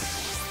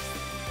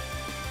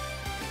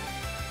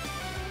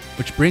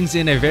 Which brings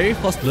in a very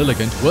fast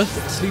Lilligant with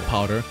Sleep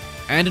Powder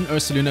and an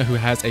Ursaluna who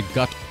has a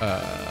gut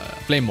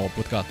Flame Orb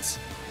with guts.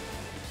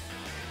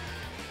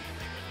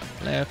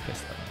 Left,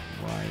 press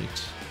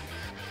right.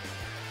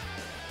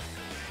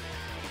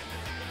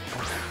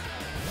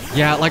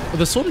 Yeah, like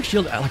the Sword and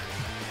Shield, like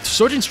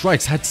Surging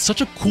Strikes had such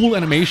a cool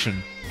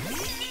animation.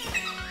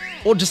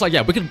 Or just like, yeah,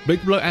 Wicked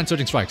Blow and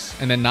Surging Strikes.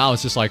 And then now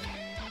it's just like,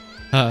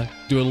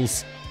 do a little,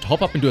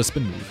 hop up and do a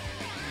spin move.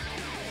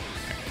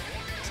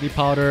 Sleep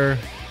Powder,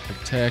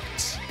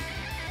 Protect.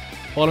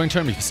 Following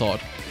turn, we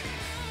Facade.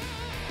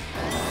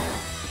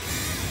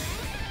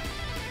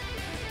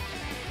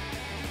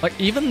 Like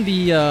even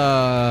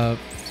the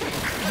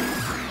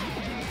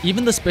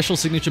special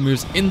signature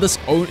moves in its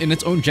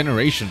own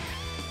generation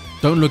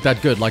don't look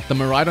that good. Like the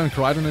Miraidon and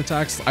Koraidon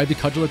attacks, the Ivy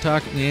Cudgel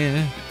attack,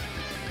 yeah.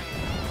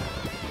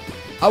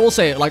 I will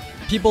say, like,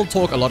 people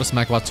talk a lot of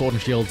smack about Sword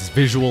and Shield's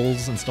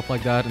visuals and stuff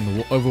like that in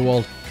the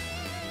overworld.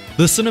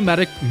 The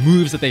cinematic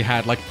moves that they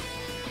had, like,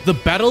 the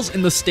battles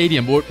in the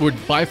stadium were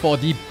by far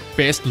the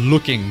best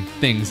looking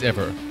things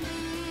ever.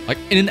 Like,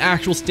 in an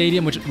actual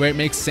stadium, where it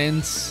makes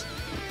sense.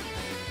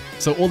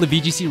 So all the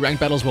VGC ranked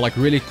battles were, like,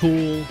 really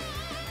cool.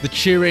 The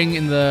cheering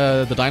in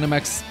the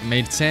Dynamax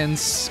made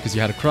sense, because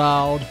you had a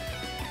crowd.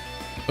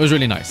 It was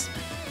really nice.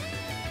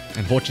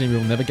 Unfortunately,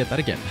 we will never get that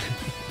again.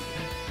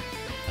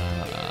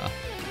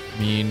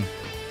 I mean,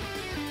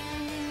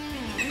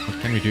 what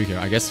can we do here?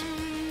 I guess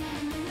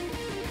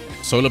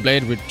Solar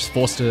Blade, we're just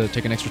forced to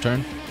take an extra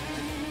turn.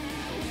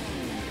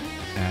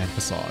 And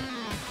Facade.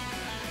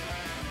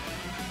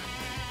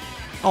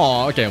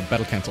 Oh, okay,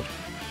 battle cancelled.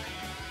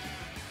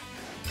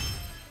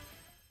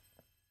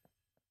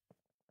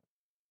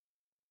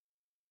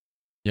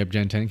 Yep,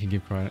 Gen 10 can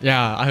give credit.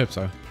 Yeah, I hope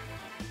so.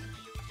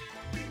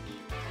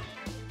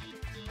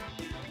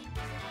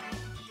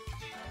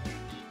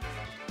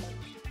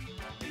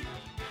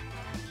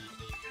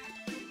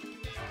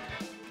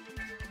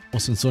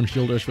 Austin Sun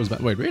Shield Ursh was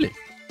bad. Wait, really?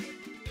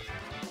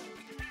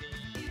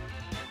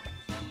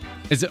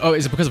 Is it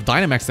because of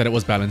Dynamax that it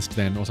was balanced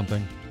then or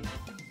something?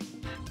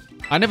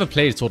 I never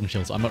played Sword and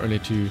Shield, so I'm not really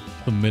too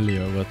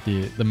familiar with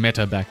the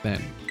meta back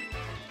then.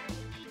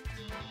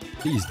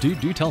 Please do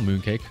tell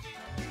Mooncake.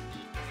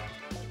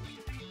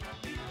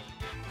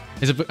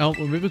 Is it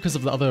maybe because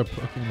of the other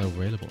Pokemon that are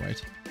available,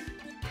 right?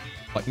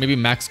 Like maybe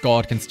Max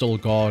Guard can still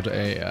guard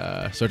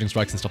a Surging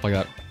Strikes and stuff like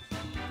that.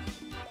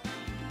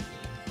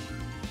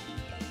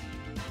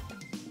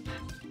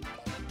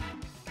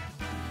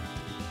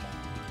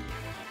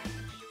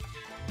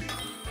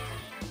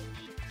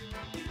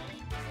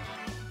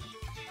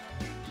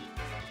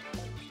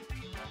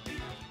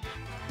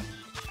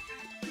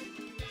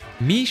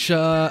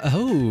 Misha,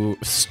 oh,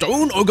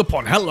 Stone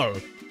Ogerpon, hello.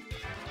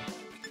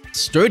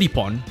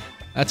 Sturdypon,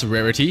 that's a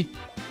rarity.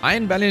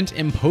 Iron Valiant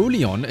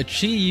Empoleon, a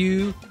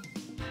Chi-Yu,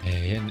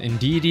 an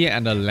Indeedee,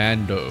 and a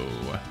Lando.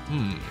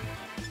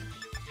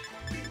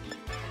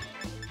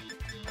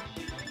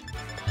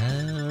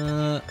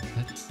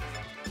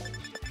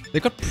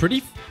 They got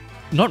pretty...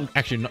 They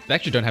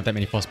actually don't have that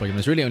many fast Pokemon.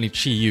 It's really only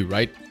Chi-Yu,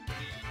 right?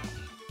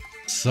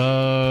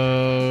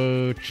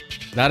 So...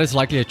 That is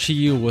likely a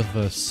Chi-Yu with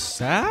a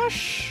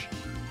Sash?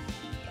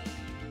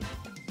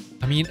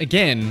 I mean,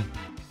 again,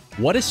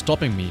 what is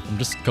stopping me from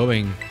just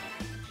going...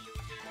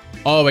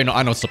 Oh, wait, no,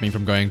 I know what's stopping me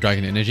from going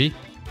Dragon Energy.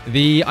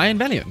 The Iron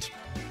Valiant.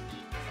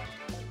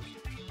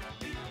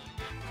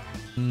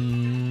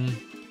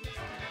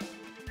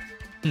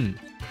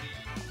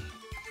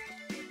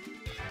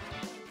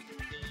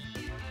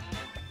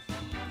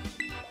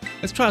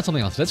 Let's try out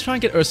something else. Let's try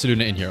and get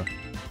Ursaluna in here.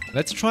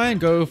 Let's try and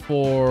go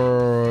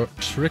for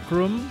Trick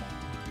Room.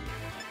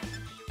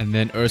 And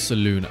then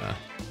Ursaluna.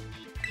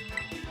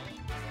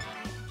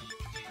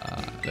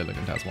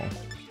 Lilligant as well.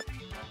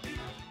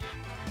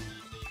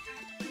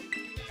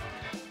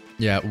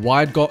 Yeah,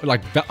 Wide Guard,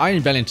 like,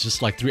 Iron Valiant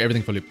just like threw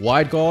everything for a loop.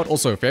 Wide Guard,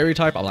 also Fairy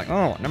type. I'm like,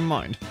 oh, never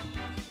mind.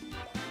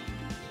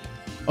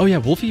 Oh yeah,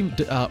 Wolfie,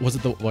 was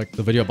it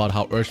the video about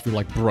how Urshifu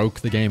like broke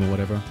the game or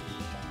whatever?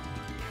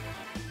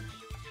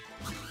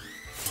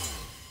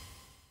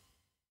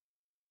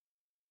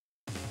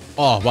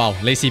 Oh wow,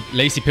 lacy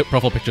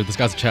profile picture. This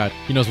guy's a Chad.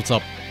 He knows what's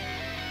up.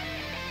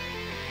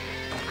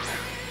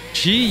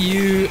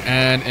 Chi-Yu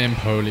and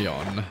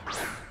Empoleon.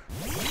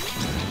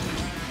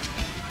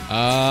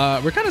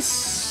 We're kind of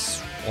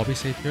probably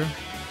safe here.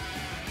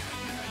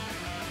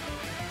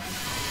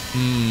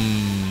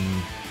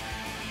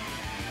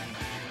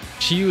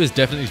 Chi-Yu is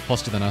definitely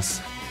faster than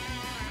us.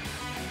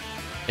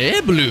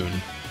 Air Balloon.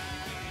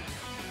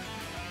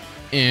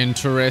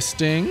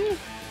 Interesting.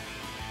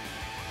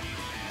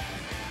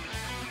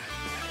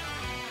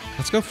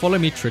 Let's go follow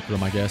me Trick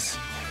Room, I guess.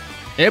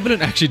 Air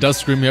Balloon actually does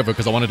screw me over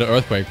because I wanted to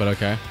Earthquake, but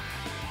okay.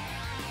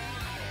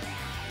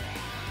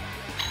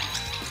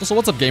 Also,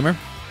 what's up, gamer?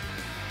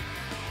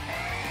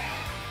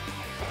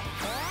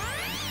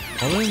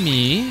 Follow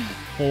me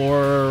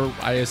for,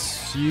 I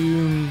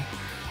assume,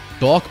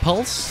 Dark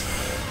Pulse?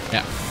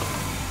 Yeah.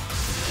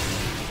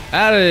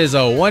 That is a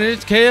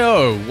 1-hit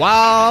KO.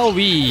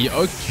 Wowee.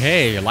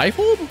 Okay, Life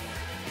Orb?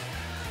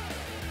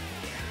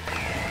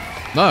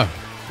 No.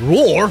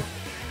 Roar?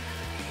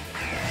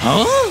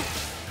 Huh?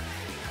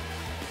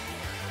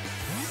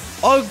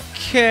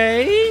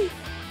 Okay.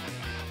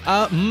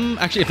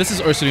 Actually, if this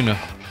is Ursaluna,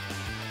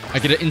 I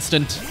get an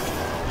instant.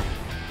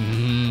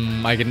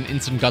 I get an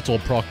instant Guts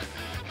Orb proc.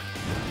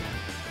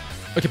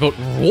 Okay, but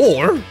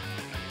Roar?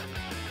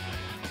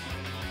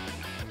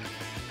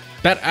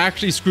 That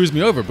actually screws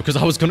me over because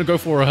I was gonna go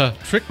for a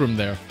Trick Room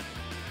there.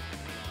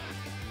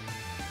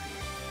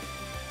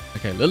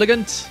 Okay,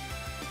 Lilligant.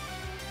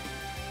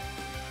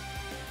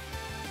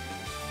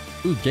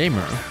 Ooh,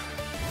 Gamer.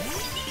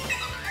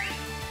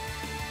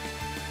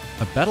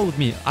 A battle with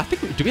me. I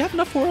think, do we have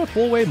enough for a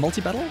 4-way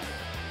multi-battle?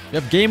 We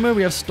have Gamer,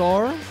 we have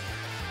Star.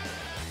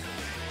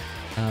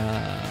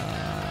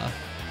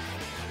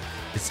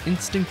 Is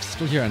Instinct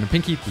still here? And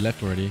Pinky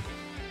left already.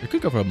 We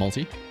could go for a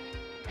multi.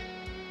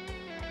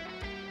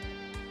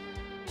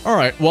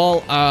 Alright,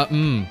 well,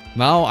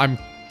 now I'm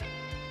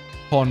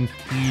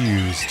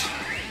confused.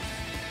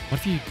 What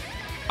if you...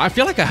 I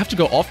feel like I have to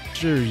go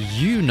after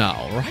you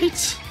now,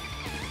 right?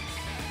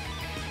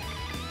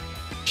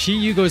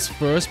 Chi-Yu goes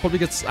first, probably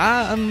gets...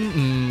 Call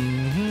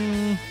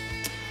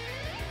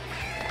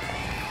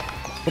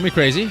me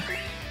crazy.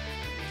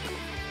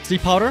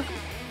 Sleep Powder.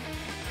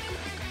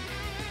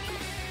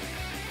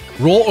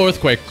 Raw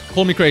Earthquake.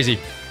 Call me crazy.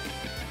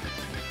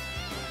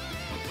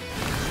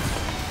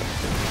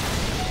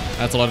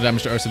 That's a lot of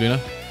damage to Ursaluna.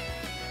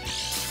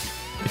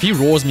 If he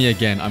roars me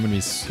again, I'm gonna be...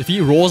 If he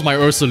roars my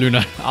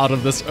Ursaluna out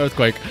of this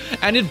Earthquake,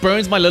 and it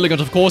burns my Lilligant,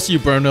 of course you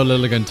burn no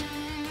Lilligant.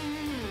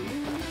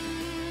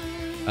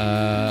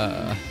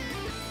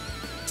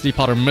 Sleep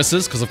Powder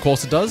misses, because of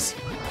course it does.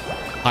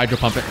 Hydro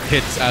Pump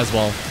hits as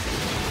well.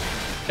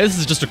 This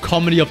is just a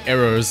comedy of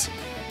errors.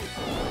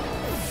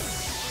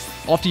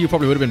 After you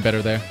probably would have been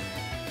better there.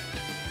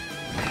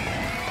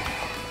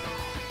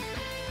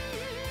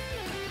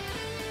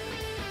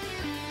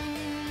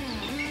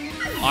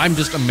 I'm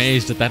just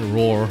amazed at that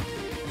roar.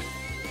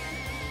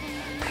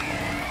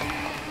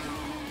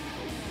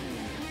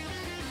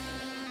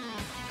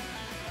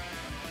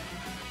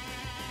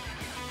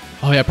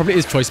 Oh yeah, probably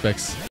is Choice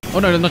Specs. Oh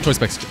no, not Choice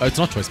Specs. It's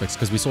not Choice Specs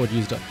because we saw it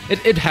used.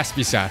 It has to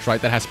be Sash,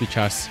 right? That has to be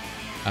Sash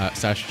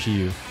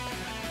Chi-Yu.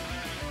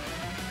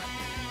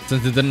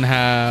 Since it didn't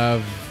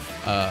have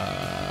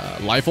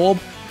Life Orb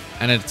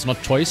and it's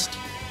not choiced.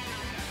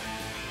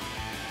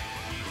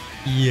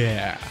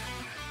 Yeah.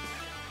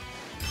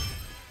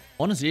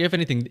 Honestly, if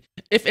anything,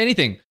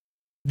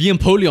 the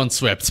Empoleon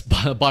swept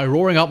by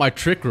roaring out my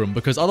Trick Room,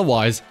 because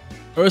otherwise,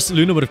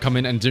 Ursaluna would have come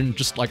in and didn't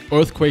just like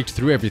earthquaked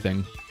through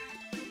everything.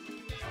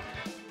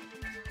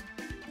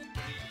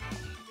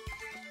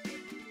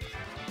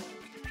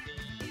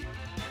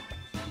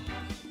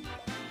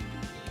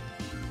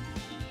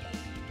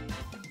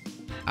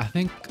 I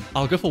think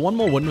I'll go for one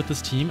more win with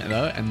this team,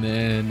 though, and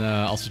then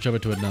I'll switch over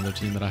to another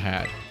team that I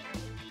had.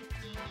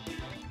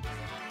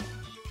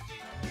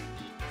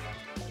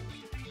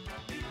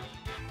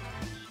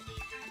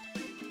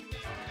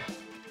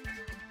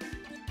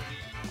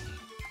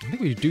 I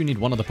think we do need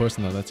one other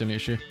person, though. That's the only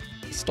issue.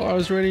 Star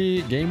is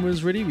ready. Game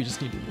was ready. We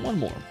just need one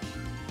more.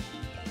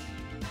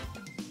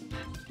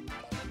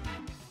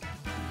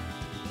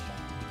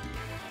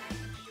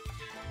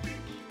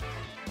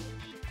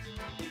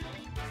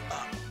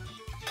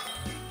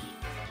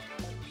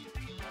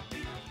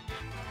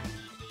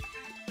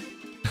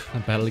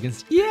 Battle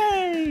against...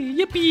 Yay!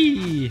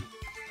 Yippee!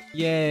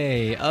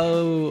 Yay!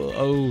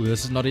 Oh!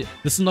 This is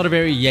not a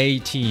very yay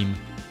team.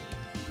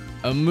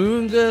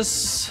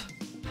 Amoongus,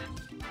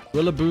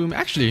 Rillaboom.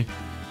 Actually,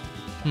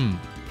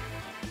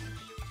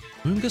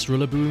 Moongus,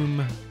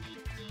 Rillaboom,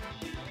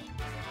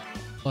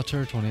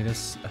 Flutter,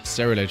 Tornadus,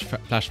 Cerulege,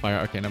 Flash Fire.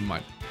 Okay, never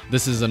mind.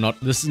 This is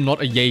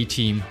not a yay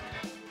team.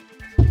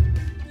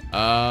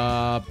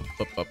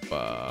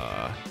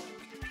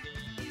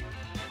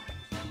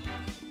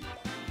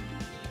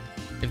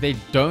 If they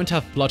don't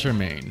have Flutter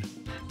main,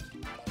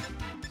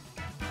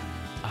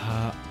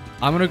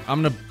 I'm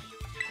gonna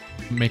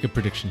make a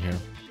prediction here.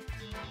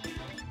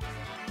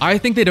 I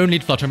think they don't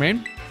need Flutter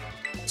main,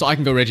 so I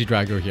can go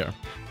Regidrago here.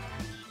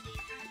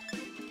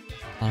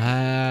 I'll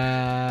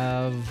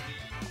have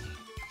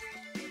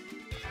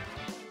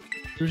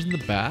Who's in the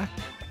back?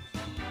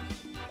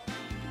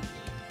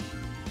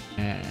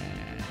 And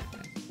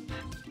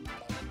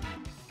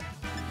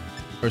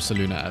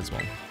Ursaluna as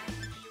well.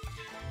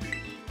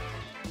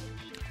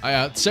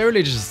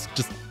 Cerulege is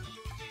just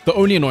the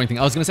only annoying thing.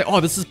 I was gonna say, oh,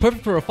 this is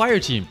perfect for a fire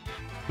team.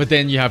 But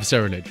then you have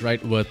Cerulege,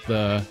 right? With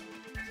the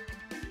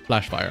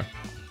Flash Fire.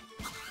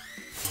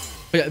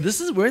 But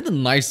yeah, we're in the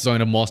nice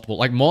zone of Master Ball.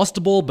 Like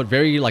Master Ball, but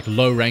very like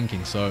low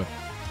ranking. So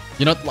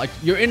you're not like,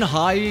 you're in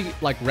high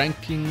like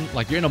ranking,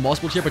 like you're in a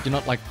Master Ball tier, but you're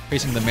not like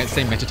facing the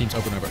same meta teams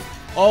over and over.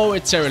 Oh,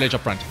 it's Cerulege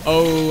up front.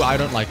 Oh, I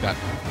don't like that.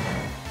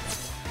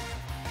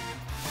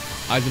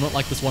 I do not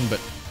like this one bit.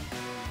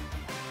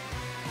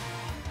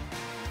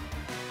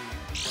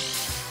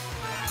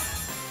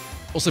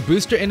 Also,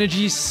 booster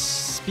energy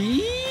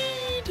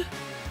speed?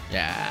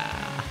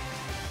 Yeah.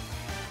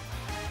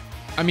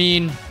 I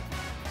mean,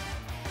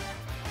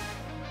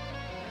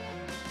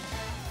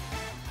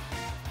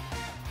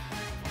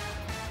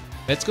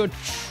 let's go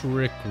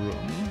Trick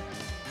Room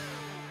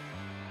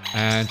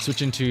and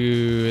switch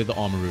into the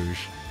Armarouge.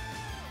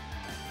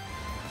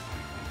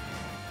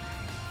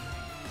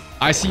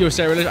 I see your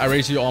Cerulege, I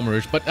raise your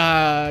Armarouge, but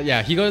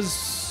yeah, he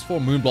goes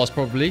for Moonblast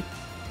probably.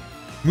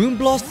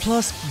 Moonblast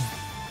plus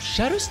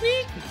Shadow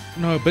Sneak?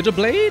 No, Bitter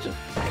Blade?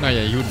 No,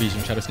 yeah, you would be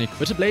using Shadow Sneak.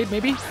 Bitter Blade,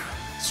 maybe?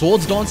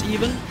 Swords Dance,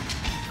 even?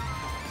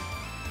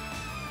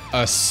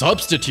 A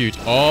substitute.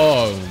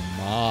 Oh,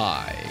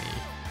 my.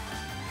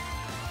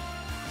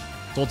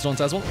 Swords Dance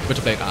as well?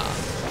 Bitter Blade.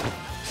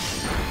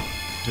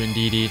 Doing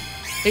DD.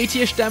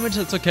 80-ish damage,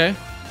 that's okay.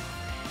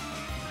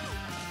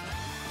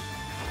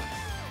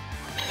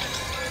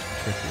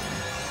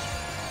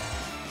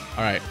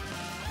 Alright.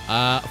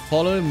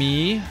 Follow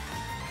me.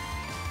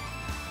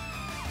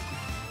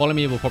 Follow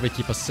me will probably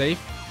keep us safe.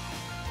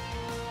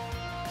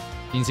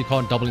 Means he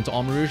can't double into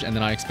Armarouge, and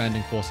then I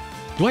Expanding Force.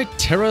 Do I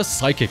Terra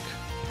Psychic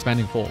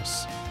Expanding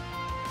Force?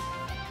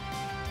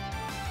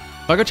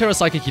 If I go Terra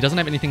Psychic, he doesn't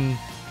have anything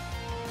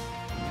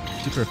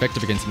super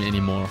effective against me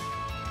anymore.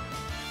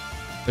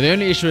 But the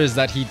only issue is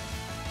that he...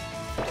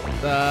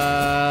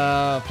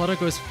 Flutter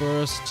goes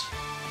first.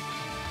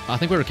 I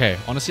think we're okay.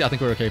 Honestly, I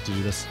think we're okay to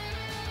do this.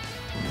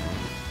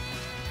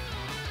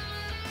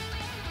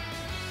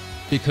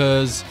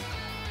 Because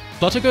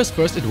Flutter goes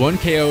first, it won't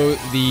KO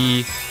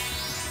the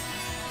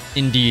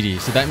Indeedee.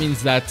 So that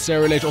means that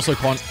Cerulege also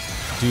can't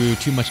do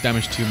too much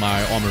damage to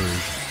my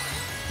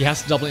Armarouge. He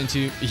has to double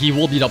into... He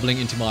will be doubling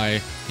into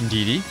my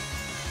Indeedee.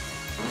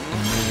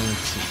 Let's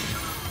see.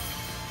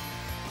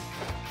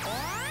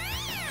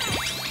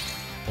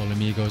 Follow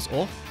me goes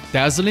off.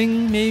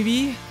 Dazzling,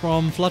 maybe,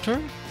 from Flutter?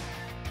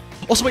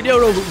 Also, wait, no,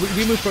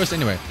 we move first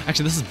anyway.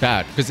 Actually, this is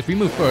bad, because if we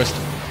move first,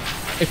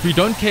 if we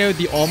don't KO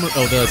the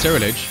the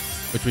Cerulege,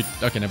 which we...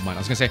 Okay, never mind. I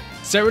was going to say,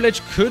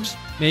 Cerulege could,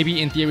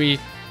 maybe in theory,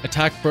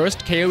 attack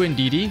first, KO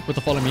Indeedee with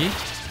the Follow Me,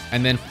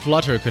 and then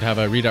Flutter could have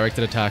a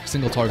redirected attack,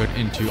 single target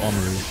into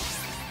Armarouge.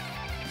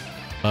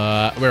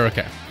 We're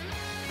okay.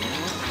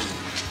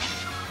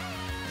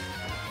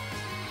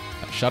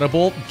 Shadow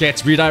Ball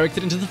gets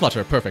redirected into the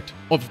Flutter. Perfect.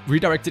 Or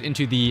redirected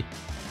into the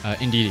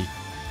Indeedee.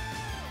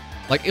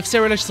 Like, if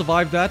Cerulege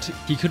survived that,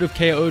 he could have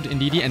KO'd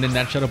Indeedee, and then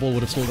that Shadow Ball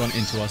would have still gone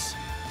into us.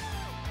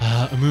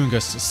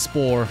 Amoonguss,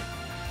 Spore.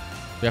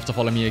 We have to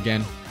follow me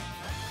again.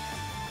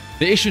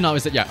 The issue now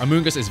is that, yeah,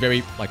 Amoonguss is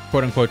very, like,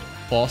 quote-unquote,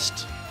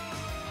 fast.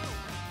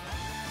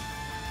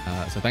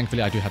 So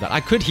thankfully I do have that. I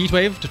could Heat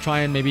Wave to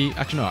try and maybe...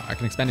 Actually, no, I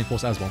can Expanding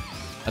Force as well.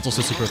 That's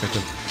also super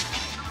effective.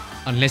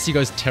 Unless he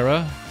goes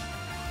Terra.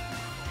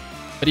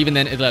 But even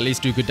then, it'll at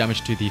least do good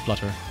damage to the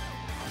Flutter.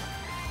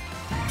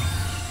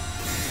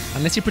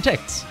 Unless he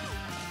protects.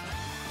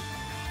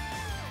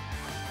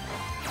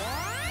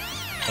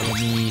 Follow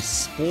me,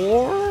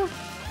 Spore.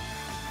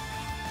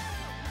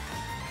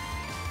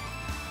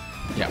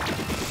 Yeah.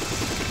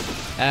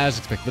 As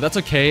expected. But that's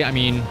okay. I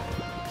mean,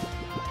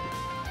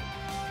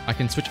 I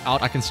can switch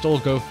out. I can still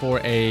go for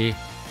a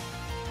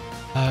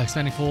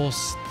Expanding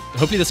Force.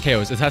 Hopefully this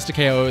KOs. It has to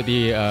KO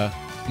the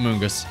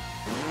Amoonguss.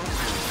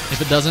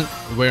 If it doesn't,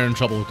 we're in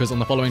trouble, because on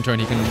the following turn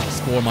he can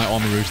Spore my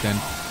Armarouge then.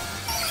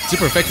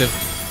 Super effective.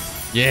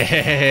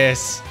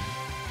 Yes!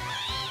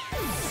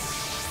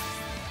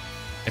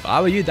 If I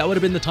were you, that would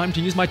have been the time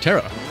to use my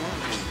Terra.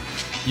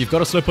 You've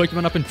got a slow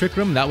Pokemon up in Trick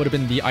Room, that would have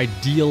been the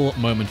ideal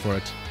moment for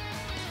it.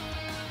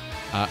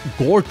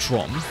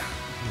 Gortrom.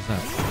 What is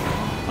that?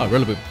 Oh,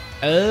 Rillaboom.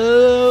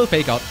 Oh,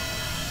 Fake Out.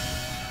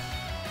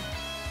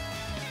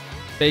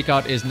 Fake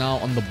Out is now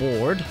on the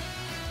board.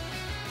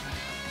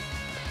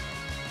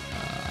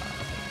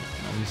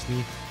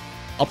 obviously.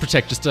 I'll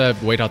protect just to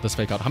wait out this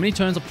fake out. How many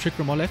turns of Trick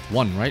Room are left?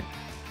 1, right?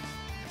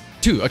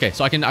 2. Okay,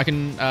 so I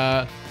can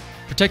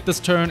protect this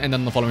turn, and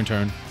then the following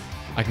turn,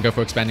 I can go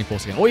for Expanding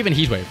Force again, or even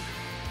Heat Wave.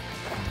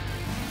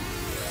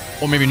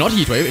 Or maybe not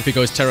Heat Wave if it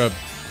goes Terra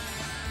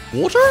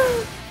Water?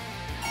 Oh,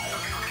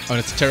 and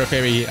it's Terra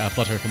Fairy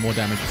Flutter for more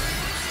damage.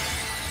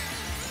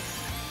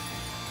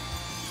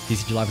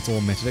 TCG Live, it's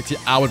all meta decks. Yeah,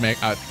 I would make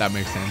that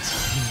makes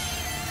sense.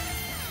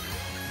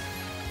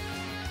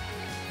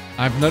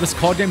 I've noticed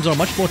card games are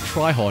much more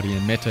try-hardy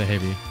and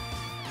meta-heavy.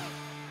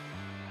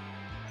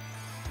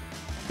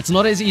 It's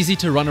not as easy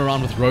to run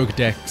around with rogue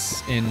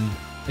decks in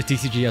a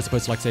TCG as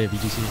opposed to, like, say, a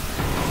VGC.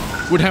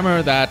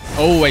 Woodhammer that...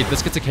 Oh, wait,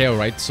 this gets a KO,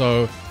 right?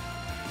 So,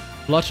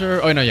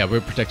 Flutter... Oh, no, yeah,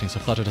 we're protecting, so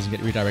Flutter doesn't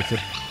get redirected.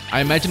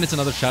 I imagine it's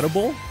another Shadow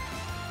Ball.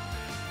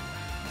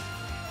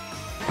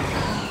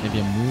 Maybe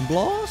a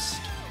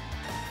Moonblast?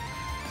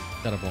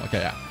 Shadow Ball,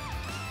 okay, yeah.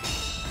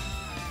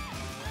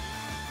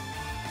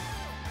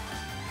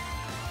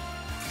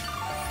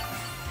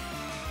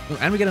 Oh,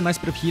 and we get a nice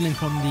bit of healing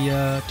from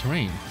the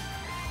terrain.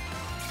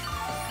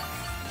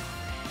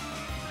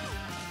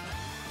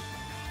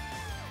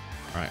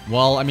 Alright,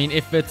 well, I mean,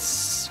 if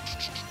it's...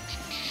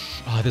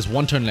 Oh, there's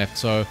 1 turn left,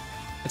 so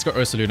let's go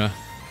Ursaluna.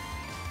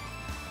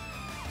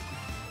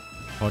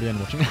 Guardian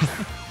watching.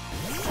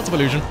 Lots of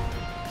illusion.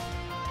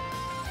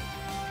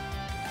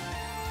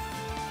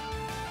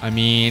 I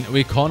mean,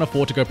 we can't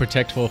afford to go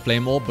protect for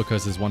Flame Orb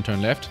because there's 1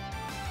 turn left.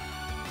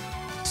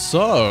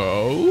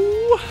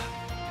 So...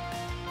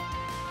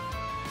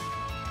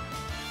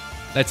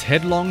 let's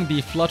Headlong the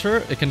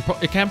Flutter. It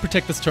can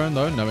protect this turn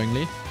though,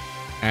 knowingly.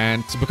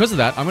 And so because of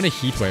that, I'm going to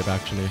Heat Wave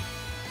actually.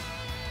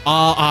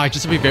 I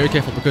just have to be very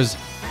careful because...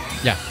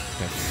 Yeah,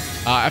 okay.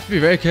 I have to be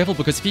very careful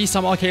because if he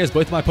somehow KOs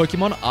both my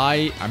Pokemon,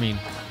 I mean...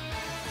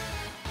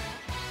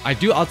 I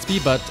do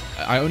outspeed, but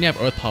I only have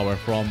Earth Power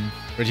from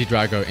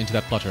Regidrago into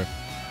that Flutter.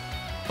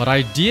 But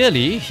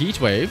ideally,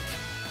 Heat Wave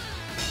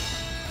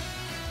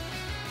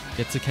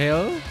gets a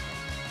KO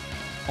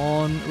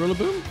on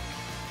Rillaboom.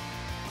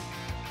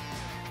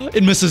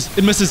 It misses.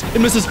 It misses.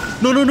 It misses.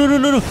 No, no, no, no,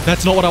 no, no.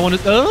 That's not what I wanted.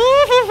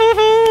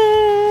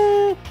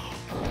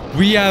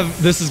 We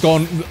have... This is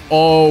gone...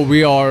 Oh,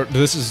 we are...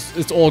 This is...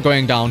 It's all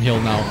going downhill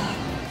now.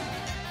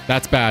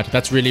 That's bad.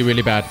 That's really,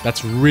 really bad.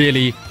 That's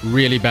really,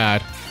 really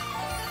bad.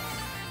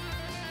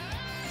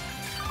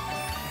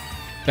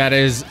 That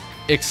is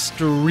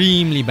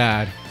extremely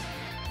bad.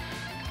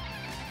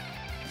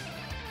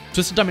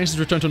 Twisted Dimensions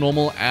return to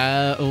normal.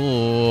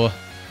 Oh.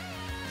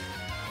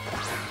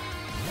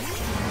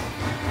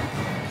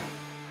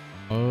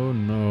 Oh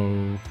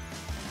no.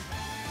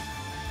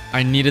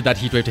 I needed that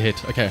Heat Wave to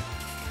hit. Okay.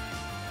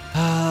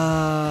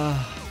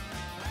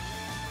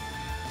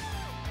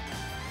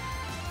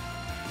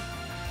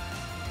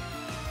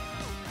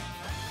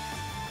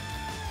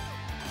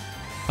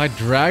 If I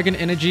Dragon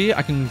Energy,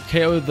 I can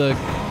KO the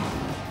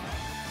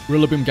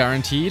Rillaboom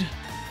guaranteed.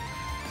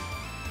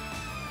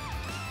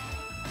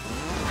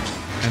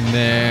 And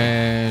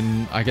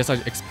then I guess I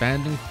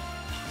expanding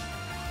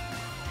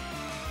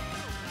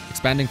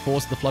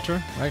Force the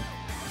Flutter, right?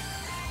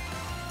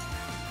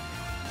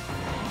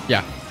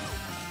 Yeah.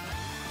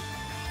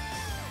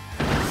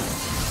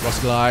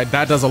 Frost Glide.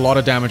 That does a lot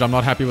of damage. I'm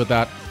not happy with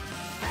that.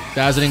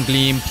 Dazzling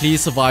Gleam.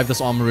 Please survive this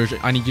Armor Rouge.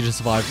 I need you to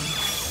survive.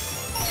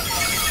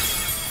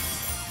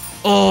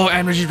 Oh,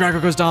 and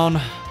Regidrago goes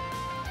down.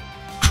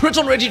 Crit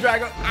on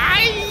Regidrago.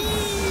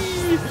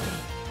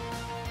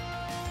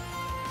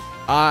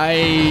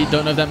 I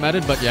don't know if that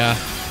mattered, but yeah.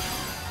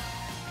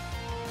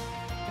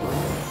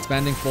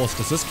 Expanding Force.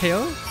 Does this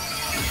KO?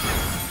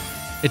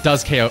 It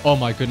does KO. Oh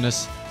my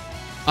goodness.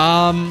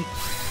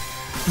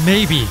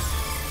 Maybe.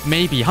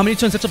 Maybe. How many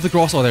turns left of the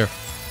grass are there?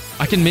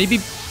 I can maybe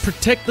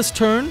protect this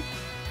turn.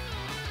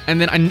 And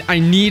then I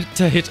need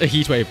to hit a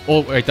Heat Wave.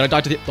 Oh, wait. Did I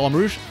die to the Armor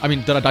Rouge? I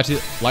mean, did I die to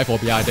the Life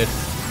Orb? Yeah, I did.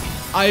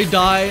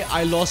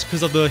 I lost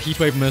because of the Heat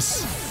Wave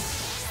miss.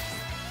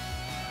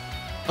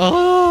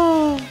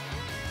 Oh.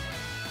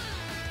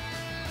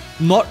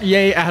 Not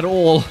yay at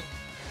all.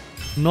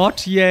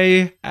 Not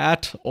yay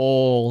at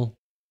all.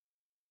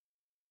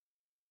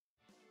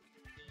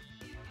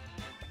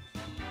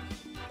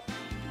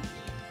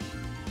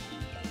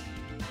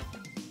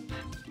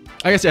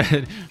 I guess, yeah.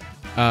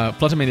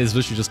 Fluttermane is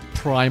literally just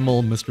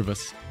primal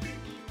mischievous.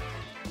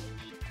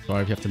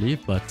 Sorry if you have to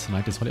leave, but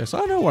tonight is holiday.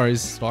 So no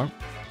worries, Star.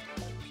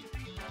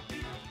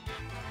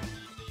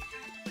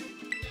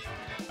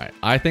 Alright,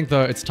 I think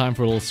though it's time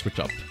for a little switch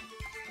up.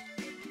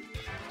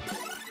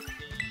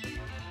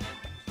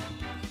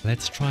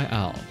 Let's try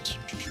out.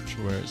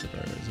 Where is it?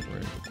 Where is it? Where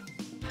is it?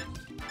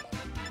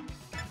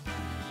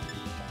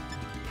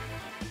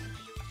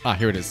 Ah,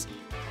 here it is.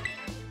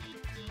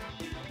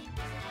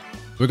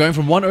 We're going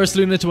from one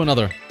Ursaluna to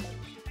another.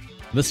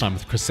 This time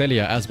with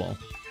Cresselia as well.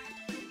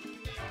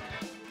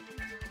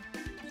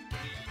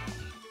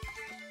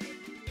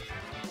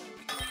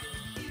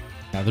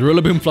 Now, the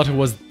Rillaboom Flutter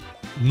was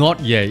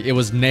not yay, it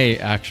was nay,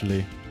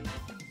 actually.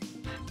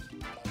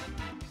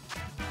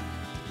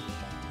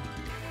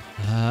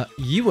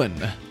 Ewan.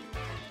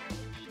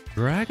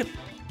 Dragon?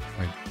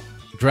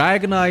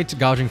 Dragonite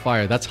Gouging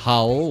Fire. That's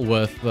Howl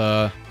with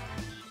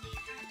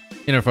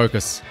Inner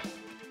Focus.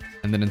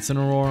 And then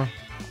Incineroar.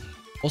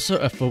 Also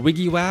a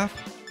Fawiggy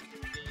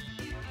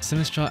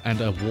Sinistra,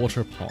 and a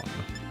Water Pond.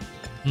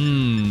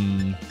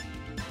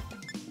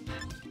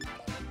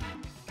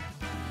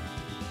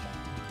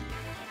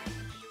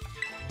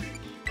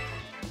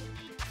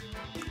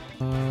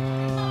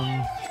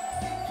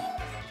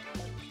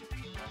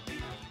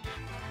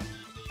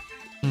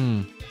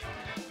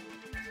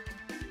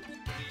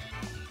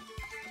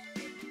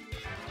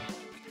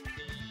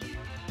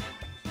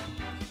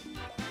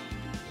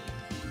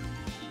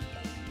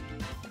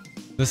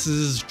 This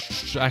is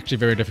actually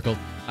very difficult.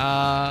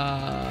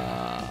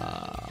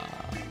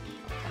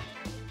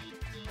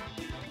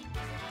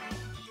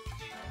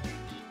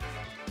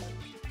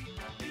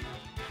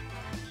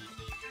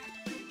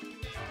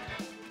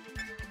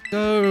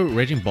 Go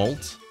Raging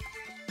Bolt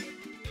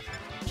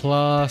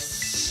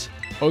plus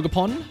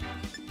Ogerpon.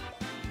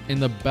 In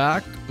the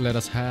back, let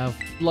us have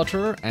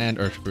Flutter and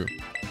Urshifu.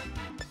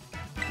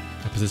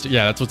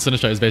 Yeah, that's what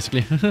Sinistra is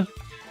basically.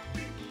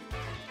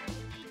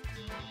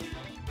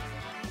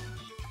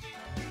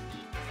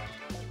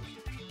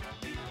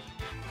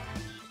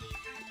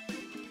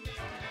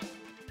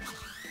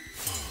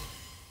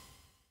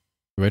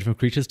 Wait for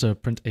creatures to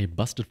print a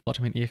busted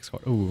Fluttermane EX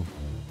card. Ooh.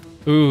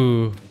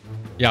 Ooh.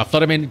 Yeah,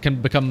 Fluttermane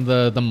can become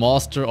the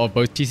master of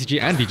both TCG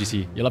and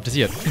VGC. You'll love to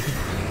see it.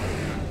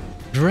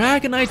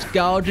 Dragonite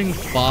Gouging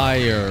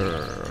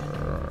Fire.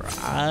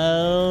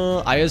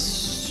 I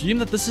assume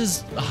that this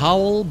is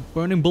Howl,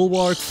 Burning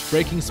Bulwark,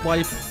 Breaking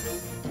Swipe,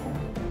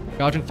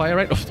 Gouging Fire,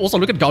 right? Also,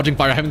 look at Gouging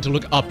Fire having to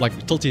look up, like,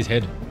 tilt his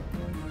head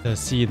to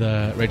see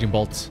the Raging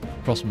Bolts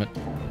across from it.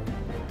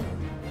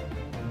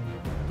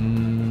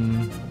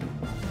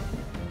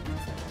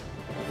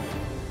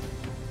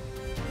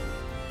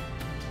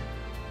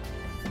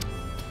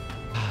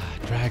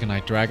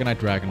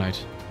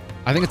 Dragonite.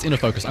 I think it's Inner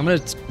Focus. I'm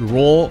gonna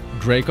raw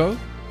Draco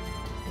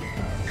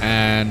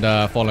and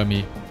follow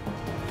me.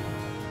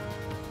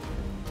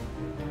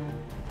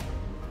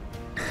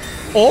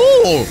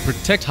 Oh!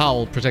 Protect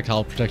Howl.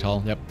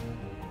 Yep.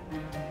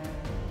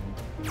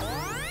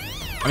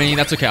 I mean,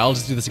 that's okay. I'll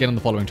just do this again on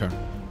the following turn.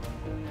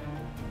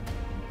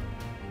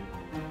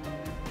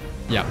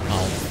 Yeah,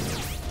 Howl.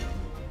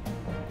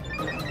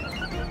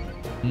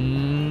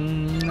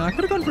 I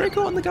could have gone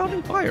Draco on the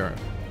Gouging Fire.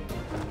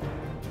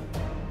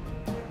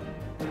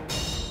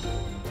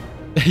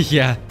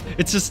 Yeah,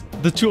 it's just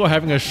the two are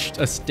having a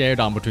stare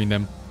down between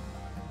them.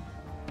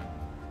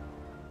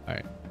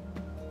 Alright.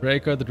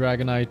 Draco the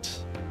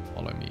Dragonite.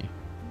 Follow me.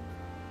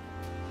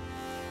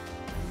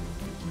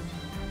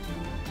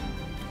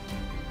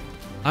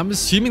 I'm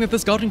assuming that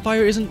this Gouging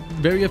Fire isn't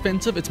very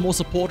offensive. It's more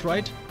support,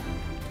 right?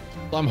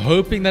 So I'm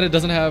hoping that it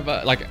doesn't have,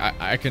 like,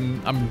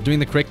 I'm doing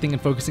the correct thing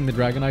and focusing the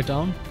Dragonite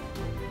down.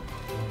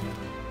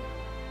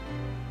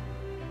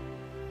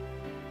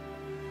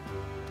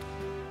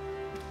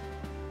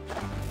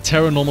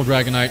 Terra normal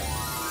Dragonite.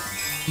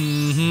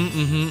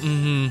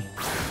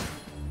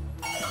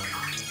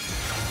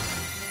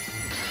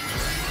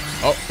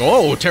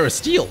 Oh, Terra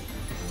Steel.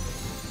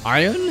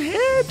 Iron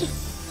Head?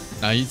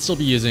 Nah, you'd still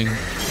be using... I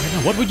don't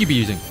know, what would you be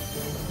using?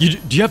 Do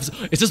you have...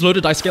 Is this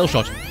loaded dice scale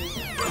shot?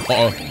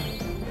 Uh-oh.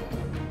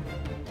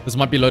 This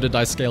might be loaded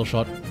dice scale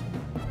shot.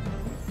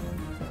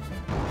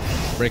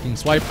 Breaking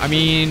Swipe. I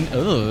mean...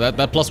 Oh, that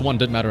 +1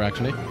 did matter,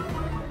 actually.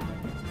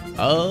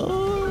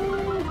 Oh...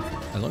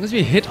 As long as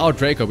we hit our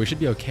Draco, we should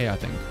be okay, I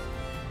think.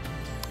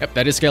 Yep,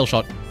 that is Scale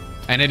Shot.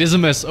 And it is a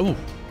miss. Oh.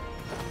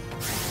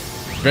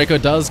 Draco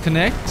does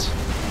connect.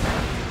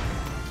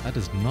 That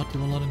does not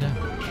do a lot of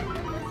damage.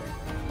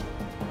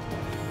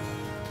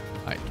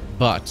 Alright,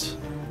 but...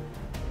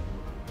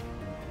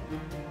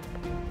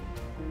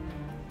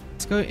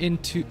 let's go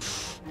into...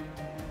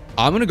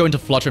 I'm gonna go into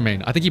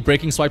Fluttermane. I think he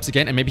Breaking Swipes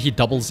again, and maybe he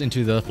doubles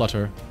into the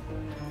Flutter.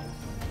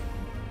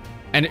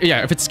 And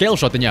yeah, if it's Scale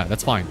Shot, then yeah,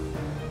 that's fine.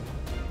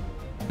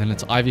 Then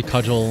it's Ivy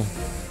Cudgel,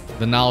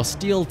 the now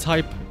Steel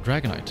type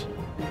Dragonite.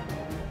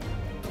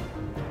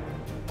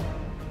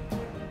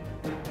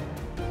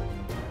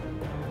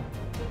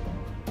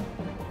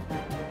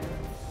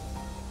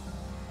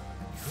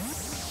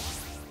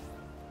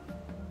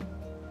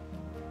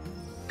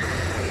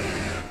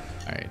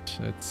 Alright,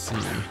 let's see.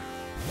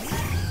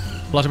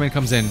 Fluttermane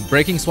comes in.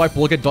 Breaking Swipe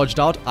will get dodged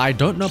out. I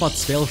don't know about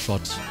Scale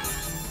Shot.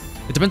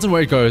 It depends on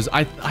where it goes.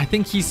 I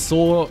think he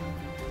saw...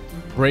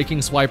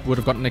 Breaking Swipe would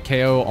have gotten a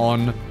KO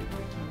on...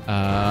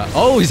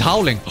 oh, he's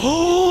howling.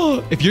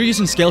 Oh, if you're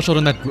using Scale Shot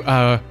on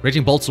that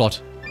Raging Bolt slot,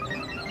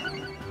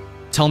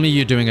 tell me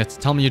you're doing it.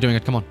 Tell me you're doing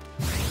it. Come on.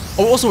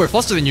 Oh, also, we're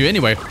faster than you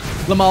anyway.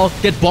 Lamal,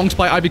 get bonked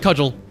by Ivy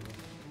Cudgel.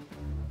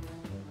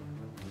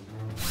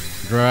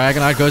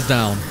 Dragonite goes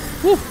down.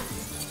 Woo.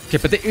 Okay,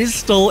 but there is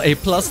still a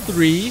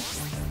 +3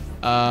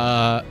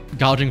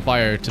 Gouging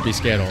Fire to be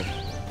scared of.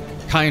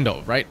 Kind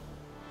of, right?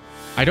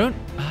 I don't...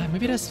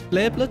 maybe it has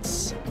Flare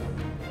Blitz?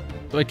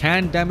 So it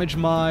can damage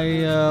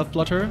my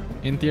Flutter,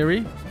 in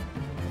theory.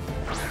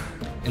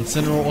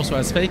 Incineroar also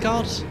has Fake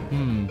Out.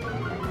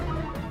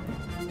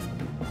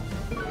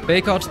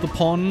 Fake out the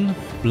pawn,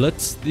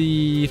 blitz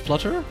the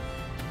flutter.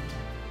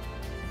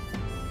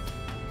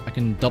 I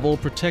can double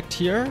protect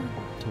here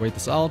to wait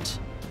this out.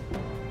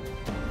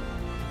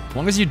 As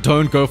long as you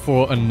don't go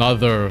for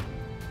another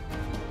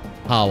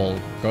howl,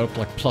 go up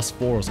like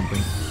 +4 or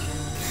something.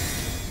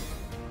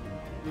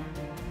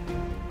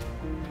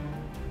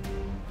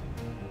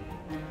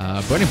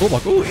 Burning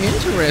Bullblock. Ooh,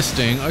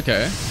 interesting.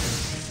 Okay.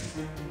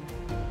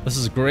 This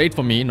is great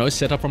for me. No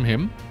setup from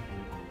him.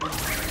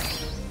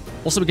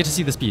 Also, we get to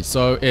see the speed.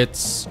 So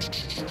it's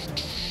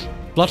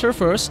Flutter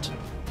first.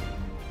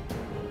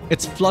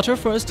 It's Flutter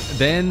first,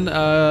 then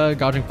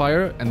Gouging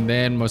Fire, and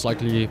then most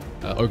likely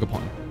Ogre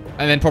Pawn.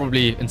 And then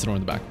probably Incineroar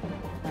in the back.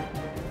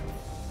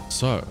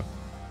 So.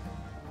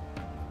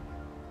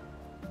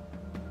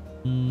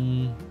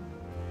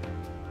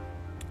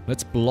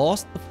 Let's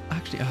blast the...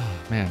 Actually, oh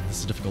man, this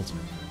is difficult.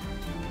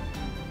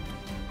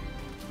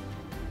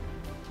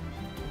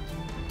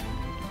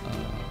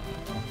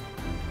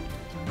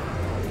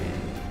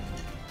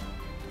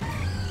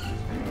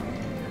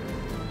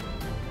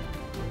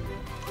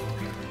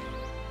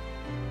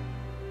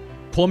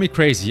 Call me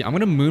crazy. I'm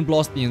gonna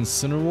Moonblast the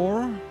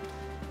Incineroar.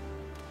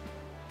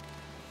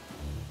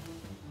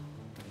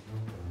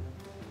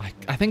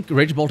 I think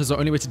Rage Bolt is the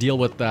only way to deal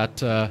with that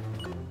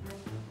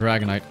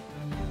Dragonite.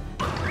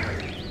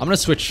 I'm gonna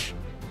switch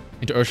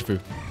into Urshifu,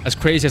 as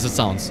crazy as it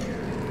sounds.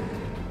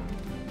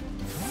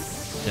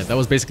 Yeah, that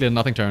was basically a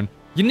nothing turn.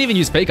 You didn't even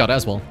use Fake Out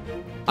as well.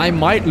 I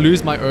might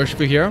lose my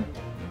Urshifu here,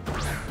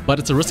 but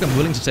it's a risk I'm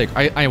willing to take.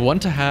 I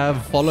want to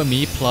have Follow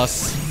Me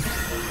plus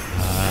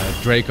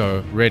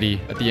Draco ready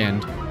at the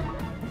end.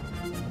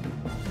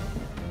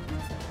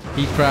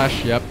 Heat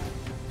Crash, yep.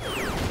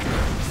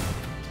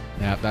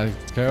 Yeah,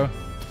 let's go.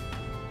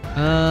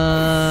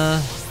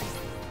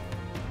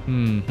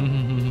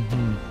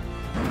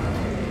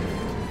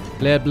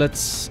 Flare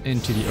Blitz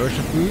into the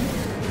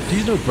Urshifu. Do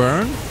you know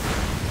Burn?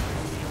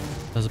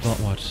 Does about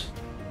what?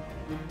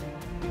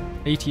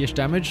 80-ish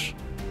damage.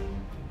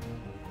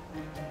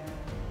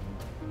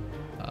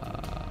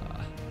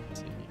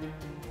 Let's see.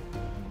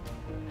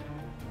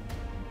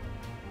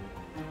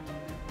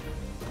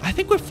 I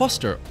think we're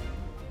faster.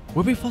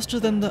 Were we faster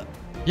than the...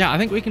 Yeah, I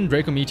think we can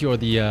Draco Meteor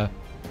the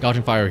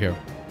Gouging Fire here.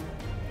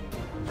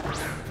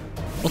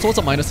 Also, what's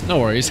up, minus? No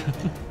worries.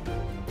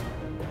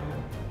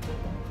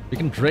 We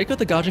can Draco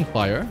the Gouging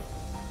Fire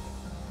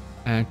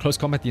and Close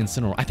Combat the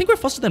Incineroar. I think we're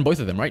faster than both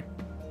of them, right?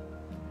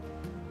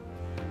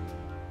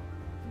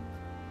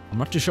 I'm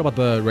not too sure about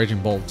the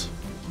Raging Bolt.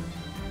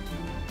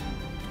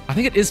 I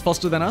think it is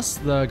faster than us,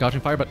 the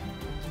Gouging Fire, but...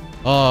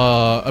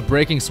 a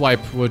Breaking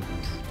Swipe would...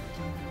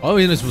 Oh,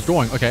 he's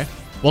withdrawing. Okay.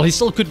 Well, he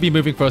still could be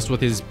moving first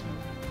with his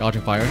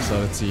Gouging Fire, so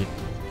let's see.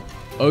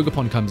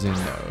 Ogerpon comes in,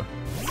 though.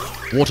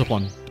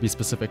 Waterpon, to be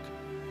specific.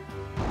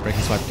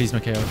 Breaking Swipe, please no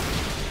KO.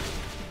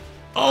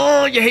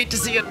 Oh, you hate to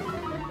see it.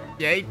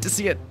 You hate to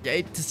see it. You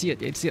hate to see it.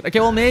 You hate to see it. Okay,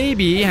 well,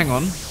 maybe. Hang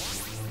on.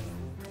 It's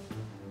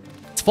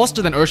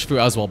faster than Urshifu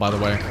as well, by the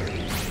way.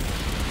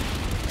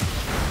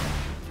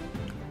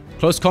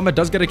 Close Combat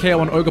does get a KO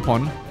on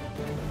Ogerpon.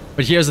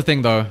 But here's the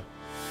thing, though.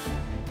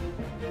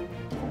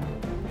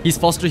 He's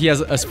faster. He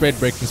has a spread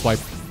Breaking Swipe.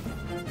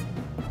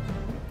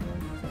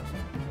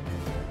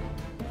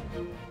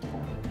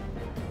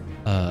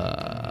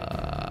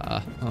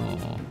 Oh.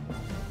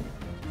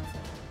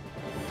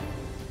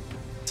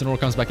 Incineroar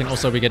comes back in.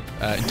 Also, we get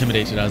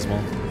intimidated as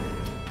well.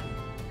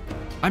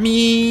 I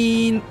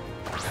mean...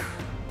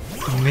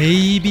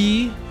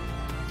 Maybe...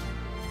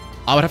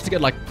 I would have to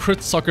get, like,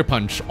 Crit Sucker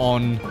Punch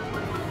on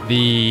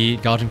the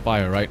Gouging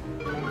Fire, right?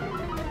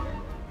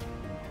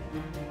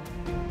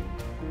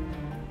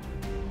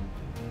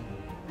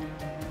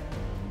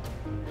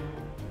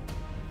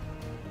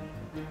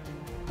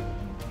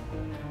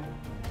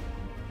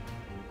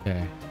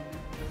 Okay.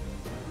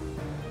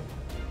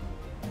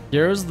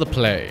 Here's the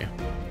play.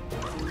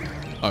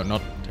 Oh,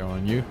 not Terror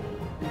on you.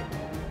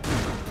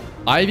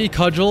 Ivy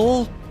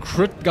Cudgel,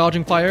 Crit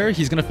Gouging Fire.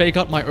 He's gonna Fake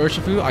Out my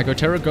Urshifu. I go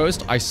Terror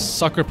Ghost. I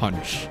Sucker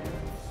Punch.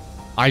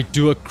 I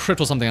do a crit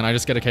or something and I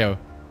just get a KO.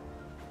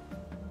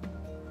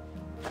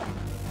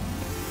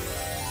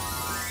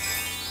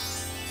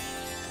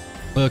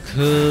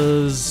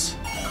 Because...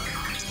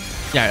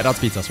 Yeah, it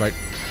outspeeds us, right?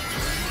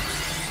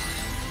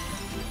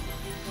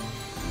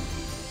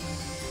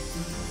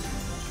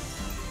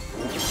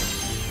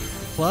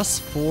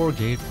 +4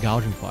 gate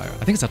Gouging Fire.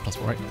 I think it's at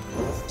 +4, right?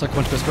 Sucker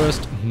Punch goes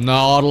first.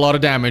 Not a lot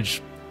of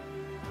damage.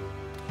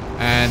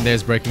 And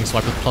there's Breaking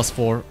Swipe with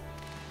 +4.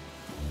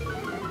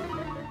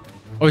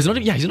 Oh, he's not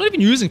even, yeah, he's not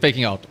even using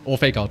Faking Out or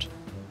Fake Out.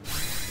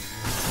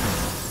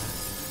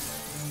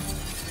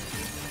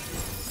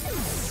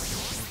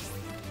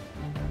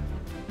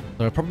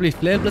 So probably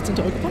Flare Blitz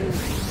into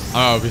Ogerpon.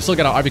 Oh, we still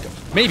get our Ivy.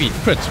 Maybe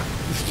crit.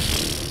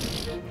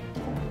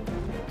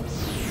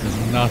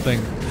 There's nothing.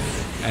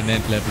 And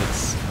then Flare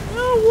Blitz.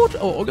 Oh, what?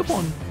 Oh,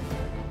 Ogerpon.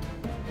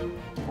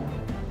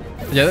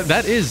 Yeah,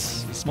 that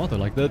is smart though.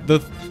 Like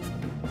the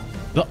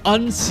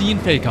unseen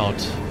Fake Out.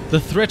 The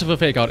threat of a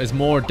Fake Out is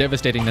more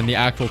devastating than the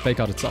actual Fake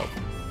Out itself.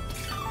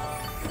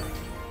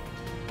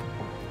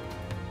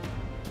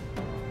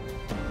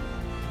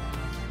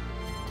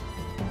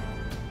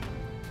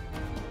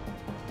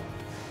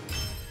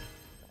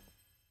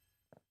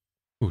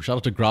 Ooh, shout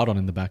out to Groudon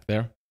in the back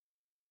there.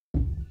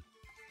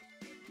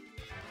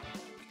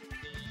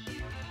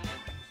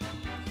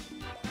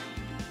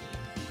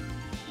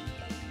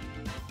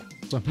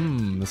 So,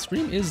 the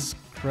stream is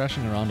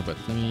crashing around a bit.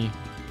 Let me...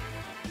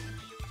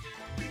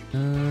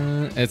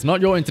 it's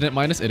not your internet,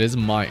 Minus. It is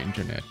my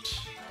internet.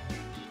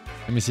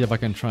 Let me see if I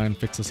can try and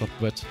fix this up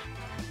a bit.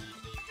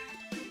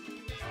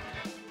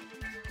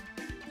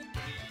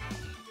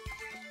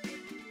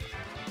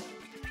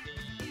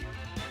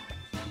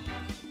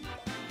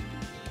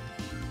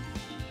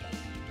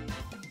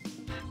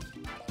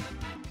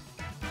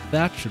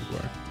 That should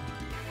work.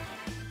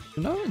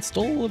 No, it's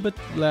still a bit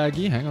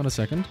laggy. Hang on a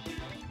second.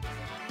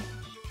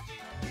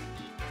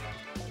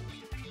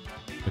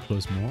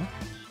 Close more.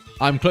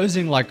 I'm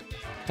closing like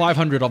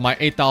 500 of my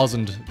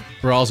 8,000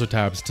 browser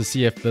tabs to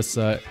see if this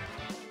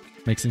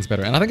makes things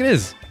better. And I think it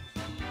is.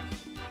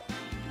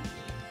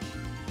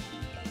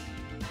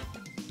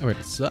 Oh wait,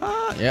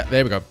 yeah,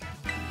 there we go.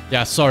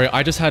 Yeah, sorry,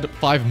 I just had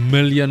 5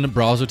 million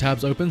browser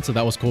tabs open, so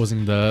that was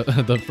causing the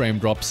the frame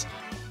drops.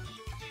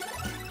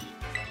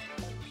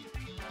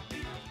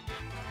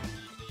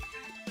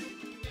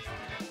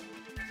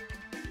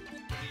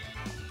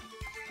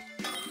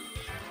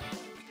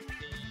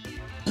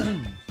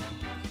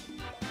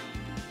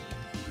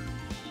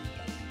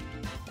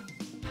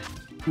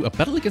 Ooh, a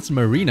battle against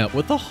Marina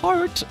with a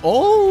heart.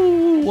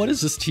 Oh, what is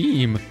this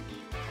team?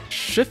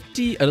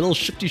 Shifty, a little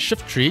shifty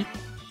shift tree.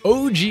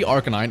 OG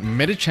Arcanine,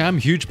 Medicham,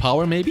 huge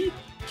power maybe?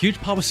 Huge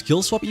power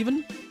skill swap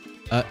even?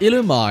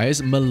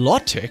 Illumise,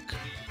 Melodic,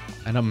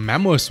 and a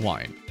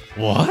Mamoswine.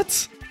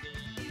 What?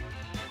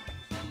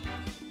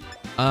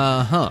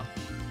 Uh-huh.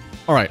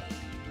 Alright.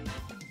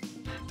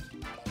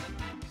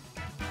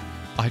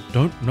 I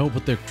don't know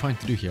what they're trying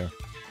to do here.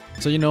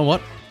 So you know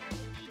what?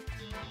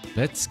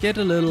 Let's get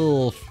a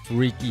little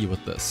freaky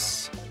with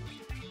this.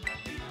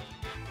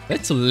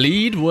 Let's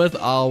lead with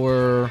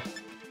our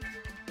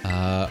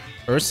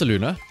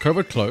Ursaluna,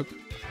 Covert Cloak.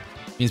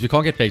 Means we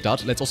can't get faked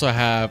out. Let's also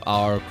have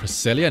our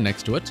Cresselia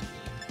next to it.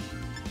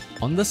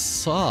 On the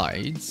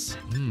sides,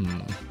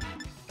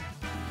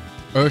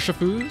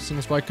 Urshifu,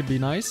 single strike could be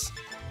nice.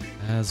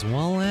 As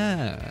well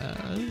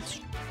as...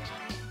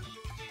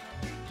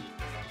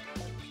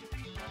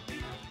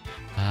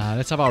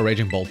 let's have our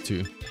Raging Bolt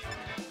too.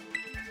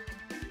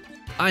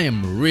 I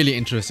am really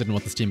interested in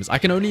what this team is. I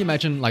can only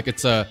imagine like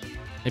it's a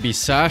maybe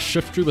Sash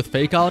Shiftry with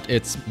Fake Out.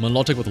 It's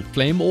Melodic with a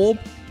Flame Orb.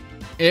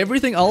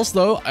 Everything else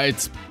though,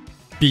 it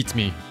beats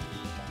me.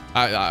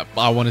 I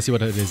want to see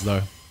what it is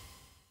though.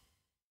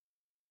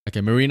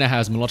 Okay, Marina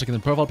has Melodic in the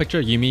profile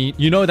picture.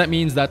 You know that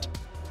means that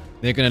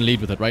they're gonna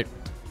lead with it, right?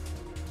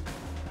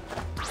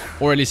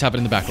 Or at least have it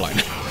in the back line.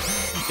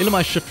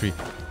 Illumise Shiftry.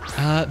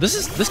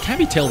 This can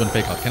be Tailwind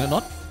Fake Out, can it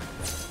not?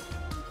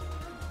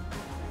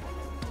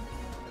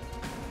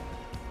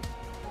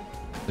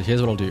 So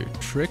here's what I'll do.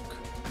 Trick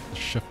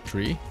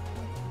Shiftry.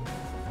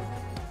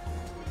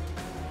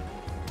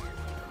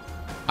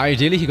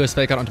 Ideally, he goes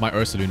Fake Out onto my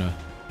Ursaluna.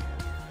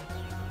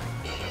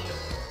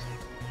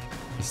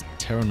 This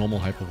Terra Normal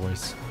Hyper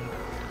Voice.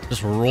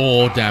 Just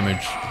raw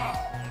damage.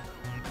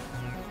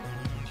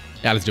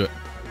 Yeah, let's do it.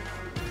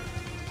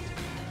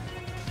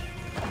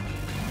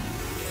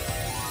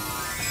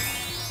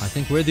 I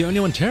think we're the only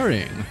one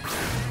tearing.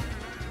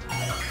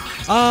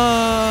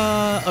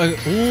 Oh,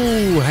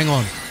 hang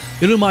on.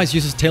 Illumise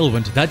uses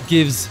Tailwind. That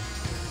gives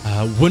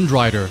Wind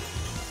Rider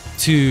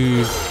to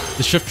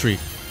the Shiftry.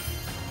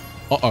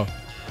 Uh-oh.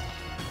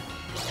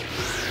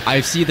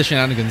 I see the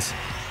shenanigans.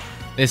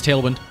 There's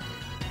Tailwind.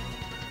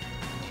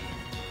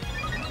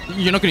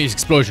 You're not going to use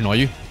Explosion, are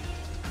you?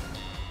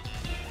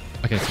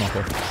 Okay, it's not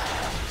cool.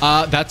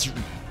 That's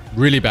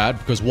really bad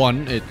because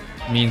 1, it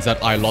means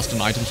that I lost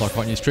an item so I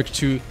can't use Trick.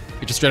 2,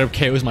 it just straight up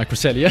KOs my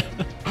Cresselia.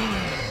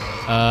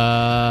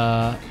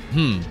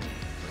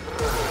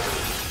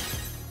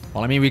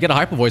 Well, I mean, we get a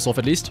Hyper Voice off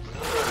at least.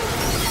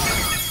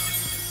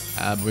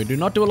 But we do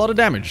not do a lot of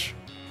damage.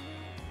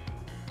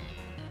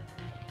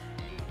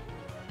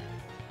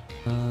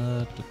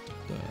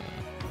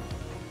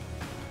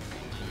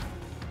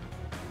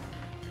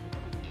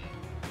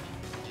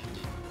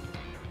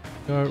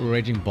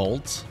 Raging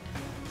Bolt.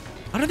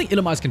 I don't think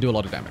Illumise can do a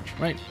lot of damage,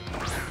 right?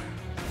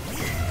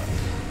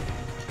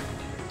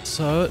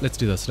 So, let's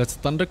do this. Let's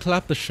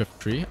Thunderclap the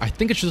Shiftry. I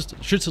think it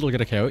should still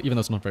get a KO, even though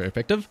it's not very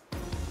effective.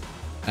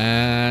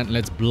 And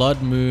let's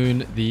Blood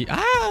Moon the...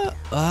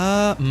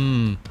 I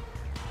don't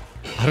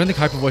think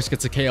Hyper Voice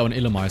gets a KO on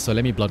Illumise, so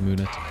let me Blood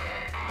Moon it.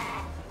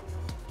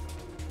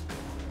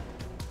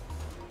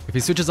 If he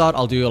switches out,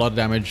 I'll do a lot of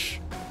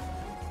damage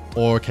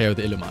or KO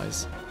the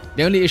Illumise.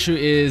 The only issue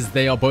is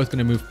they are both going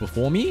to move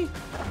before me.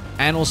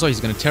 And also he's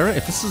going to Terra.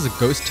 If this is a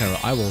Ghost Terra,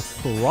 I will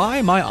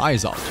cry my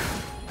eyes out.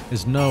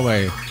 There's no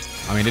way.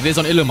 I mean, it is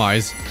on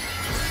Illumise.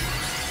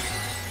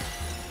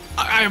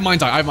 I have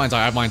Mind's Eye, I have Mind's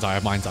Eye, I have Mind's Eye, I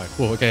have Mind's Eye.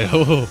 Oh, okay.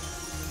 Oh,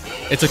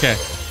 it's okay.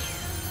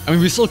 I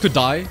mean, we still could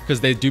die because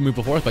they do move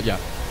before us, but yeah.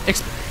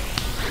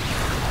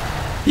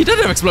 He did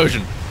have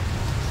Explosion.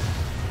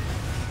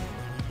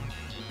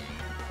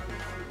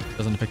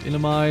 Doesn't affect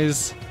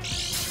Illumise.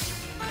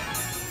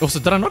 Also,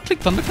 did I not click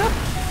Thunderclap?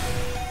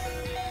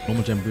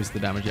 Normal gem boosts the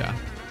damage, yeah.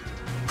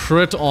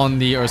 Crit on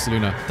the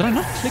Ursaluna. Did I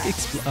not click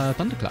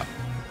Thunderclap?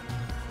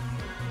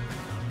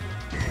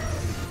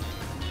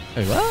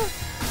 Hey, what?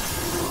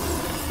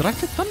 Did I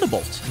click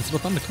Thunderbolt instead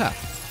of Thunderclap?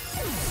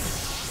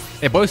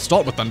 They both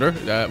start with Thunder.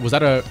 Was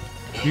that a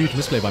huge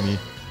misplay by me?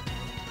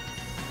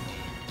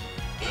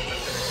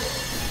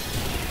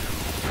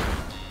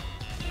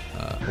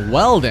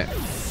 Well then.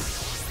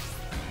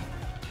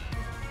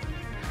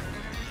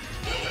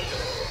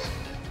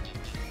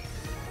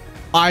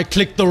 I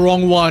clicked the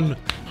wrong one.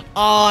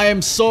 I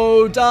am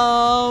so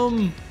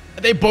dumb.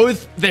 They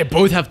both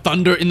have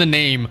thunder in the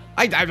name.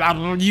 I don't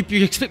know.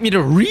 You expect me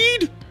to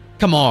read?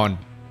 Come on.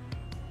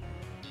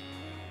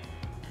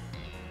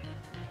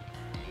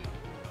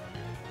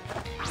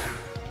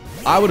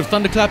 I would have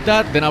thunderclapped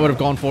that. Then I would have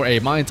gone for a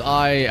Mind's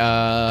Eye.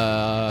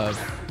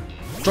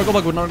 Struggle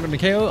Bug would not have been a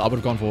KO. I would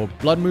have gone for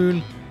Blood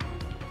Moon.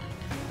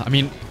 I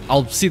mean,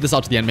 I'll see this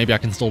out to the end. Maybe I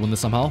can still win this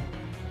somehow.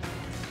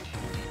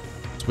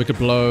 So we could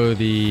blow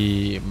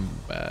the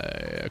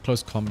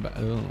close combat.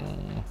 Oh.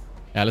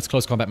 Yeah, let's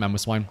close combat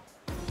Mammoth Swine.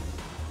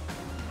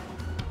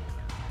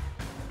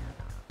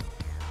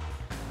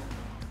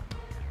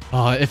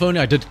 If only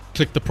I did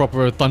click the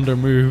proper thunder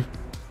move.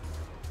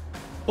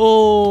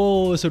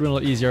 Oh, this would have been a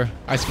lot easier.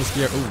 Icicle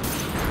Spear.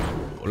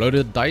 Ooh.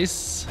 Loaded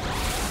dice.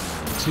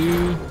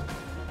 2,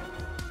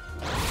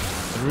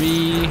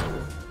 3,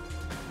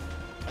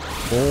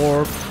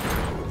 4.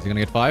 Is he gonna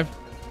get 5?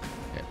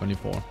 Yeah, only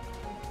 4.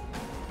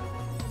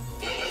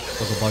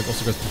 The bug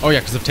also goes. Oh yeah,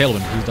 because of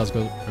Tailwind, he does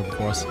go over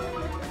for us.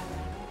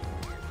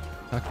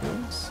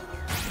 Backwards.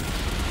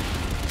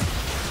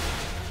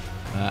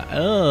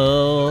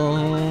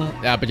 Oh.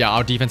 Yeah, but yeah,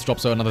 our defense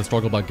drops, so another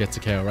Struggle Bug gets a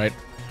KO, right?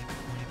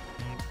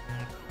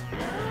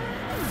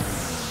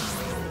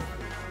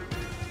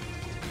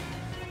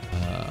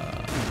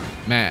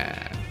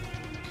 Man.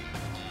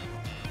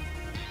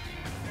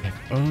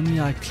 If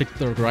only I clicked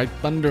the right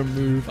thunder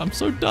move. I'm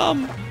so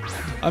dumb.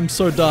 I'm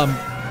so dumb.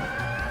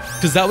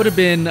 Because that would have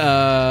been,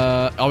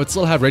 I would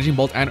still have Raging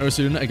Bolt and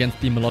Ursaluna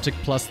against the Melodic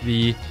plus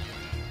the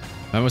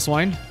Mammoth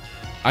Swine.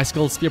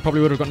 Icicle Spear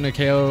probably would have gotten a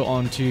KO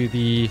onto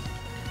the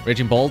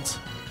Raging Bolt.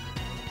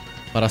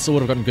 But I still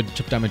would have gotten good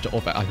chip damage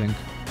off it, I think.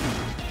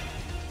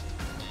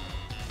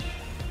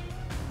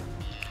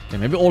 Okay,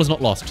 maybe all is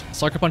not lost.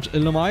 Sucker Punch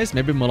Illumise.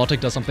 Maybe Melodic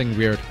does something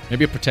weird.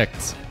 Maybe it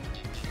protects.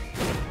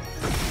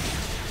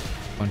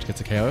 Punch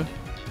gets a KO.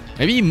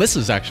 Maybe he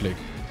misses, actually.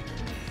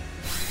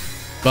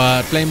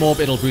 But Flame Orb,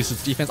 it'll boost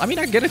its defense. I mean,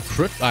 I get a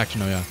crit.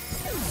 Actually, no, yeah.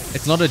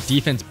 It's not a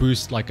defense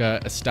boost like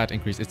a stat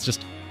increase. It's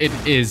just, it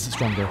is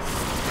stronger.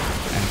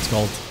 And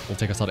Scald will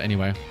take us out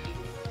anyway.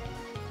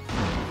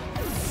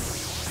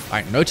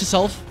 Alright, note to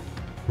self.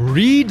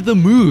 Read the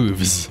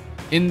moves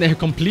in their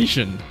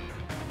completion.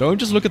 Don't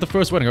just look at the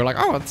first one and go like,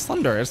 oh, it's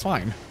thunder, it's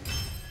fine.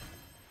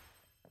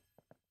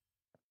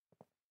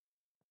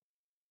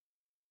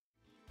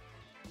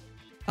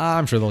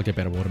 I'm sure they'll get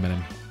better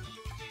Watermelon.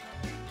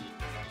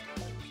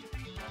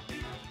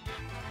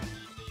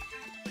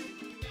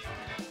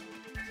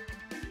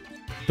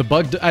 The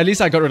bug, at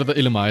least I got rid of the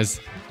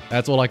Illumise.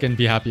 That's all I can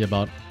be happy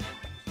about.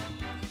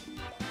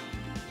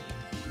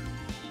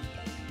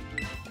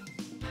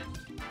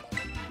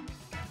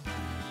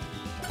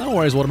 No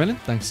worries, Watermelon.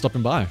 Thanks for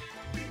stopping by.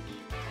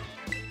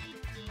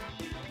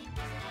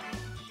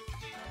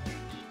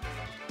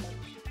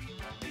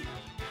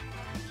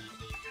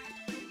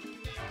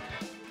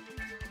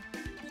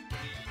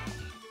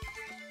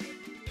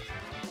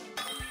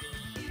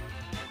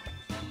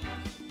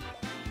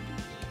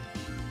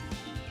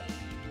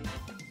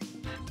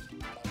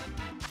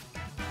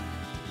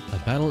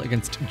 Battle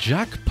against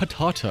Jack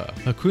Patata.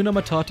 Hakuna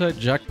Matata,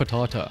 Jack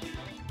Patata.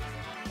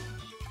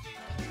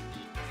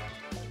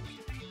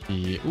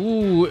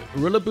 Ooh,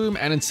 Rillaboom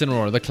and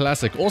Incineroar, the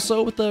classic.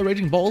 Also with the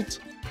Raging Bolt,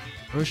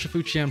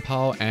 Urshifu,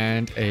 Qianpao,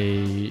 and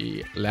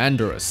a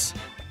Landorus.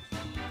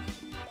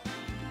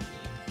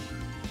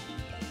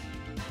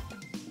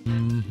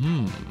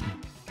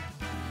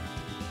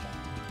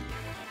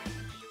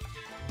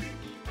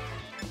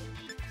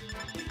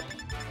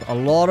 A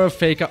lot of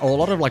fake out, a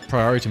lot of like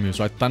priority moves,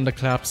 right?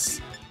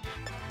 Thunderclaps,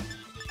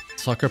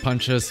 Sucker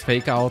Punches,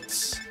 Fake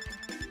Outs.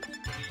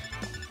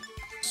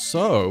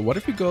 So, what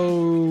if we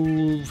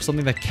go for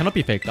something that cannot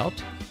be faked out?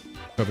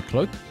 Perfect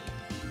Cloak.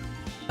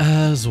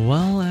 As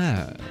well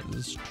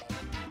as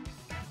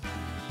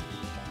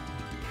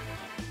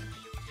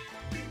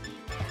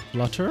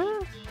Flutter?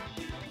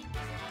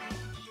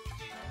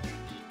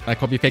 That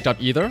could be faked out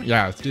either.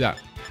 Yeah, let's do that.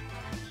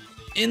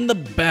 In the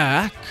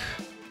back,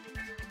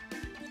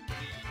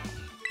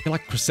 I feel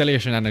like Cresselia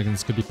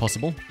shenanigans could be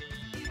possible.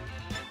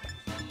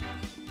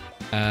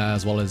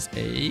 As well as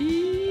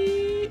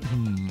a...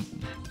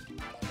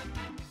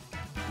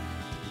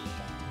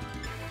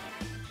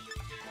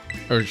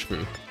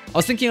 Urshifu. I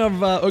was thinking of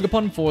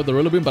Ogerpon for the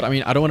Rillaboom, but I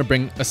mean, I don't want to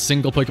bring a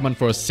single Pokemon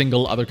for a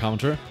single other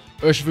counter.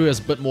 Urshifu is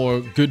a bit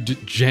more good,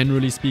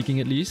 generally speaking,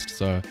 at least.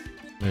 So,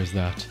 there's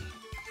that.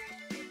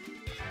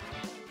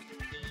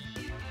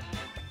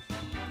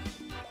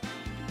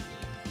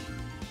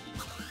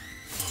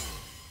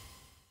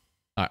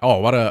 Oh,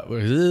 what a...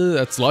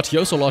 That's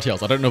Latios or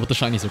Latios? I don't know what the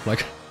shinies look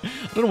like. I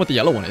don't know what the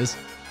yellow one is.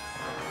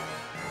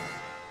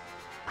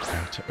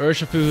 Right,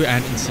 Urshifu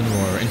and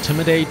Incineroar.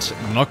 Intimidate,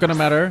 not gonna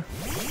matter.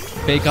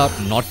 Fake Out,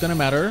 not gonna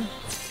matter.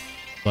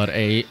 But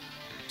a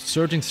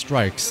Surging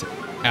Strikes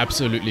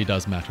absolutely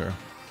does matter.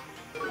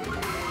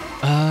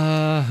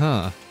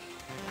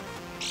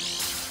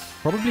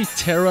 Probably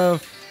Terra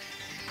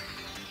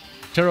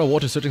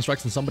Water Surging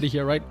Strikes on somebody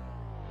here, right?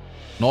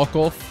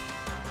 Knockoff.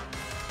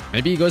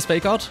 Maybe he goes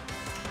Fake Out,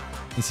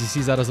 since he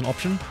sees that as an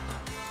option.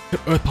 Could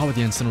Earth Power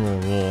the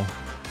Incineroar Roar.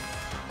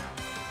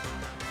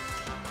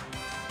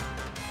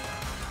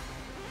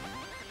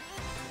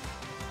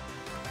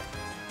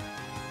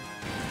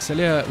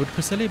 Cresselia, would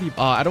Cresselia be...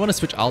 I don't want to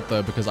switch out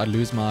though, because I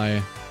lose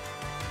my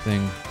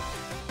thing.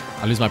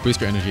 I lose my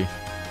booster energy.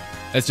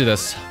 Let's do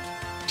this.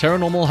 Terra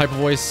Normal, Hyper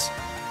Voice.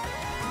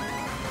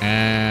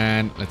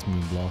 And let's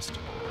Moonblast.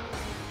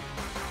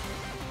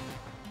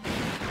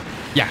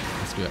 Yeah,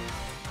 let's do it.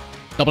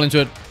 Double into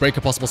it, break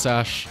a possible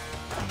sash.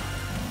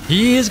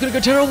 He is gonna go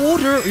Terra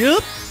Water,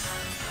 yep.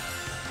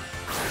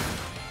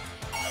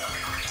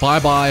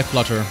 Bye-bye,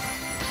 Flutter.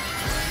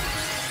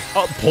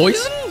 Oh,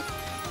 Poison?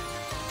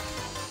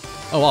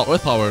 Oh wow,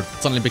 Earth Power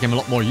suddenly became a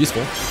lot more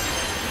useful.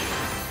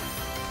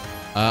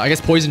 I guess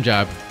Poison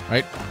Jab,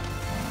 right?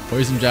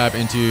 Poison Jab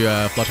into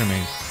Flutter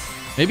main.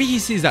 Maybe he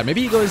sees that.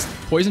 Maybe he goes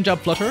Poison Jab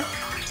Flutter,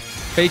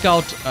 Fake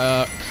Out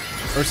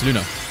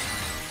Ursaluna.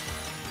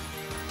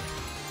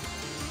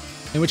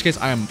 In which case,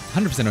 I am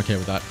 100% okay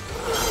with that.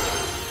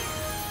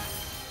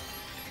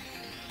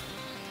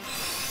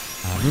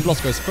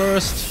 Moonblast goes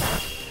first.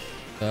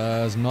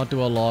 Does not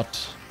do a lot.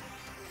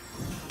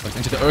 Goes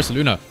into the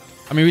Ursaluna.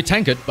 I mean, we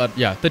tank it, but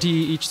yeah, 30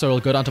 each, so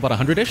it'll go down to about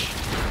 100-ish.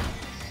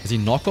 Does he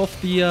knock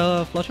off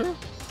the Flutter?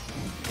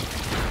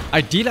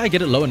 Ideally, I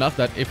get it low enough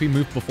that if we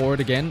move before it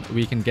again,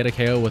 we can get a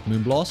KO with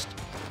Moonblast.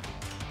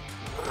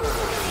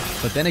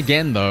 But then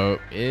again, though,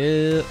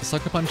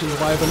 Sucker Punch is a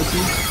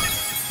viability.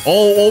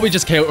 Oh, or we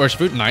just KO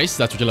Urshifu. Nice,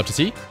 that's what you'll have to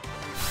see.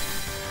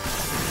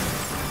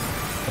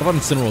 What about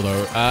Incineroar,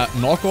 though?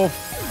 Knock off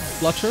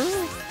Flutter?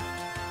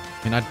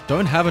 I mean, I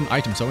don't have an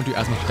item, so I won't do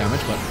as much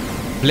damage, but...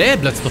 Flare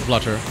Blitz the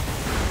Flutter.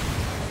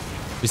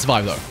 We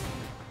survive, though.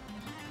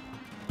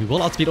 We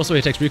will outspeed. Also,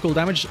 it takes recoil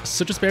damage.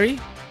 Citrus Berry?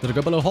 Did it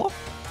go below half?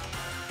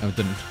 No, it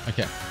didn't.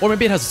 Okay. Or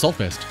maybe it has a Salt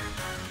Fist.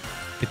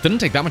 It didn't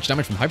take that much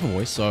damage from Hyper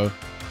Voice, so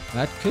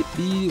that could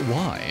be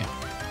why.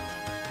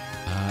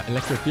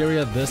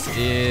 Electro-Furia, this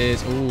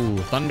is... Ooh,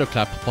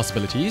 Thunderclap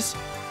possibilities.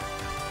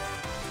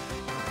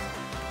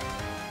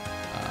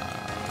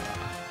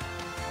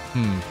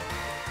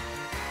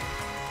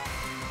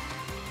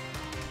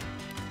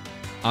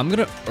 I'm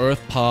gonna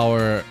Earth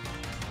Power...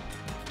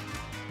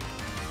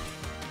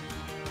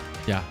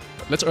 Yeah,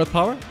 let's Earth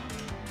Power.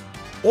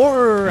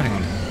 Or... Hang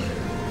on.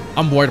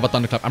 I'm worried about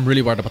Thunderclap. I'm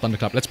really worried about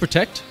Thunderclap. Let's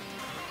Protect.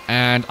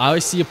 And I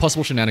see a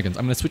possible shenanigans.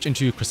 I'm gonna switch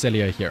into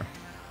Cresselia here.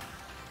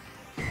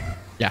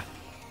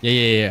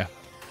 Yeah.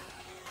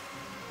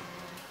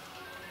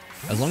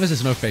 As long as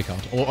there's no Fake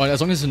Out. Or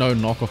as long as there's no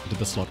knockoff into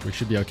the slot, we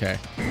should be okay.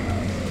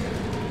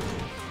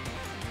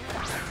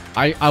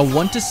 I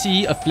want to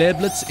see a Flare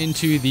Blitz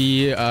into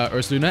the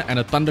Ursaluna and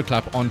a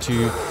Thunderclap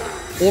onto...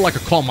 Or like a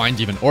Calm Mind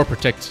even. Or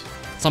Protect.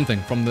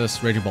 Something from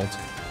this Raging Bolt.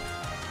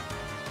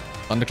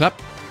 Thunderclap.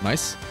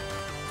 Nice.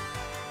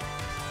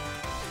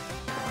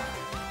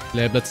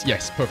 Flare Blitz.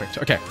 Yes, perfect.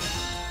 Okay.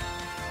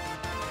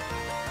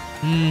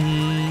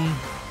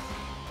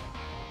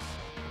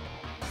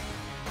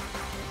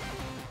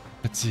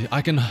 Let's see.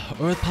 I can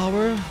Earth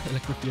Power,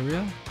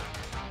 Electro-Furia.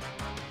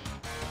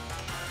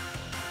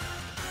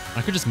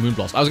 I could just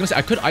Moonblast. I was gonna say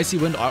I could Icy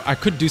Wind. I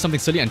could do something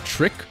silly and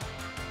Trick.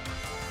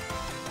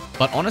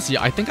 But honestly,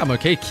 I think I'm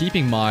okay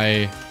keeping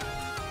my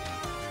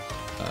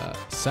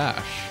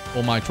Sash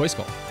or my Choice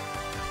Call.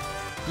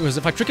 Because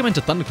if I trick him into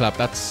Thunderclap,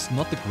 that's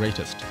not the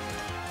greatest.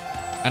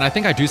 And I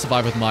think I do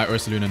survive with my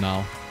Ursaluna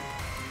now.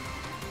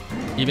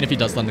 Even if he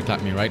does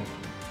Thunderclap me, right?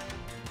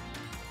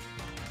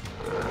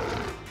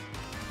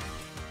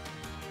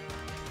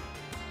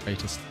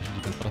 Greatest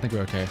defense, but I think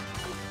we're okay.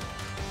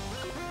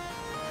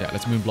 Yeah,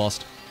 let's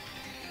Moonblast.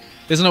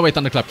 There's no way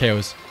Thunderclap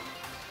KOs.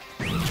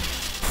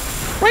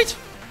 Right?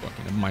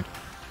 Okay, never mind.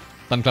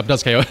 Thunderclap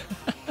does KO.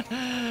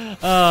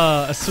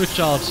 A switch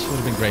out would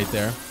have been great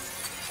there.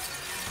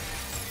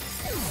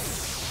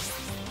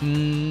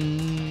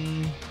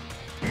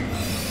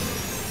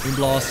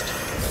 Moonblast.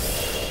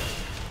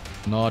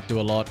 Not do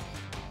a lot.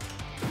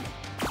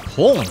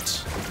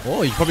 Haunt.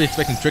 Oh, you're probably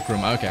expecting Trick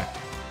Room. Okay.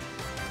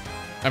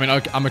 I mean,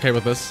 I'm okay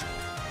with this.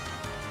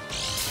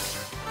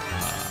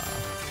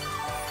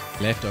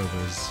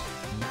 Leftovers.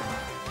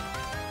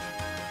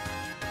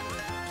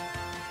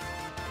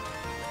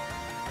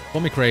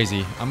 Call me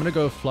crazy. I'm gonna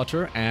go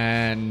Flutter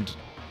and...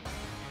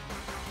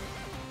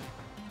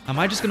 Am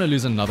I just gonna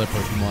lose another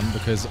Pokemon?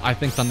 Because I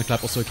think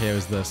Thunderclap also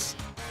KOs this.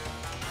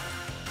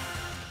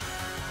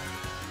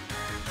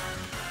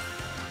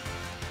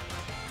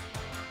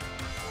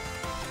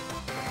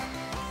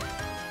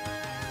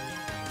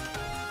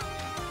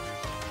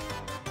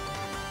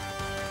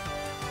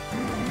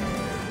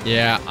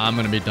 Yeah, I'm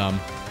gonna be dumb.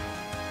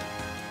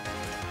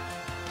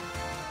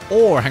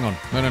 Or, hang on.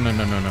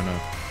 No.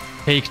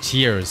 Fake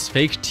tears,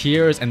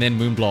 and then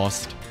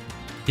Moonblast.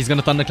 He's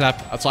gonna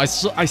Thunderclap. So I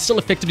still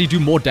effectively do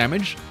more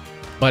damage,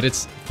 but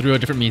it's through a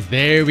different means.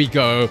 There we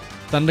go.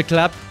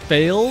 Thunderclap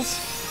fails.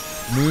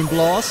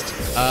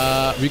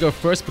 Moonblast. We go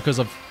first because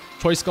of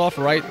Choice Scarf,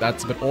 right?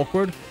 That's a bit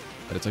awkward,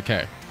 but it's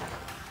okay.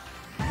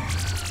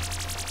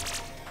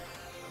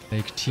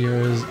 Fake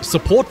tears.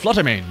 Support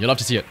Fluttermane. You'll love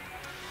to see it.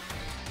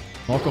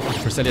 Mark off with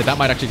Cresselia. That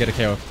might actually get a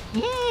KO.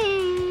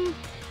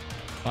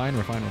 Fine,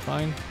 we're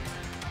fine.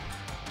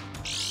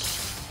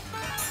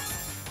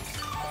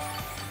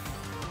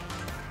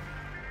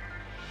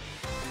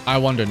 I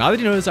wonder, now that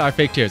he knows I have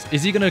Fake Tears,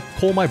 is he going to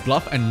call my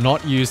bluff and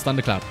not use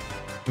Thunderclap?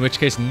 In which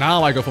case,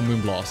 now I go for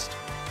Moonblast.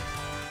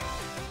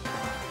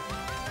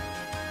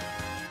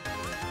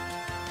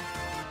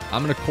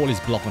 I'm going to call his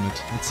bluff on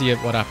it. Let's see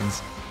what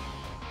happens.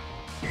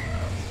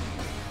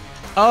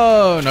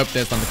 Oh, nope,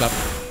 there's Thunderclap.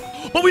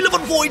 But we live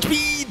on 4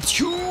 HP! It's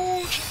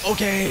huge!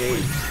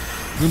 Okay.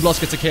 Moonblast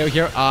gets a KO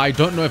here. I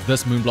don't know if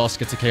this Moonblast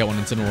gets a KO on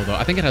Incineroar though.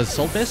 I think it has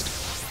Assault Vest.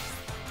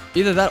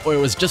 Either that or it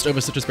was just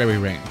over Citrus Berry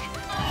range.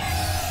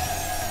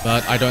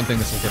 But I don't think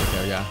this will get a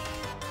KO, yeah.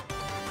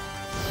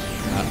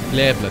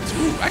 Flare Blitz.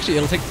 Ooh, actually,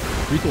 it'll take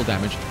recoil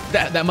damage.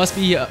 That must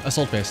be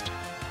Assault Vest.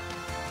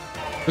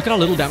 Look at how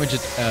little damage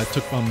it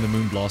took from the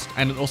Moonblast.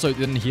 And it also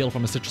didn't heal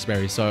from a Citrus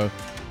Berry, so...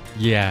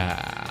 Yeah.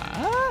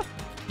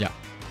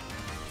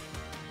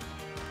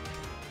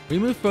 We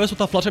move first with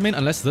our Fluttermane,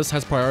 unless this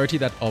has priority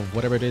that of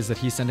whatever it is that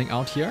he's sending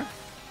out here.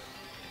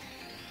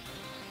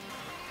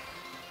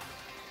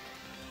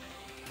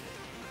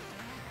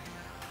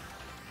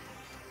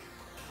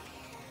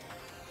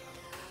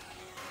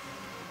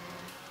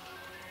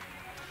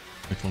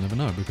 Which we'll never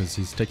know, because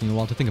he's taking a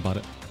while to think about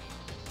it.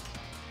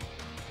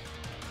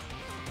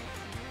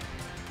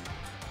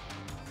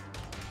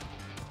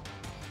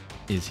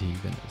 Is he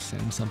going to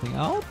send something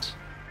out?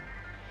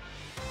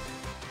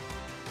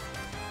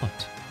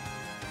 What?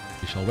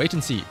 We shall wait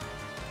and see.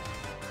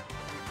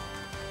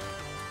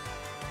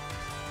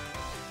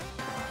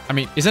 I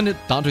mean, isn't it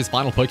down to his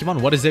final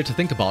Pokemon? What is there to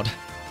think about?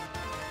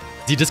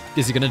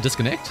 Is he gonna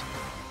disconnect?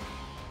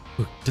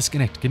 Ooh,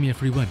 disconnect. Give me a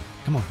free win.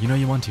 Come on, you know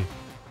you want to.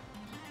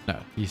 No,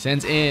 he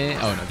sends in...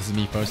 Oh no, this is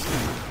me first.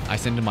 I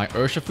send in my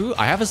Urshifu.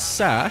 I have a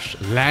Sash.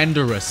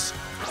 Landorus.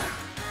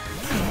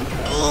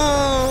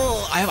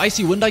 Oh, I have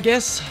Icy Wind, I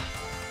guess.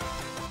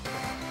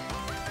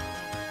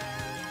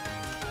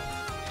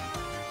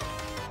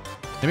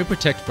 Let me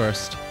protect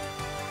first.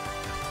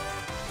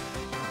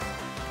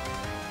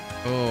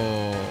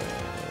 Oh.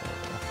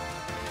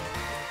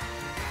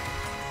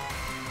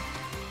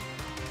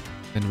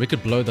 Then we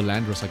could blow the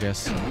Landorus, I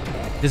guess.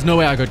 There's no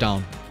way I go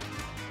down.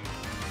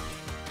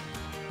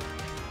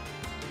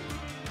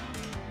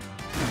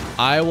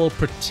 I will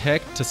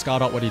protect to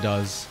scout out what he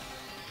does.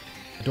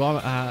 Do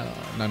I...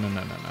 No.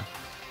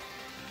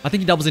 I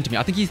think he doubles into me.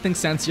 I think he thinks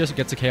Sansio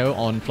gets a KO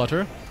on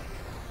Flutter.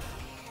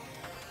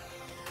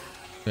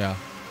 Yeah.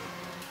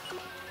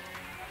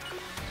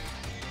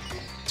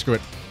 Screw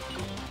it.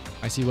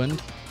 Icy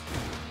Wind.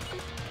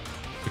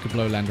 We could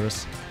blow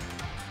Landorus.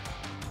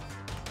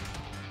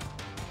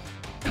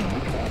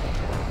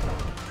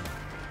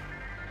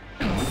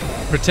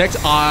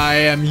 Protect. I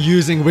am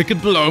using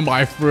Wicked Blow,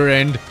 my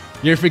friend.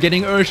 You're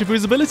forgetting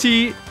Urshifu's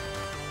ability.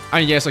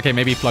 I mean, yes, okay,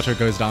 maybe Flutter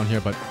goes down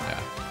here, but yeah.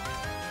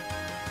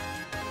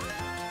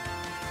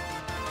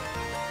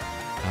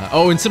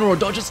 Oh, Incineroar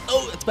dodges.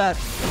 Oh, that's bad.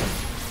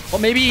 Or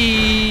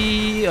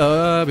maybe...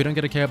 we don't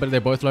get a KO, but they're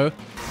both low.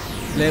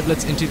 Flare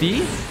Blitz into the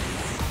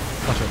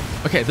Flutter.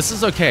 Okay, this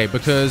is okay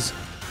because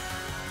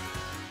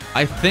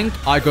I think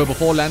I go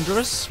before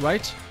Landorus,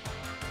 right?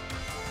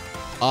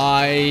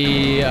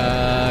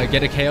 I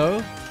get a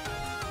KO.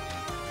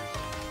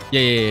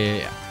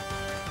 Yeah.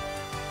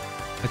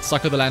 Let's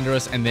sucker the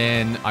Landorus and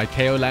then I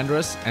KO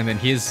Landorus and then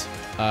his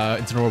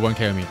Incineroar won't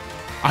KO me.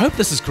 I hope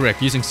this is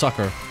correct, using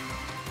sucker.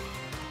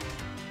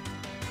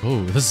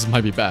 Oh, this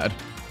might be bad.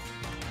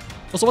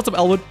 Also, what's up,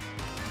 Elwood?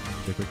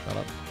 Do a quick shout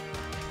out.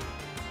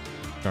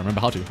 I don't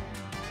remember how to.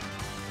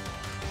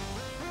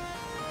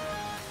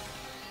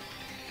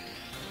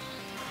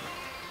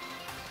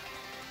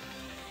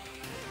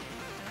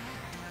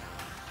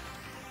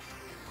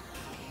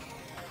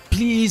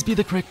 Please be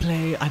the correct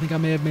play. I think I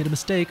may have made a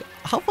mistake.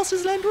 How fast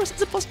is Landorus?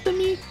 Is it faster than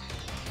me?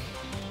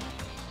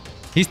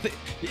 His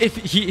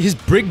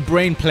big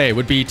brain play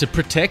would be to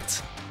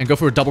protect and go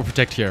for a double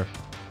protect here.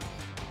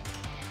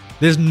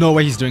 There's no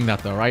way he's doing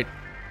that though, right?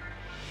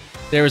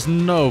 There is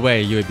no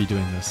way you would be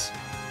doing this.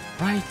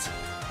 Right?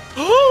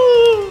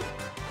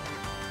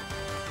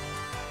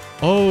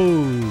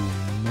 Oh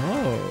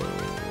no.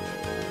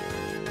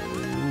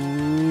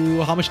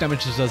 How much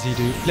damage does he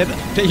do?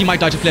 He might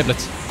die to Flare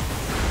Blitz.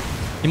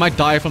 He might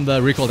die from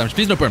the recoil damage.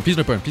 Please no burn, please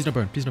no burn, please no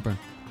burn, please no burn.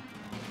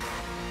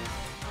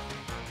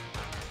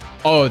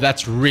 Oh,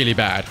 that's really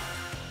bad.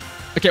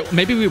 Okay, well,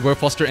 maybe we were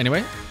faster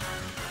anyway.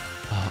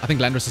 I think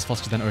Landorus is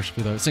faster than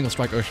Urshifu though. Single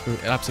strike Urshifu,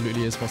 it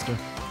absolutely is faster.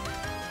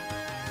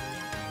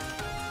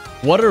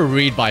 What a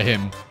read by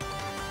him.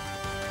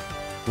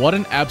 What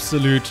an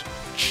absolute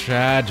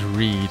Chad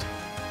Reed.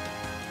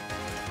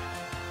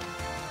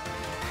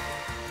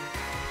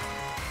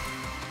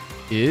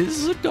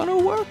 Is it gonna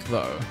work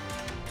though?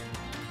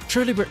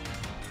 Surely, but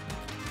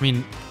I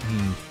mean,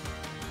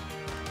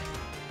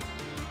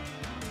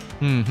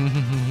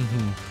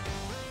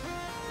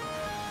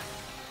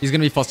 He's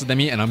gonna be faster than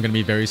me, and I'm gonna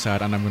be very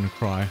sad, and I'm gonna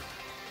cry.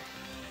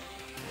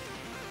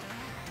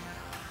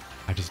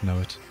 I just know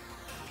it.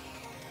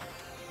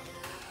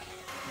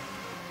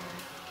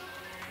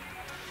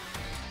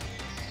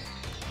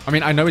 I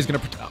mean, I know he's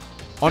gonna...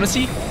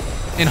 Honestly,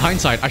 in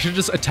hindsight, I should have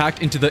just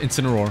attacked into the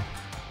Incineroar.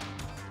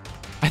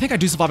 I think I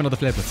do survive another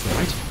Flare Blitz, though,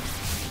 right?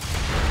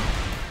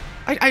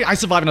 I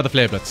survive another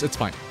Flare Blitz. It's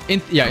fine.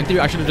 In theory,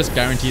 I should have just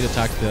guaranteed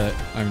attack the...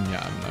 I mean,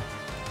 yeah, I don't know.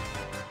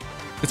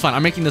 It's fine.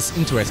 I'm making this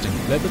interesting.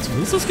 Flare Blitz,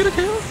 will this get a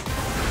KO?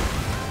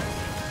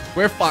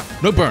 We're fine.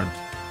 No burn.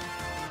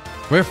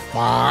 We're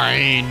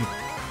fine.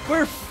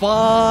 We're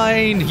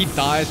fine. He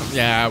dies.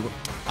 Yeah,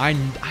 I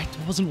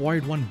wasn't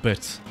worried one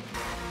bit.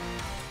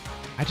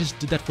 I just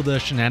did that for the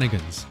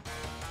shenanigans.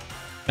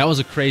 That was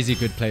a crazy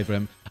good play for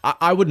him.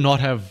 I would not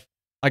have...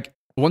 Like,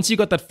 once you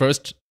got that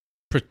first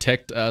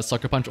Protect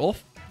Sucker Punch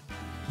off,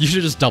 you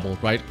should just double,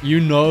 right? You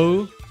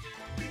know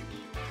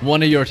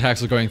one of your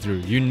attacks is going through.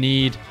 You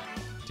need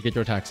to get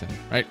your attacks in,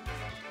 right?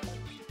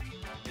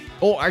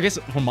 Oh, I guess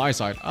from my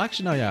side.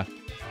 Actually, no, yeah.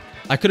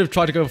 I could have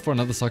tried to go for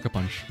another Sucker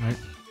Punch, right?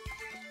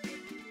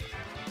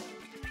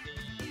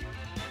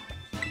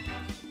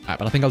 Alright,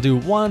 but I think I'll do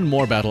one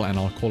more battle and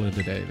I'll call it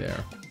a day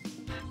there.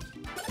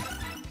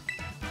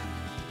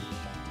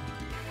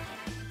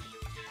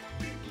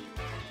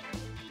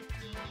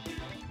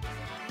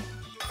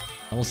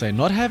 I will say,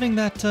 not having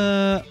that,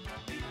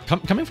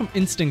 coming from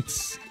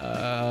Instinct's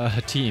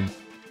team,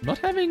 not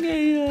having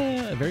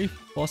a very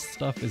fast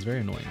stuff is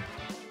very annoying.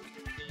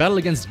 Battle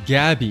against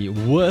Gabby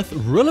with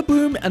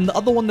Rillaboom and the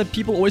other one that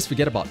people always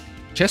forget about.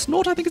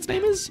 Chestnut, I think its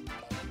name is?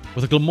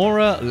 With a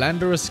Glamora,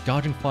 Landorus,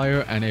 Gouging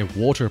Fire, and a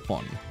Water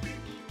Pond.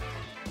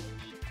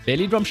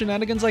 Belly Drum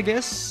shenanigans, I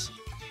guess?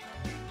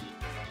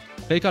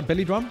 Fake out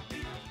Belly Drum?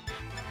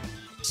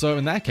 So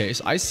in that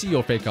case, I see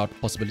your fake out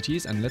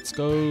possibilities, and let's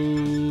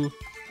go...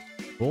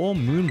 Raw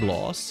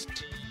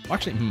Moonblast.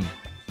 Actually,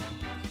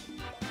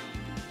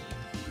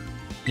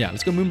 yeah,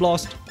 let's go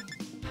Moonblast.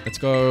 Let's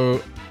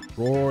go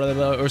Raw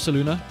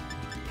Ursaluna.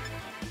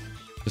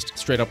 Just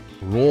straight up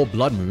Raw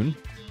Blood Moon.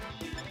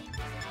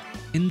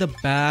 In the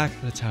back,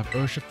 let's have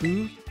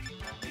Urshifu.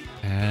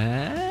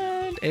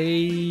 And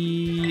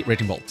a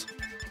Raging Bolt.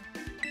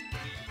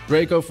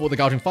 Draco for the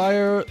Gouging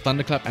Fire,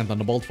 Thunderclap, and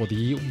Thunderbolt for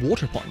the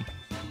Water Pond.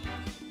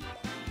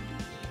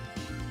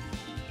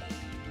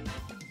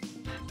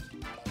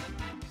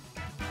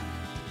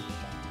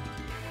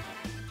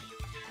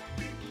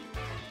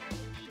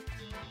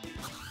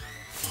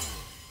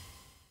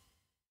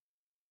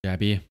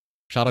 Gabby.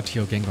 Shout out to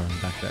your Gengar in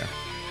the back there.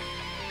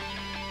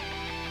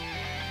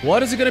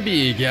 What is it gonna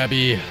be,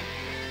 Gabby?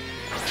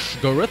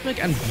 Go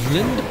Rhythmic and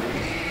Blind.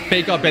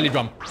 Fake out Belly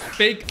Drum.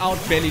 Fake out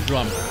Belly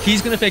Drum.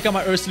 He's gonna fake out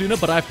my Ursaluna,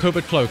 but I have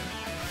Covert Cloak.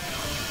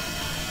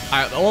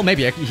 Or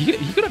maybe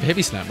he could have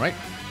Heavy Slam, right?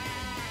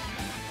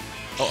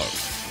 Uh-oh.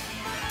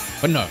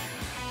 But no.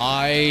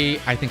 I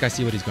think I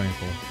see what he's going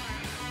for.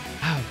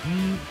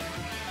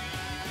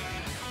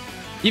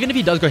 Even if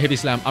he does go Heavy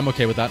Slam, I'm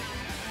okay with that.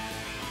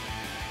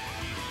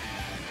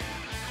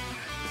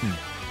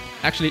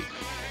 Actually,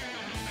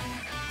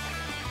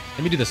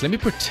 let me do this. Let me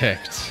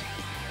Protect.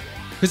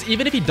 Because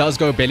even if he does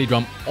go Belly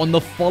Drum, on the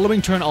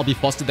following turn, I'll be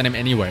faster than him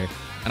anyway.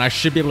 And I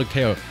should be able to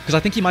KO. Because I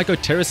think he might go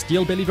Terra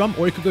Steel Belly Drum,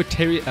 or he could go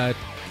Terra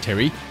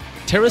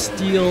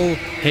Steel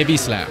Heavy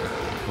Slam,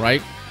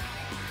 right?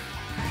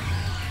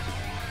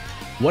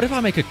 What if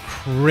I make a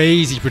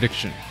crazy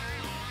prediction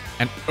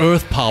and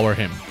Earth Power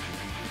him?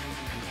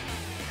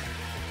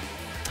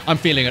 I'm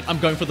feeling it. I'm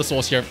going for the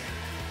source here.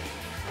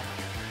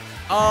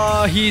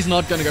 He's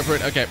not gonna go for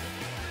it. Okay.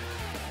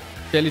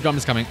 Belly Drum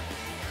is coming.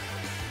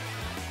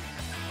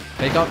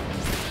 Fake out.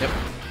 Yep.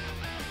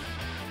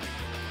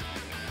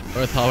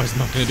 Earth Power is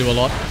not gonna do a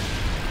lot.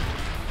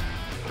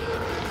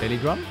 Belly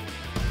Drum.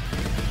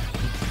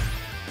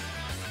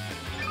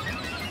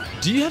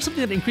 Do you have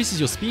something that increases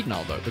your speed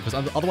now, though? Because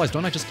otherwise,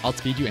 don't I just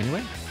outspeed you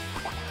anyway?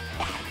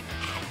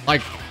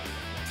 Like...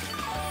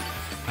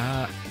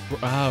 oh,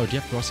 do you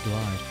have Cross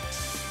Glide?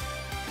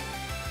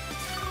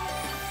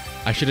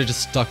 I should have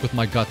just stuck with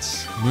my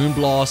guts.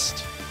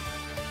 Moonblast.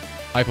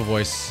 Hyper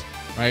Voice.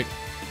 Right?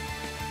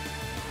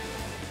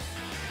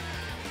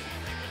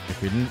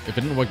 If it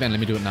didn't work then, let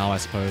me do it now, I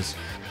suppose.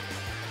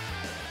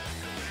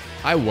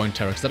 I won't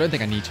Terra, because I don't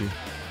think I need to.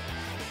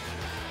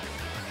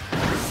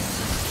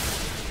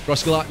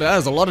 Grassy Glide. That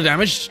is a lot of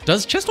damage.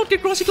 Does Chestnut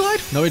get Grassy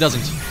Glide? No, he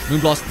doesn't.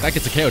 Moonblast. That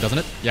gets a KO, doesn't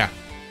it? Yeah.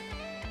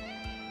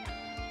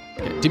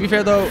 Okay, to be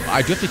fair, though,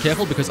 I do have to be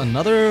careful, because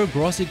another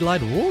Grassy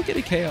Glide will get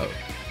a KO.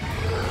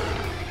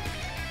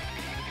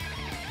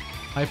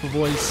 Hyper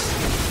Voice.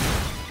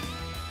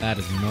 That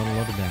is not a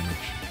lot of damage.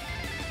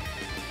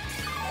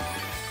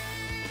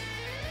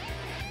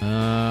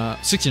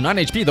 69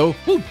 HP though.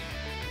 Woo!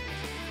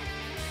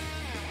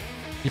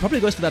 He probably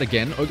goes for that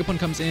again. Ogerpon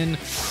comes in.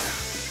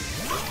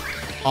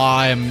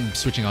 I'm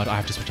switching out. I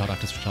have to switch out.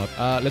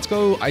 Let's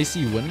go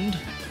Icy Wind.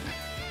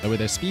 Lower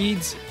their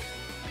speeds.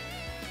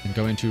 And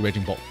go into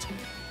Raging Bolt.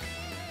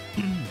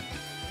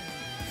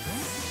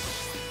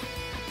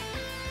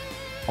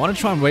 I want to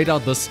try and wait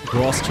out this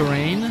grass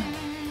terrain,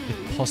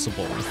 if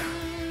possible.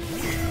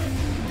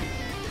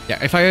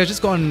 Yeah, if I had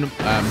just gone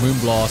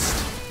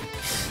Moonblast...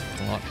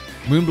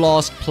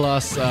 Moonblast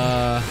plus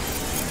Terra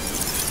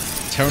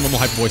Normal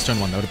Hyper Voice turn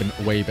 1, that would have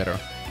been way better.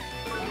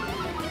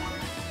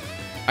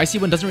 Icy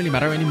Wind doesn't really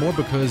matter anymore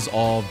because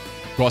of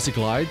Grassy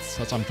Glides.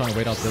 That's why I'm trying to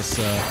wait out this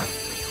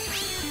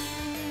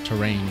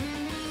terrain.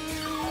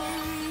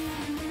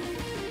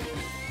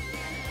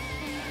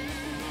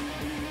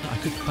 I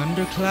could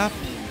Thunderclap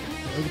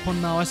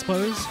Ogerpon now, I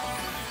suppose.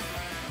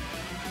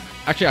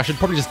 Actually, I should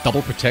probably just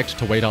double protect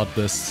to wait out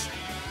this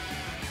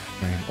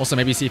terrain. Also,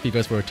 maybe see if he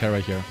goes for a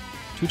Terra here.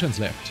 2 turns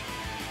left.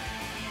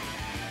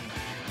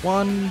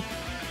 1.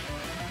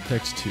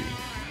 Protect 2.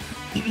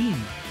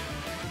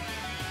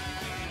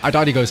 I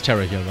doubt he goes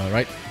Terra here though,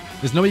 right?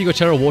 There's no way you go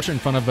Terra Water in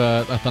front of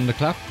a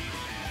Thunderclap.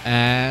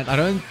 And I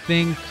don't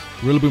think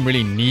Rillaboom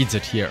really needs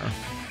it here.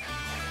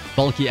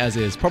 Bulky as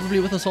is.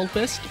 Probably with Assault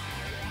Vest.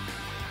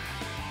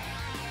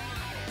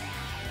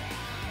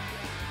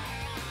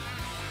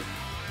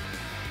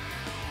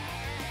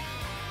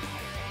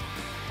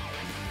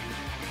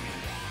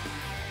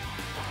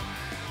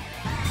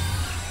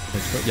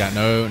 Yeah,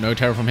 no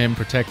Terra from him.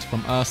 Protect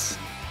from us.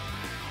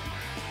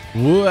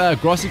 Ooh,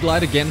 Grassy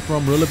Glide again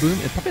from Rillaboom.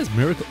 It probably has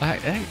Miracle...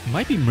 it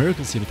might be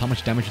Miracle Seed with how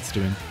much damage it's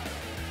doing.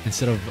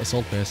 Instead of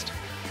Assault Vest.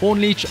 Horn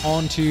Leech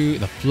onto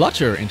the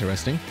Flutter.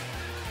 Interesting.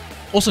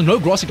 Also, no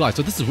Grassy Glide,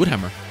 so this is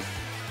Woodhammer.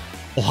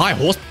 Oh, high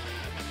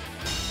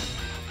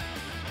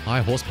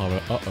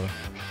horsepower. Uh-oh.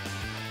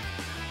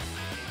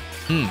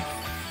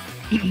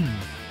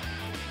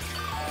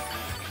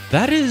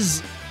 That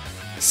is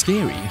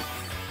scary.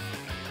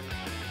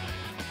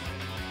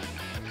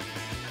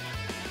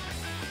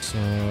 So,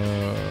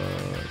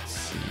 let's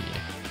see.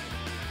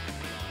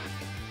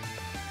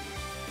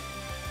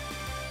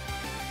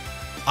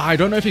 I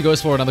don't know if he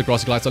goes for another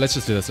Grassy Glide, so let's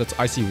just do this. Let's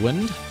Icy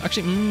Wind.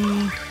 Actually,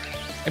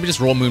 maybe just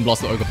Raw Moonblast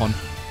the Ogerpon.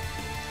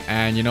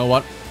 And you know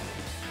what?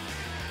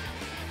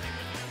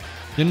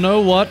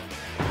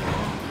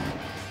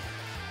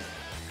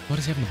 What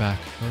does he have in the back?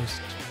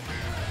 Ghost.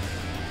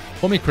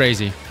 Call me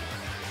crazy.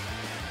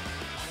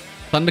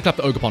 Thunderclap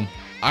the Ogerpon.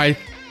 I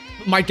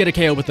might get a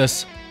KO with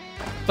this.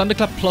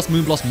 Thunderclap plus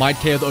Moonblast might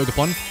KO the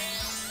Ogerpon.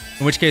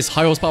 In which case,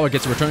 High Horsepower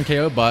gets a return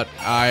KO, but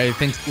I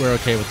think we're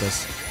okay with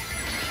this.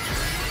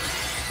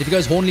 If he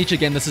goes Horn Leech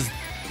again,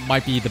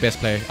 might be the best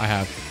play I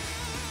have.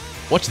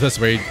 Watch this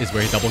where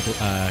he double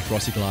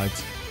Grassy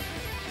Glides.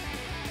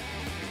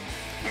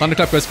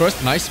 Thunderclap goes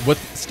first, nice, with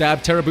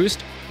Stab Terra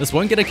Boost. This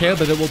won't get a KO,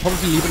 but it will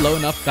probably leave it low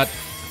enough that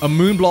a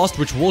Moonblast,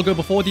 which will go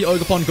before the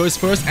Ogerpon, goes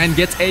first and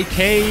gets a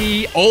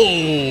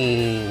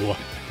KO.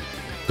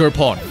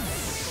 Gerpon.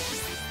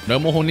 No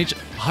more Horn Leech.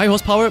 High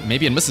Horsepower?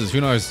 Maybe it misses. Who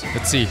knows?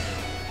 Let's see.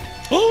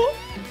 Oh!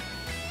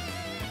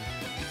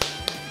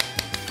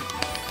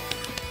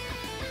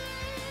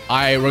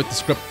 I wrote the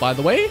script, by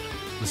the way.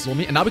 This is all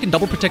me. And now we can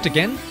double protect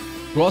again.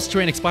 Grass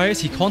Terrain expires.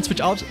 He can't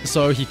switch out,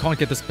 so he can't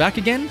get this back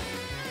again.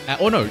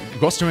 Oh no,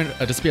 Grass Terrain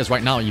disappears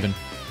right now even.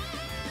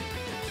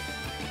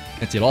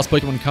 Let's see, last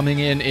Pokemon coming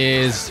in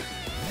is...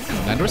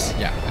 Landorus?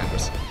 Yeah,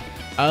 Landorus.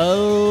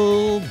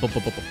 Oh...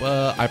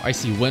 I have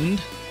Icy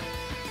Wind.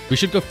 We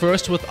should go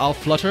first with our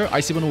Flutter.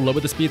 Icy Wind will lower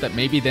the speed, that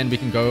maybe then we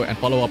can go and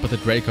follow up with a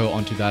Draco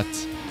onto that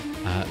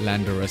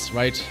Landorus,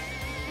 right?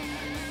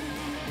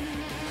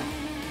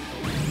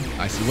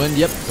 Icy Wind,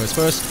 yep, goes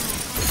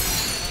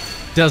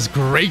first. Does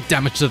great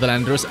damage to the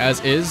Landorus as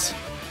is.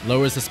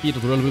 Lowers the speed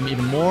of the Rillaboom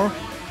even more.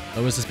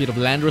 Lowers the speed of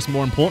Landorus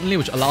more importantly,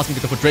 which allows me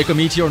to go for Draco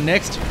Meteor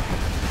next.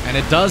 And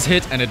it does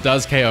hit, and it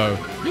does KO.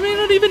 We may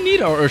not even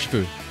need our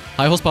Urshifu.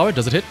 High Horsepower,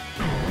 does it hit?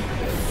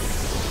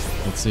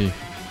 Let's see.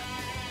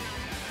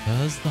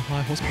 Does the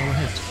High Horsepower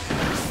hit?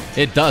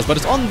 It does, but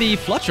it's on the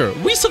Flutter.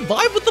 We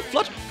survive with the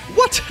Flutter.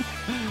 What?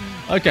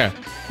 Okay,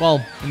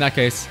 well, in that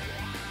case.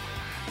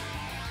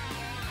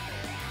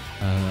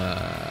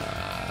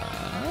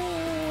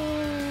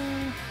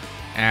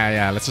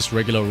 Yeah, let's just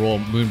regular Raw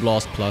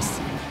Moonblast plus.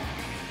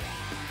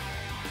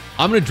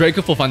 I'm gonna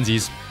Draco for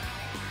funsies.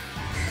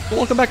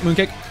 Welcome back,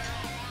 Mooncake.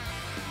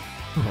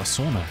 Ooh, a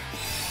Sauna.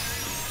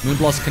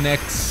 Moonblast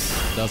connects.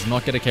 Does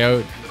not get a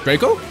KO.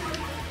 Draco?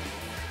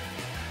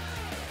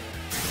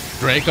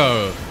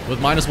 Draco. With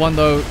 -1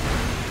 though,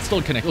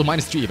 still connects. Oh,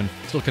 -3 even.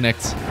 Still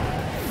connects.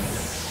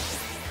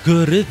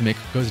 Gorhythmic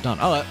goes down.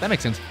 Oh, that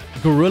makes sense.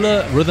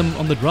 Gorilla Rhythm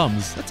on the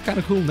drums. That's kind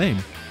of cool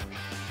name.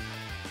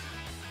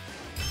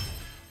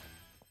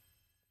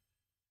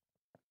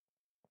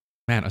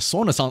 Man, a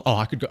Sauna sounds... Oh,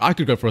 I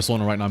could go for a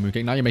Sauna right now,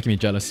 Mooncake. Now you're making me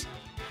jealous.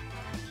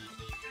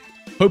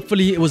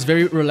 Hopefully it was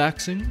very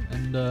relaxing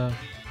and I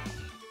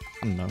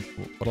don't know,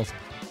 what else?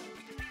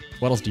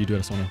 What else do you do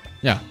at a sauna?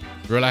 Yeah,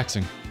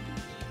 relaxing.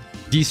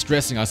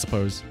 De-stressing, I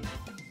suppose.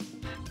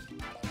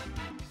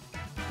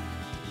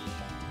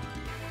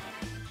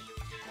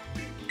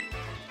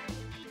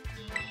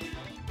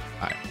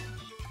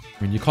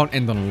 I mean, you can't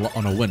end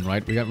on a win,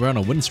 right? We're on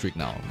a win streak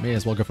now. May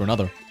as well go for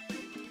another.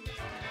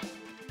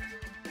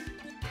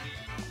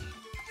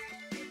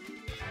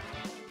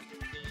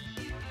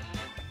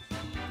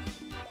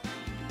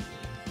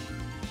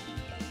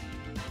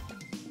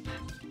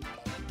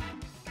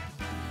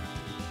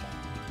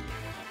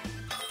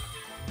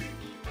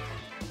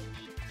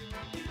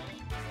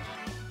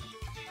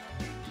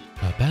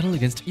 Battle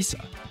against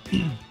Isa.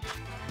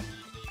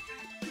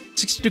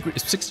 60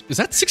 degrees. Is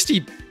that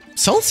 60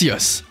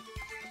 Celsius?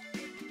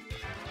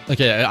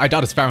 Okay, I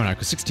doubt it's Fahrenheit,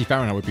 because 60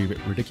 Fahrenheit would be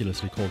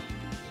ridiculously cold.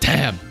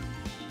 Damn!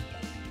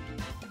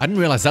 I didn't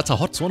realize that's how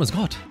hot Swan has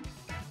got.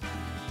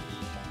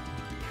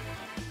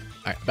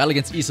 Alright, battle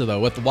against Isa though,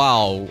 with,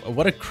 wow,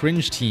 what a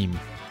cringe team.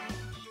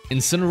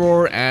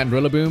 Incineroar and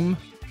Rillaboom.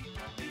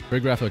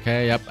 Brigraph,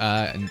 okay, yep,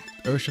 and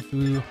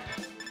Urshifu,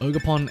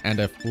 Ogerpon, and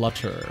a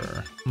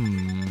Flutter.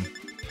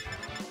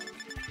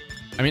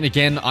 I mean,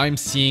 again, I'm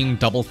seeing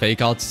double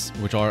fake outs,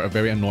 which are a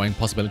very annoying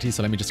possibility,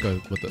 so let me just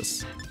go with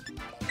this.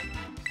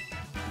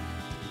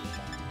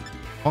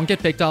 Can't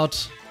get faked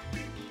out.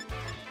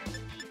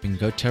 We can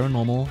go Terra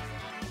Normal.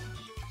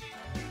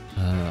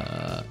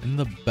 In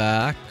the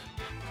back.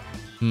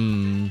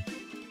 Let's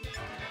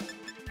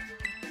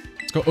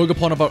go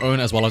Ogerpon of our own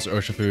as well as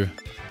Urshifu.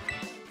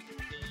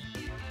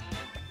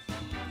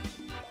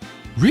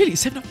 Really?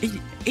 7 of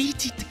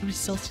 80 degrees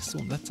Celsius?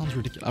 That sounds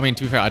ridiculous. I mean,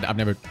 to be fair, I've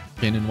never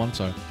been in one,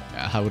 so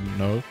I wouldn't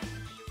know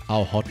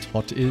how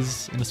hot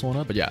is in a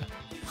sauna. But yeah,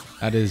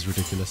 that is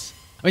ridiculous.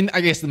 I mean,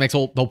 I guess the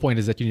whole point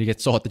is that you need to get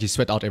so hot that you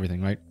sweat out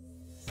everything, right?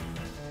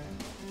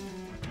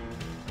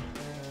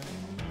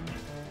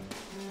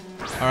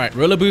 Alright,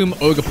 Rillaboom,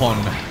 Ogerpon.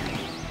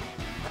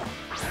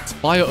 It's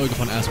Fire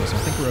Ogerpon as well, so I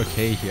think we're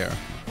okay here.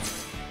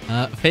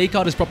 Fake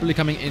out is probably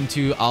coming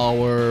into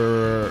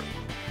our...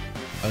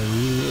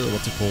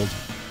 what's it called?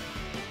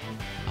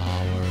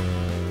 Our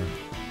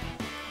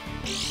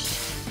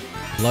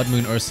Blood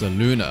Moon Ursa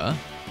Luna.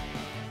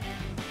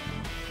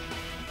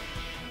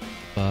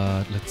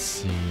 But let's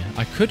see.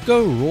 I could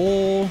go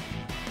raw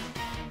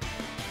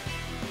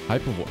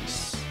Hyper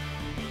Voice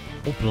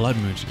or Blood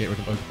Moon to get rid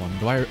of Ogerpon.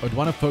 Do I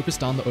want to focus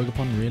down the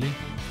Ogerpon really?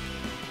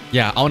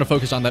 Yeah, I want to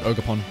focus down that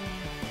Ogerpon.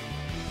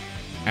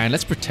 And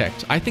let's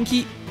protect. I think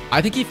he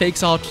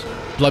fakes out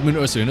Blood Moon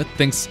Ursaluna,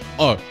 thinks,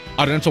 oh,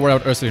 I don't have to worry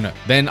about Ursaluna.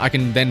 Then I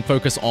can then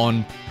focus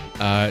on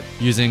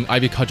using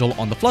Ivy Cudgel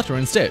on the Flutter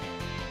instead.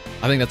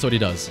 I think that's what he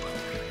does.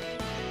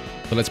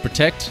 So let's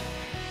protect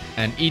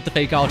and eat the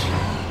fake out.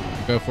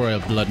 Go for a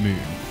Blood Moon.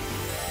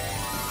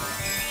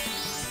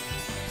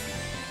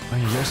 Oh,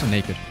 you're also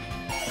naked.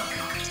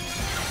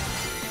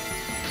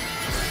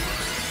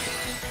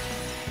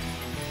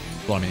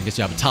 Well, I mean, I guess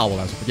you have a towel,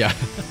 but yeah.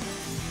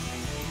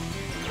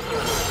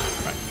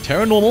 Right,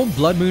 Terra Normal,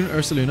 Blood Moon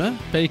Ursaluna,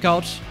 fake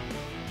out.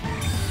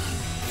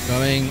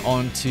 Going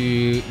on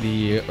to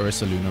the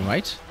Ursaluna,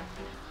 right?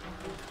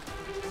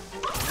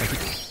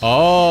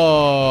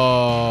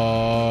 Oh,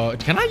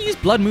 can I use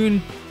Blood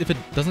Moon if it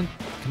doesn't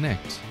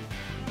connect?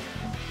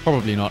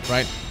 Probably not,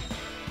 right?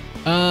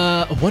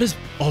 What is...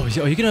 Oh,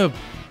 are you gonna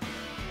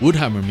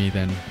Woodhammer me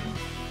then?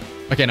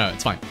 Okay, no,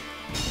 it's fine.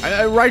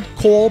 I right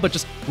call, but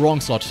just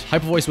wrong slot.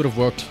 Hyper Voice would have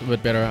worked a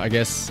bit better, I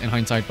guess, in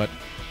hindsight, but...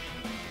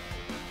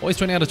 Always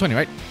 20 out of 20,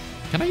 right?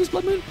 Can I use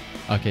Blood Moon?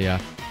 Okay, yeah.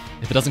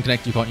 If it doesn't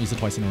connect, you can't use it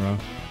twice in a row.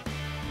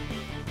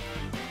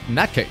 In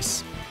that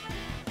case...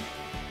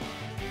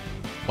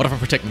 What if I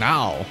protect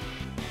now?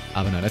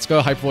 I don't know. Let's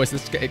go Hyper Voice.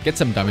 Let's get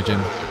some damage in.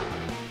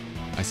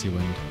 Icy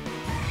Wind.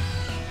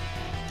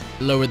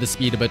 Lower the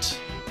speed a bit.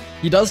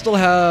 He does still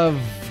have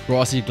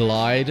Grassy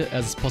Glide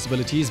as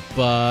possibilities,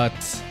 but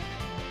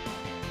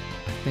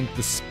I think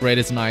the spread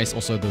is nice.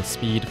 Also, the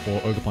speed for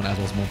Ogerpon as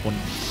well is more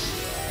important.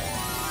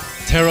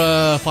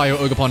 Terra, Fire,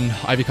 Ogerpon,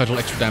 Ivy Cudgel,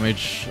 extra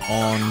damage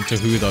on to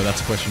who though? That's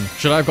the question.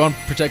 Should I have gone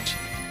Protect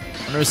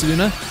on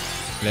Ursaluna?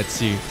 Let's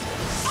see.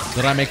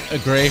 Did I make a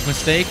grave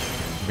mistake?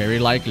 Very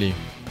likely.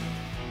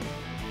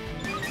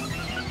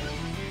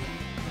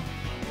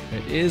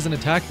 It is an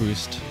attack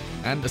boost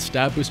and a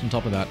stab boost on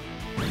top of that.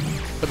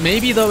 But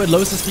maybe though it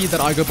lowers the speed that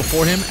I go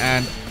before him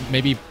and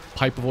maybe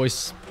Hyper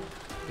Voice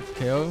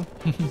KO.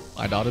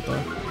 I doubt it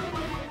though.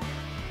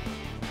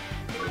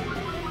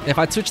 If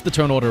I'd switched the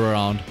turn order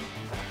around,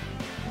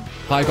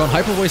 if I had gone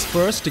Hyper Voice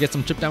first to get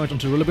some chip damage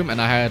onto Rillaboom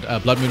and I had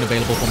Blood Moon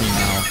available for me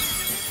now.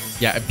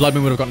 Yeah, Blood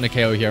Moon would have gotten a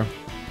KO here.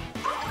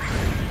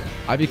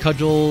 Ivy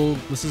Cudgel,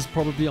 this is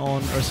probably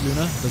on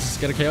Ursaluna. Does this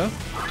get a KO?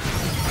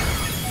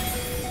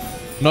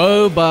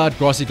 No, but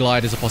Grassy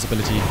Glide is a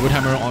possibility.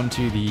 Woodhammer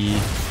onto the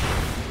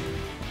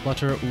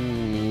Flutter.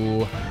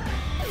 Ooh.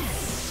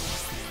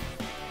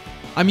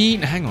 I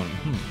mean, hang on.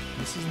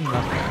 This isn't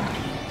that bad.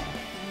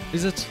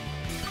 Is it?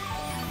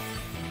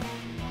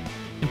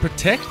 In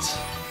Protect?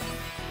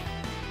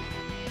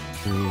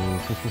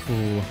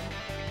 Ooh.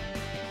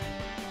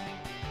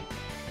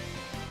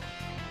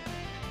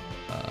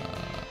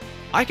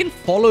 I can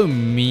follow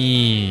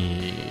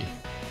me.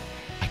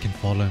 I can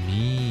follow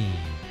me.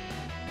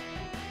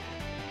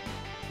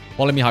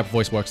 Follow me, Hyper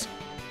Voice works.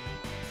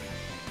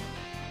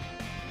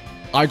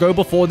 I go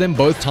before them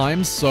both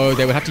times, so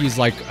they would have to use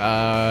like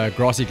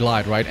Grassy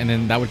Glide, right? And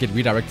then that would get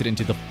redirected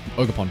into the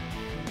Ogerpon.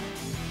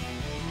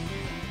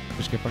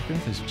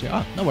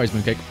 Ah, no worries,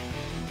 Mooncake.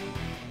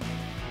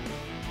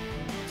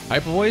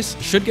 Hyper Voice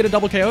should get a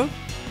double KO.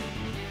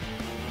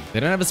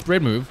 They don't have a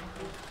spread move.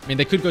 I mean,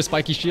 they could go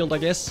Spiky Shield, I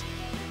guess.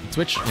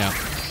 Switch, yeah.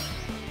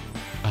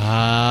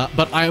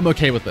 But I am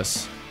okay with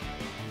this.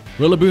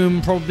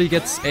 Rillaboom probably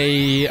gets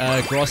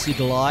a Grassy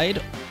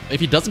Glide. If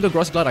he doesn't go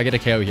Grassy Glide, I get a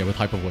KO here with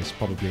Hyper Voice,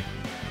 probably.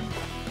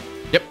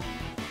 Yep.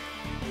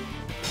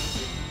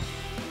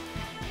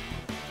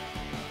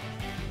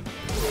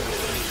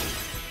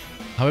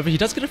 However, he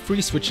does get a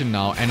free switch in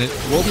now, and it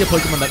will be a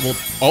Pokemon that will...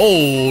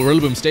 Oh,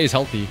 Rillaboom stays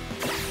healthy.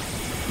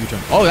 U-turn.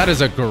 Oh, that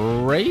is a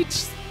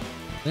great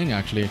thing,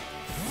 actually.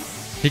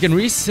 He can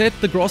reset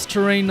the grass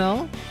terrain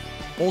now.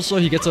 Also,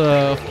 he gets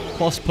a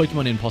fast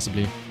Pokemon in,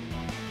 possibly.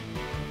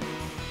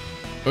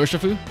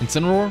 Urshifu?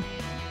 Incineroar?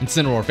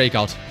 Incineroar, fake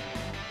out.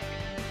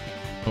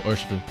 Oh,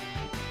 Urshifu.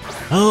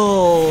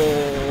 Oh,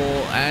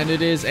 and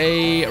it is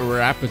a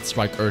Rapid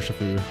Strike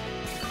Urshifu.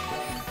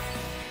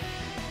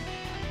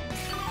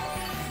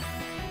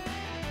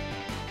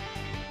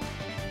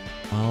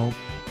 Well,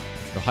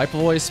 the Hyper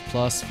Voice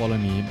plus Follow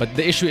Me. But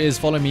the issue is,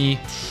 Follow Me...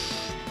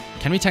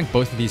 Can we tank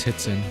both of these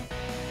hits in?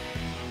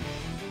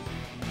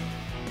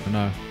 I don't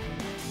know.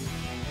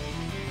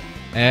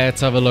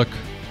 Let's have a look.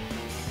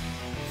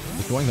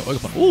 Destroying the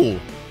Ogerpon. Ooh!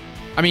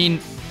 I mean,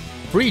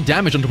 free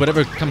damage onto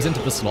whatever comes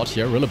into the slot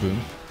here, Rillaboom.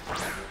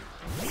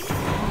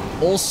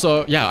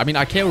 Also, yeah, I mean,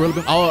 I KO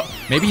Rillaboom. Oh,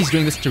 maybe he's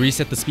doing this to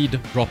reset the speed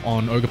drop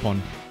on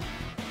Ogerpon.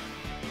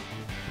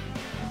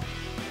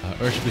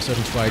 Urshifu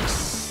Certain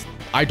Strikes.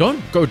 I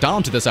don't go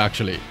down to this,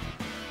 actually.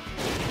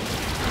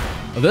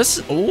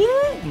 This?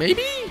 Oh,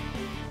 maybe?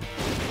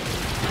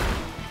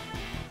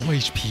 4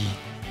 HP.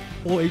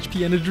 4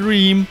 HP and a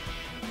dream.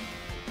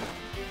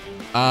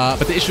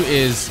 But the issue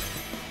is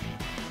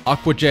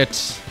Aqua Jet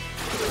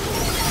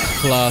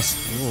plus...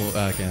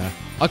 Oh, okay.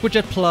 Aqua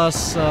Jet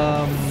plus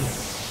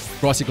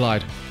Grassy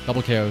Glide.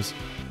 Double KOs.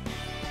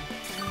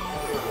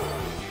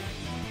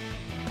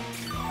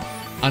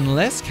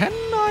 Unless, can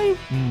I?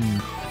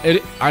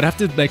 I'd have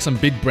to make some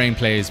big brain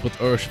plays with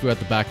Urshifu at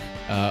the back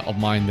of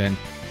mine then.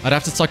 I'd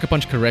have to Sucker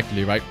Punch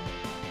correctly, right?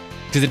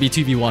 Because it'd be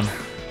 2v1.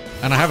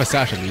 And I have a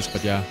Sash at least,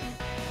 but yeah.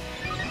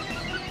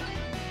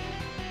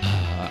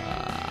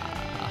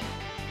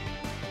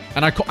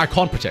 And I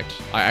can't protect.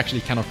 I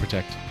actually cannot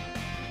protect.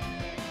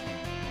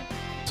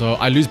 So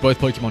I lose both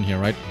Pokemon here,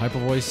 right? Hyper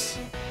Voice.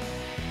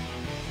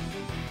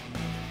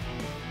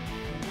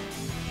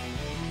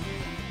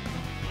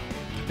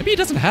 Maybe he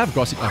doesn't have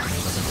Grassy... Oh, no, he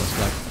doesn't have Grassy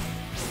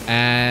Glide.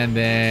 And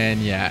then,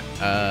 yeah,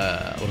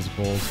 what is it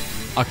called?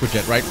 Aqua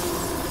Jet, right?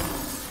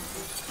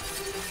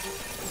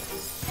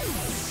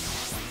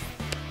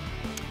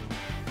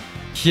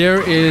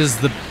 Here is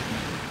the...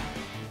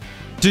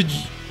 Did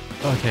you...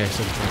 Okay,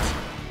 so the choice.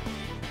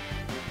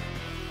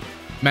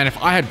 Man, if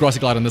I had Grassy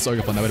Glide on this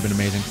Ogerpon, that would have been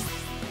amazing.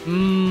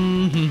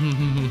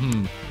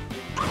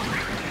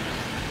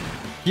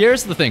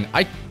 Here's the thing.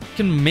 I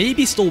can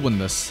maybe still win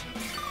this.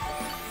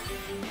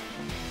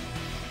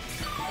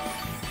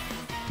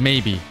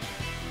 Maybe.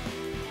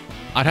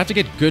 I'd have to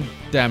get good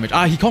damage.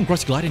 Ah, he can't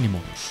Grassy Glide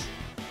anymore.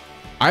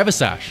 I have a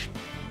Sash.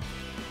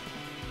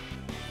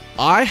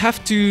 I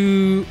have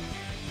to...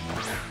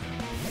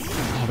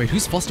 Oh, wait,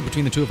 who's faster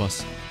between the two of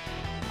us?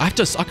 I have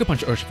to Sucker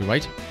Punch Urshifu,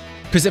 right?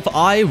 Because if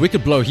I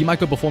Wicked Blow, he might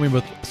go before me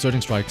with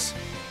Surging Strikes.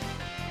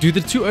 Do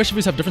the two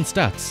Urshifus have different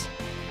stats?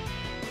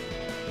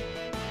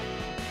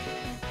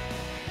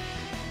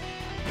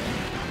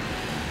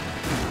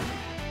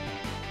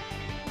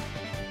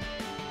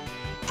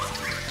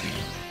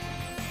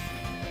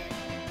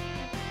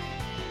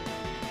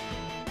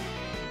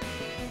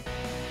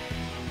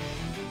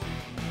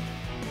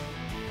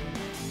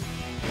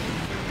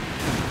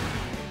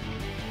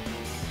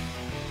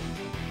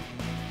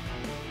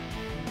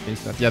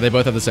 Yeah, they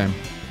both have the same.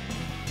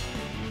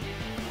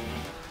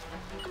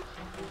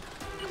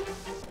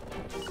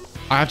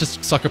 I have to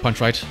Sucker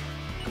Punch, right?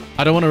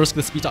 I don't want to risk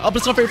the speed. Oh, but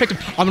it's not very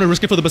effective. I'm going to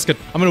risk it for the biscuit.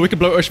 I'm going to Wicked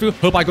Blow Urshifu.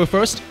 Hope I go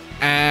first.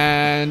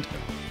 And...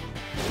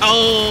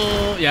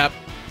 Oh, yeah.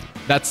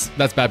 That's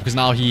bad because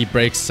now he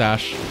breaks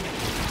Sash.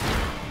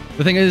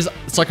 The thing is,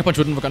 Sucker Punch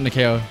wouldn't have gotten a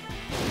KO.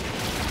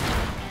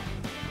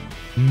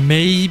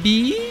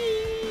 Maybe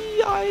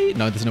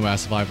No, there's no way I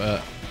survive a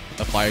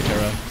Fire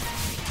Terror.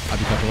 I'd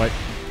be careful, right?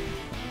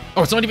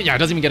 Oh, it's not even... Yeah, it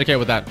doesn't even get a KO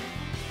with that.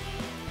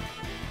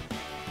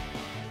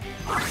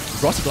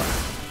 Grassy Glide.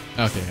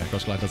 Okay, yeah,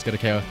 Grassy Glide does get a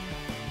KO.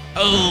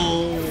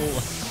 Oh!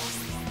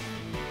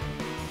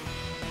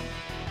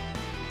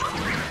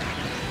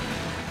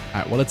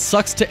 Alright, well, it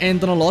sucks to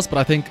end on a loss, but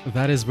I think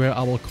that is where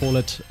I will call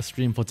it a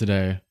stream for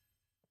today.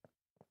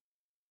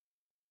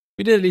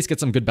 We did at least get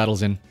some good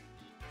battles in.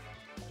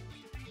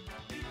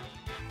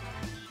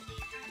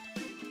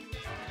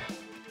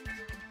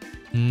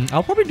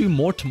 I'll probably do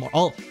more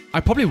tomorrow.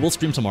 I probably will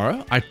stream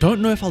tomorrow. I don't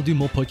know if I'll do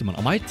more Pokemon.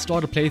 I might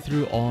start a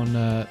playthrough on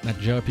that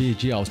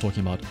JRPG I was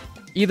talking about.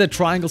 either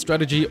Triangle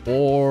Strategy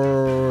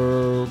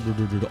or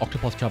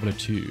Octopath Traveler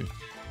 2.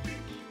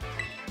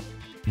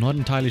 Not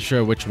entirely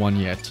sure which one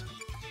yet.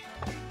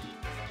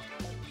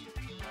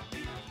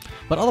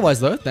 But otherwise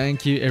though,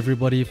 thank you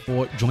everybody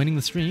for joining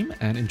the stream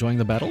and enjoying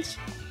the battles.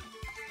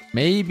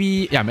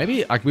 Maybe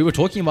like we were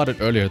talking about it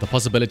earlier, the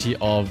possibility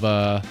of,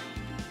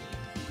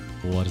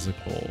 what is it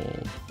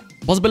called?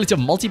 Possibility of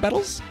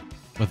multi-battles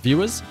with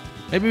viewers.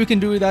 Maybe we can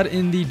do that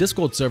in the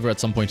Discord server at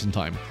some point in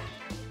time.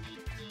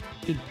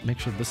 Make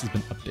sure this has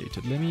been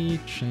updated. Let me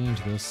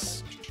change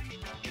this.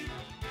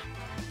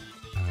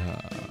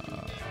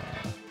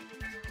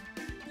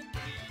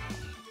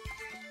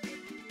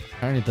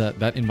 Apparently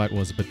that invite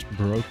was a bit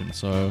broken,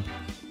 so...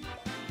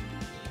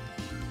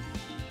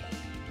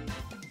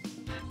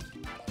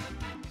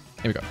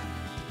 Here we go.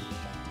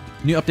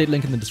 New update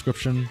link in the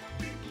description.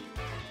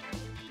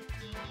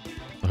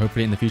 So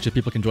hopefully in the future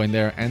people can join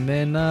there, and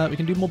then we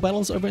can do more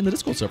battles over in the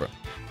Discord server.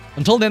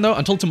 Until then though,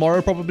 until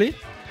tomorrow probably.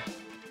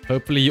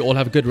 Hopefully you all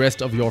have a good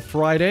rest of your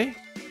Friday.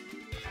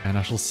 And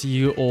I shall see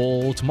you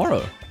all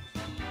tomorrow.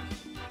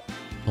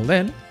 Till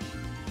then,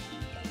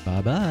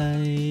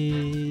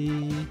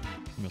 bye-bye.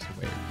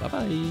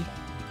 Bye-bye.